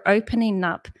opening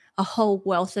up a whole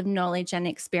wealth of knowledge and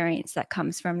experience that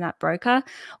comes from that broker.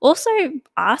 Also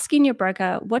asking your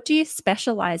broker, what do you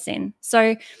specialize in?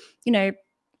 So,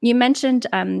 you mentioned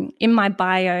in my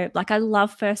bio, like, I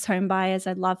love first home buyers,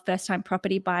 I love first time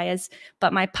property buyers,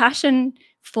 but my passion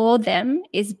for them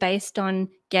is based on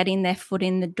getting their foot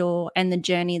in the door and the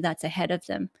journey that's ahead of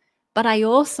them. But I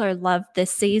also love the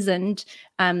seasoned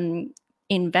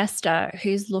investor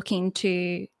who's looking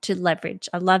to leverage.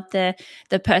 I love the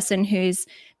person who's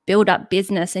built up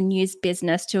business and used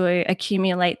business to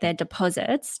accumulate their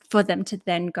deposits for them to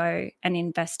then go and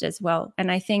invest as well.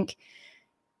 And I think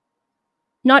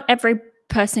not every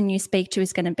person you speak to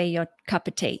is going to be your cup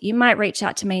of tea. You might reach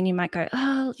out to me and you might go,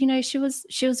 oh, she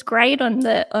was great on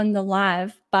the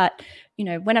live, but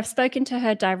when I've spoken to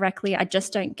her directly, I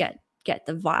just don't get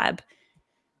the vibe.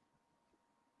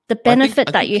 The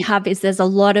benefit that you have is there's a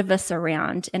lot of us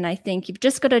around, and I think you've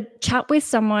just got to chat with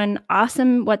someone, ask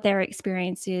them what their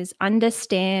experience is,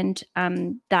 understand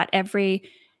that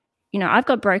I've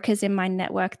got brokers in my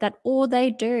network that all they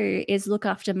do is look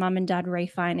after mum and dad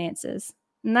refinances.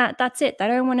 And that's it. They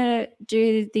don't want to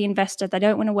do the investor. They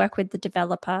don't want to work with the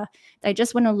developer. They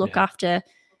just want to look after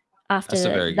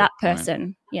that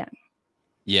person. Yeah.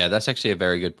 Yeah, that's actually a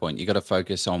very good point. You got to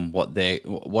focus on what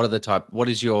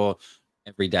is your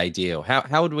everyday deal?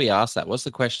 How would we ask that? What's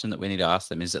the question that we need to ask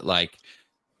them? Is it like,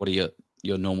 what are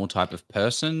your normal type of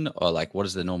person, or like, what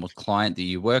is the normal client that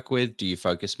you work with? Do you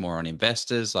focus more on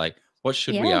investors? Like, what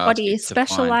should we ask? What do you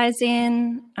specialize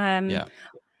in?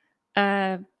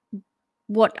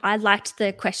 What I liked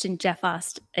the question Jeff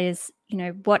asked is,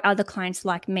 what other clients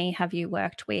like me have you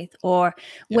worked with? Or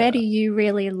where do you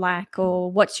really like,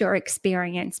 or what's your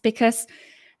experience? Because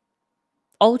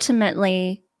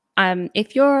ultimately,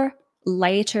 if you're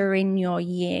later in your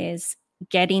years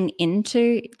getting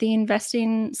into the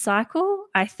investing cycle,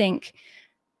 I think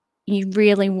you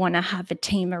really want to have a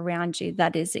team around you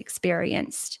that is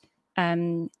experienced,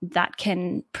 that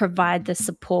can provide the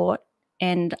support.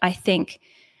 And I think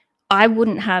I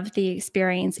wouldn't have the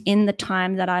experience in the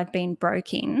time that I've been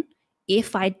broking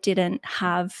if I didn't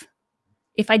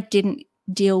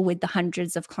deal with the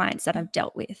hundreds of clients that I've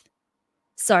dealt with.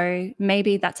 So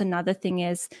maybe that's another thing,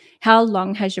 is how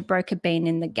long has your broker been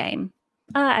in the game?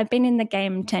 I've been in the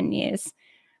game 10 years,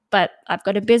 but I've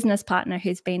got a business partner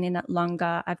who's been in it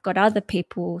longer. I've got other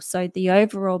people. So the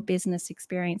overall business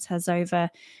experience has over,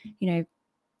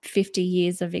 50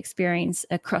 years of experience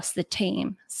across the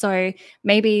team. So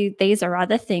maybe these are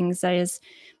other things.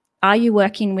 Are you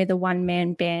working with a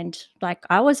one-man band? Like,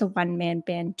 I was a one-man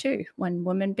band too,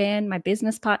 one-woman band. My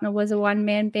business partner was a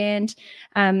one-man band.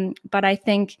 But I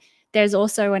think there's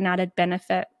also an added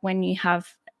benefit when you have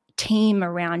team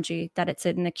around you, that it's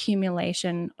an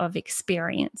accumulation of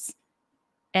experience.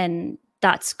 And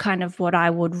that's kind of what I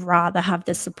would rather have,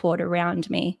 the support around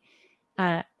me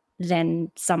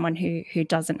than someone who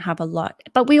doesn't have a lot.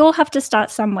 But we all have to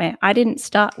start somewhere. I didn't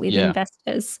start with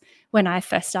investors when I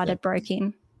first started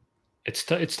broking. It's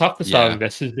tough to start with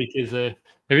investors because they're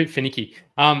a bit finicky.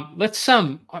 Let's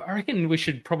I reckon we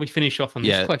should probably finish off on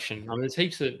this question. I mean, there's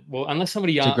heaps of, well, unless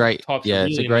somebody types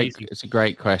it's a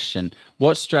great question.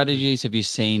 What strategies have you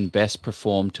seen best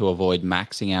perform to avoid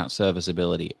maxing out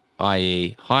serviceability,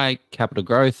 i.e. high capital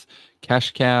growth,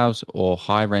 cash cows, or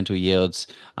high rental yields,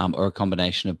 or a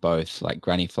combination of both, like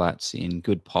granny flats in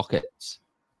good pockets?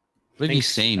 What have you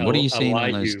seen? What are you seeing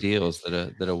on those deals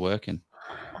that are working?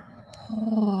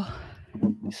 Oh,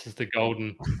 this is the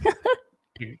golden,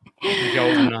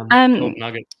 golden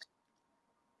nugget.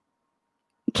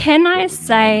 Can I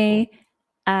say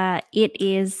it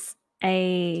is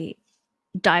a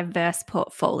diverse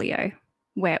portfolio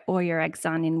where all your eggs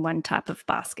aren't in one type of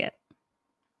basket?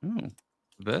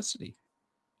 Diversity.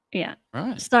 Yeah.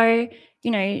 Right. So,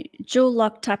 dual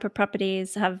lock type of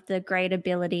properties have the great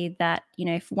ability that,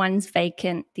 if one's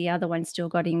vacant, the other one's still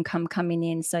got income coming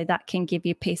in. So that can give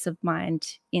you peace of mind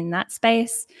in that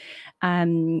space.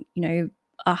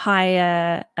 A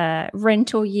higher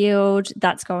rental yield,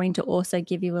 that's going to also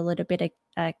give you a little bit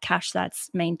of cash that's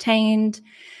maintained.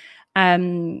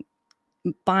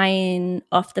 Buying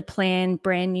off the plan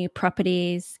brand new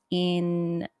properties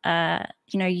in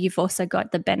you've also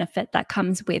got the benefit that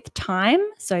comes with time.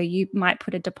 So you might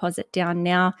put a deposit down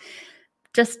now.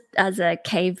 Just as a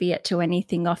caveat to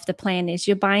anything off the plan is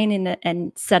you're buying in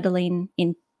and settling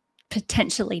in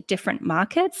potentially different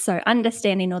markets. So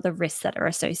understanding all the risks that are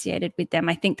associated with them,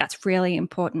 I think that's really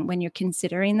important when you're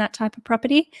considering that type of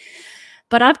property.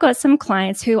 But I've got some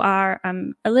clients who are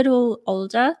a little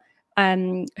older,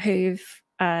 who've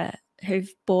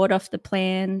bought off the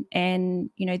plan, and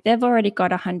they've already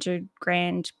got 100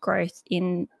 grand growth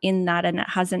in that, and it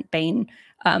hasn't been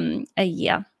a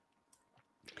year.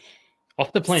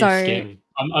 Off the plan scam.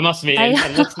 I must admit,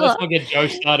 and let's not get Joe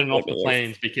started off the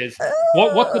plans, because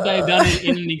what could they have done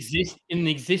in an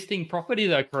existing property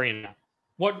though, Karina?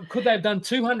 What could they have done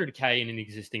 200K in an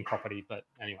existing property? But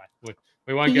anyway,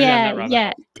 we won't go down that rabbit.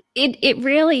 Yeah, it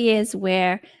really is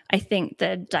where I think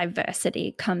the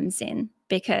diversity comes in,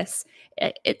 because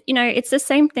it's the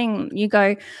same thing. You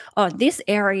go, oh, this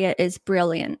area is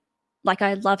brilliant. Like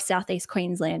I love Southeast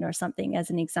Queensland or something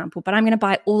as an example, but I'm going to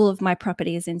buy all of my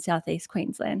properties in Southeast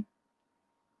Queensland.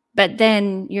 But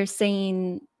then you're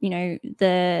seeing,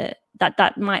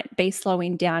 that might be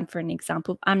slowing down, for an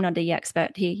example. I'm not the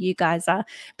expert here, you guys are,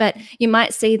 but you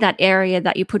might see that area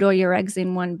that you put all your eggs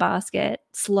in one basket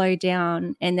slow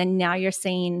down, and then now you're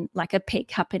seeing like a peak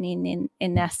happening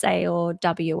in SA or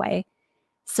WA.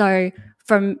 So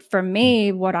from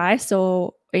me, what I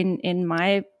saw in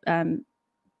my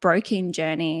broking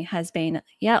journey has been,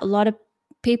 a lot of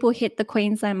people hit the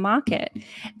Queensland market,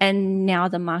 and now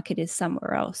the market is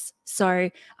somewhere else. So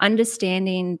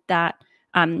understanding that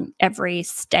every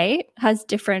state has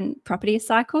different property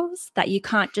cycles, that you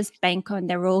can't just bank on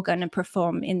they're all going to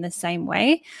perform in the same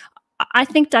way. I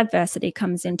think diversity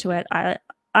comes into it.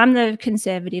 I'm the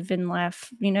conservative in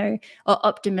life, or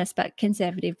optimist, but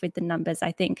conservative with the numbers.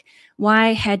 I think,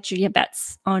 why hedge your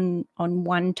bets on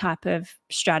one type of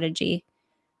strategy?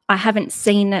 I haven't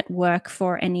seen it work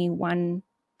for anyone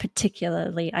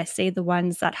particularly. I see the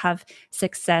ones that have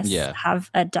success have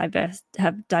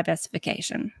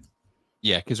diversification.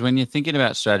 Yeah, because when you're thinking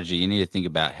about strategy, you need to think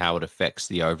about how it affects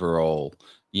the overall.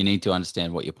 You need to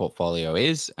understand what your portfolio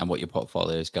is and what your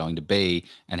portfolio is going to be,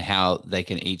 and how they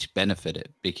can each benefit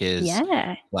it. Because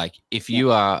like if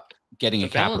you are getting a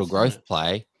capital growth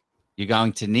play, you're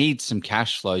going to need some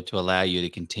cash flow to allow you to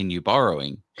continue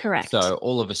borrowing. Correct. So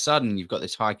all of a sudden you've got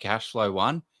this high capital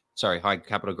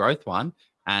growth one,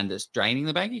 and it's draining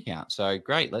the bank account. So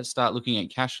great, let's start looking at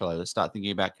cash flow. Let's start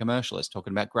thinking about commercial. Let's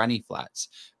talking about granny flats.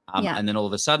 And then all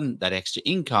of a sudden that extra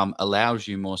income allows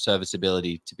you more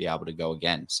serviceability to be able to go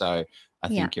again. So I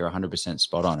think you're 100%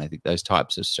 spot on. I think those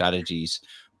types of strategies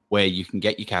where you can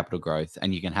get your capital growth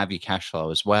and you can have your cash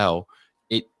flow as well,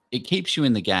 it keeps you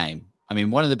in the game. I mean,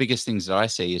 one of the biggest things that I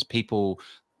see is people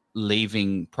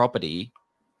leaving property.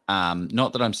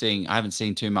 Not that I haven't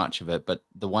seen too much of it, but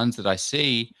the ones that I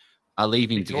see are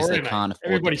leaving because they can't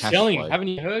afford Everybody's the cash selling. flow. Haven't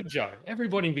you heard, Joe?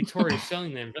 Everybody in Victoria is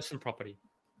selling their investment property.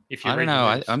 If you I don't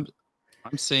know.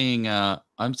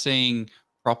 I'm seeing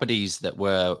properties that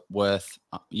were worth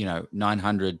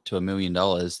 $900,000 to $1 million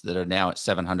that are now at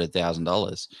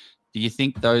 $700,000. Do you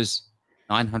think those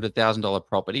 $900,000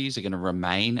 properties are going to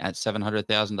remain at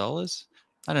 $700,000?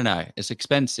 I don't know. It's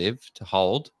expensive to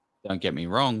hold. Don't get me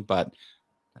wrong, but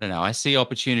I don't know. I see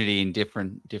opportunity in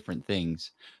different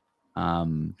things. I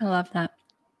love that.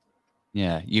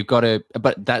 Yeah, you've got to,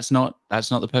 but that's not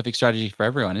the perfect strategy for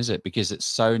everyone, is it? Because it's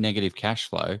so negative cash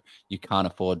flow, you can't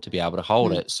afford to be able to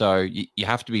hold it. So you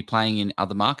have to be playing in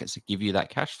other markets that give you that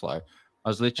cash flow. I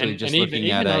was literally just looking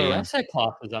at other asset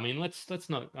classes. I mean, let's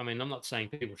not. I mean, I'm not saying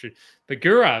people should, but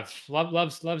Gurav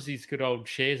loves these good old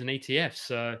shares and ETFs.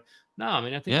 So no, I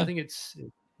mean, I think it's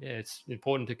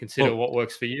important to consider what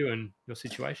works for you and your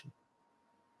situation.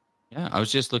 Yeah, I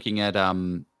was just looking at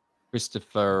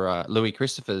Louis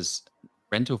Christopher's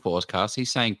rental forecast. He's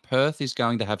saying Perth is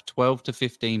going to have 12 to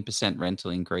 15%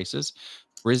 rental increases,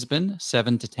 Brisbane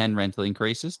 7 to 10 rental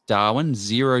increases, Darwin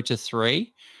 0 to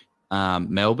 3,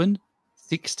 Melbourne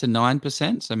 6 to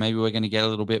 9%. So maybe we're going to get a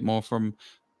little bit more from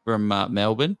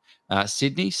Melbourne.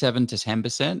 Sydney 7 to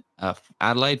 10%,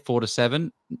 Adelaide 4 to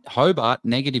 7, Hobart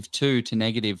 -2 to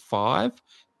 -5,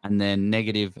 and then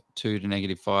 -2 to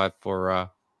 -5 for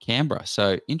Canberra.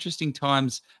 So interesting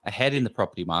times ahead in the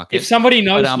property market. If somebody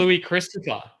knows Louis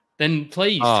Christopher, then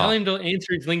please tell him to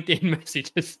answer his LinkedIn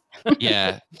messages.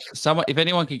 Yeah, if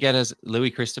anyone could get us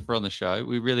Louis Christopher on the show,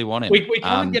 we really want him. We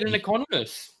can't get an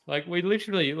economist. Like we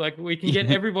literally, we can get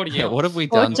everybody else. What have we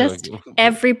done? Or just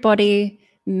everybody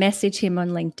message him on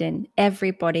LinkedIn.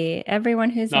 Everyone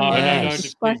who's no,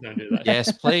 please don't do that.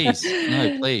 Yes, please.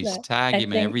 No, please tag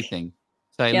him and everything.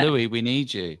 Say, Louis, we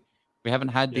need you. We haven't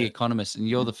had the economist, and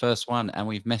you're the first one, and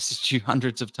we've messaged you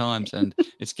hundreds of times, and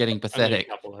it's getting pathetic.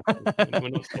 We're not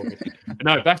talking.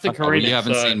 No, back to Karina.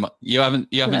 Well, you haven't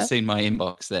seen my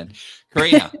inbox then,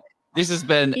 Karina. This has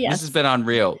been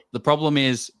unreal. The problem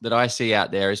is that I see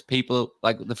out there is people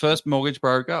like the first mortgage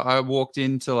broker. I walked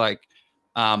into like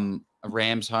a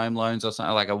Rams Home Loans or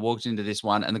something. Like I walked into this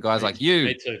one, and the guy's like,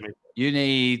 "You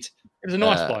need." It was a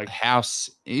nice bloke. House.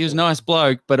 He was a nice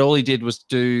bloke, but all he did was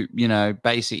do,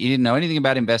 basic. He didn't know anything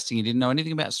about investing. He didn't know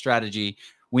anything about strategy.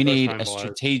 We need a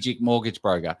strategic mortgage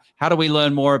broker. How do we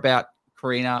learn more about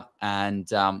Karina and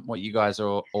what you guys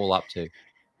are all up to?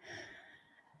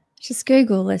 Just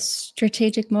Google a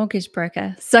strategic mortgage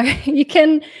broker. So you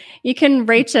can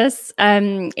reach us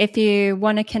if you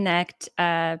want to connect.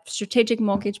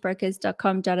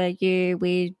 strategicmortgagebrokers.com.au.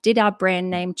 We did our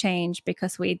brand name change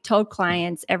because we told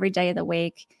clients every day of the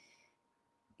week,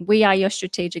 we are your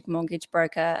strategic mortgage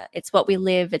broker. It's what we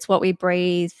live. It's what we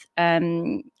breathe.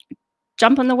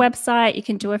 Jump on the website. You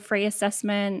can do a free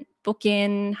assessment, book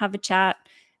in, have a chat.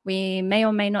 We may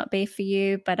or may not be for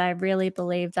you, but I really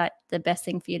believe that the best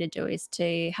thing for you to do is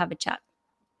to have a chat.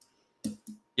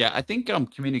 Yeah, I think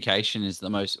communication is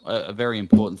a very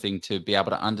important thing to be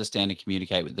able to understand and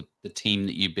communicate with the team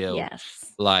that you build.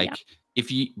 Yes.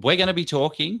 We're going to be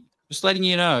talking, just letting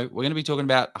you know, we're going to be talking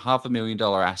about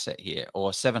 $500,000 asset here,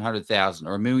 or 700,000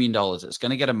 or $1 million. It's going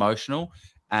to get emotional.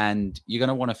 And you're going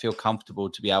to want to feel comfortable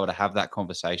to be able to have that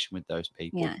conversation with those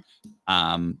people. Yeah.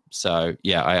 So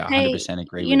yeah, I 100%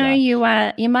 agree with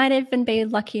that. You might even be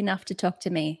lucky enough to talk to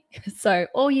me. So,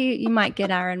 or you might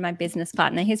get Aaron, my business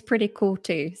partner. He's pretty cool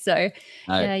too. So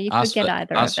you could get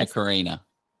either of us. Ask for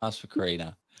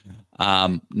Karina.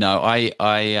 No, I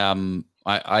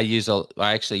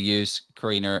actually use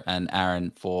Karina and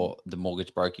Aaron for the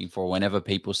mortgage broking for whenever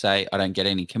people say I don't get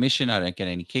any commission, I don't get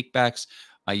any kickbacks.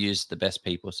 I use the best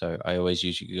people, so I always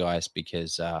use you guys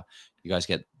because you guys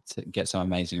get some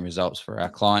amazing results for our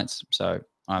clients. So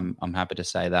I'm happy to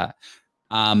say that.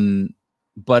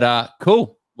 But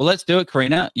cool. Well, let's do it,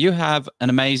 Karina. You have an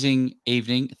amazing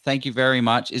evening. Thank you very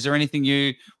much. Is there anything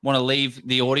you want to leave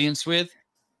the audience with?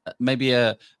 Maybe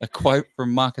a quote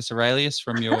from Marcus Aurelius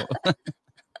from your.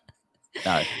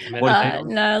 No.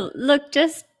 No. Look,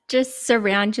 just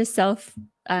surround yourself.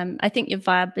 I think your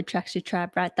vibe attracts your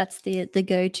tribe, right? That's the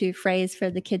go-to phrase for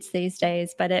the kids these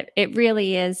days. But it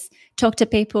really is talk to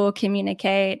people,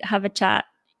 communicate, have a chat.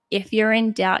 If you're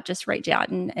in doubt, just reach out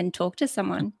and talk to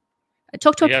someone.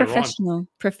 Talk to a professional,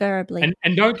 preferably.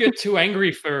 And don't get too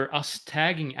angry for us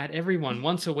tagging at everyone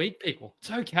once a week, people.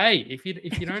 It's okay. If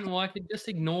you don't like it, just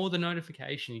ignore the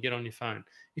notification you get on your phone.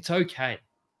 It's okay.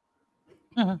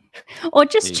 Or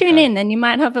just tune in and you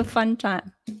might have a fun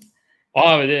time.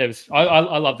 Oh, it is.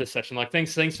 I love this session. Like,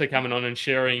 thanks for coming on and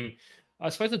sharing. I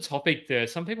suppose the topic there.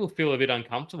 Some people feel a bit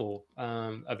uncomfortable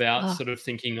about sort of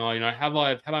thinking, have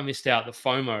I missed out, the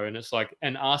FOMO? And it's like,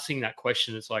 and asking that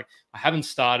question, it's like, I haven't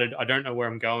started. I don't know where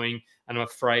I'm going, and I'm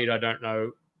afraid I don't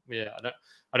know, yeah,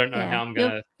 I don't know how I'm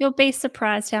gonna. You'll be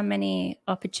surprised how many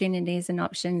opportunities and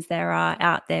options there are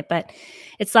out there. But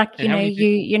it's like, you know,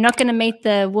 you're not going to meet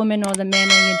the woman or the man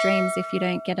of your dreams if you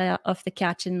don't get off the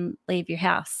couch and leave your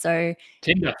house. So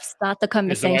Tinder. Start the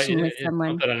conversation with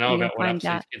someone. Not that I know about what apps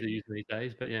out. these kids are using these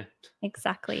days, but yeah.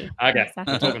 Exactly. Okay,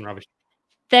 exactly. we're talking rubbish.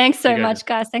 Thanks so much,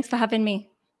 guys. Thanks for having me.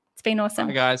 It's been awesome.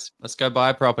 Hi, guys. Let's go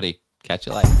buy a property. Catch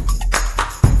you later.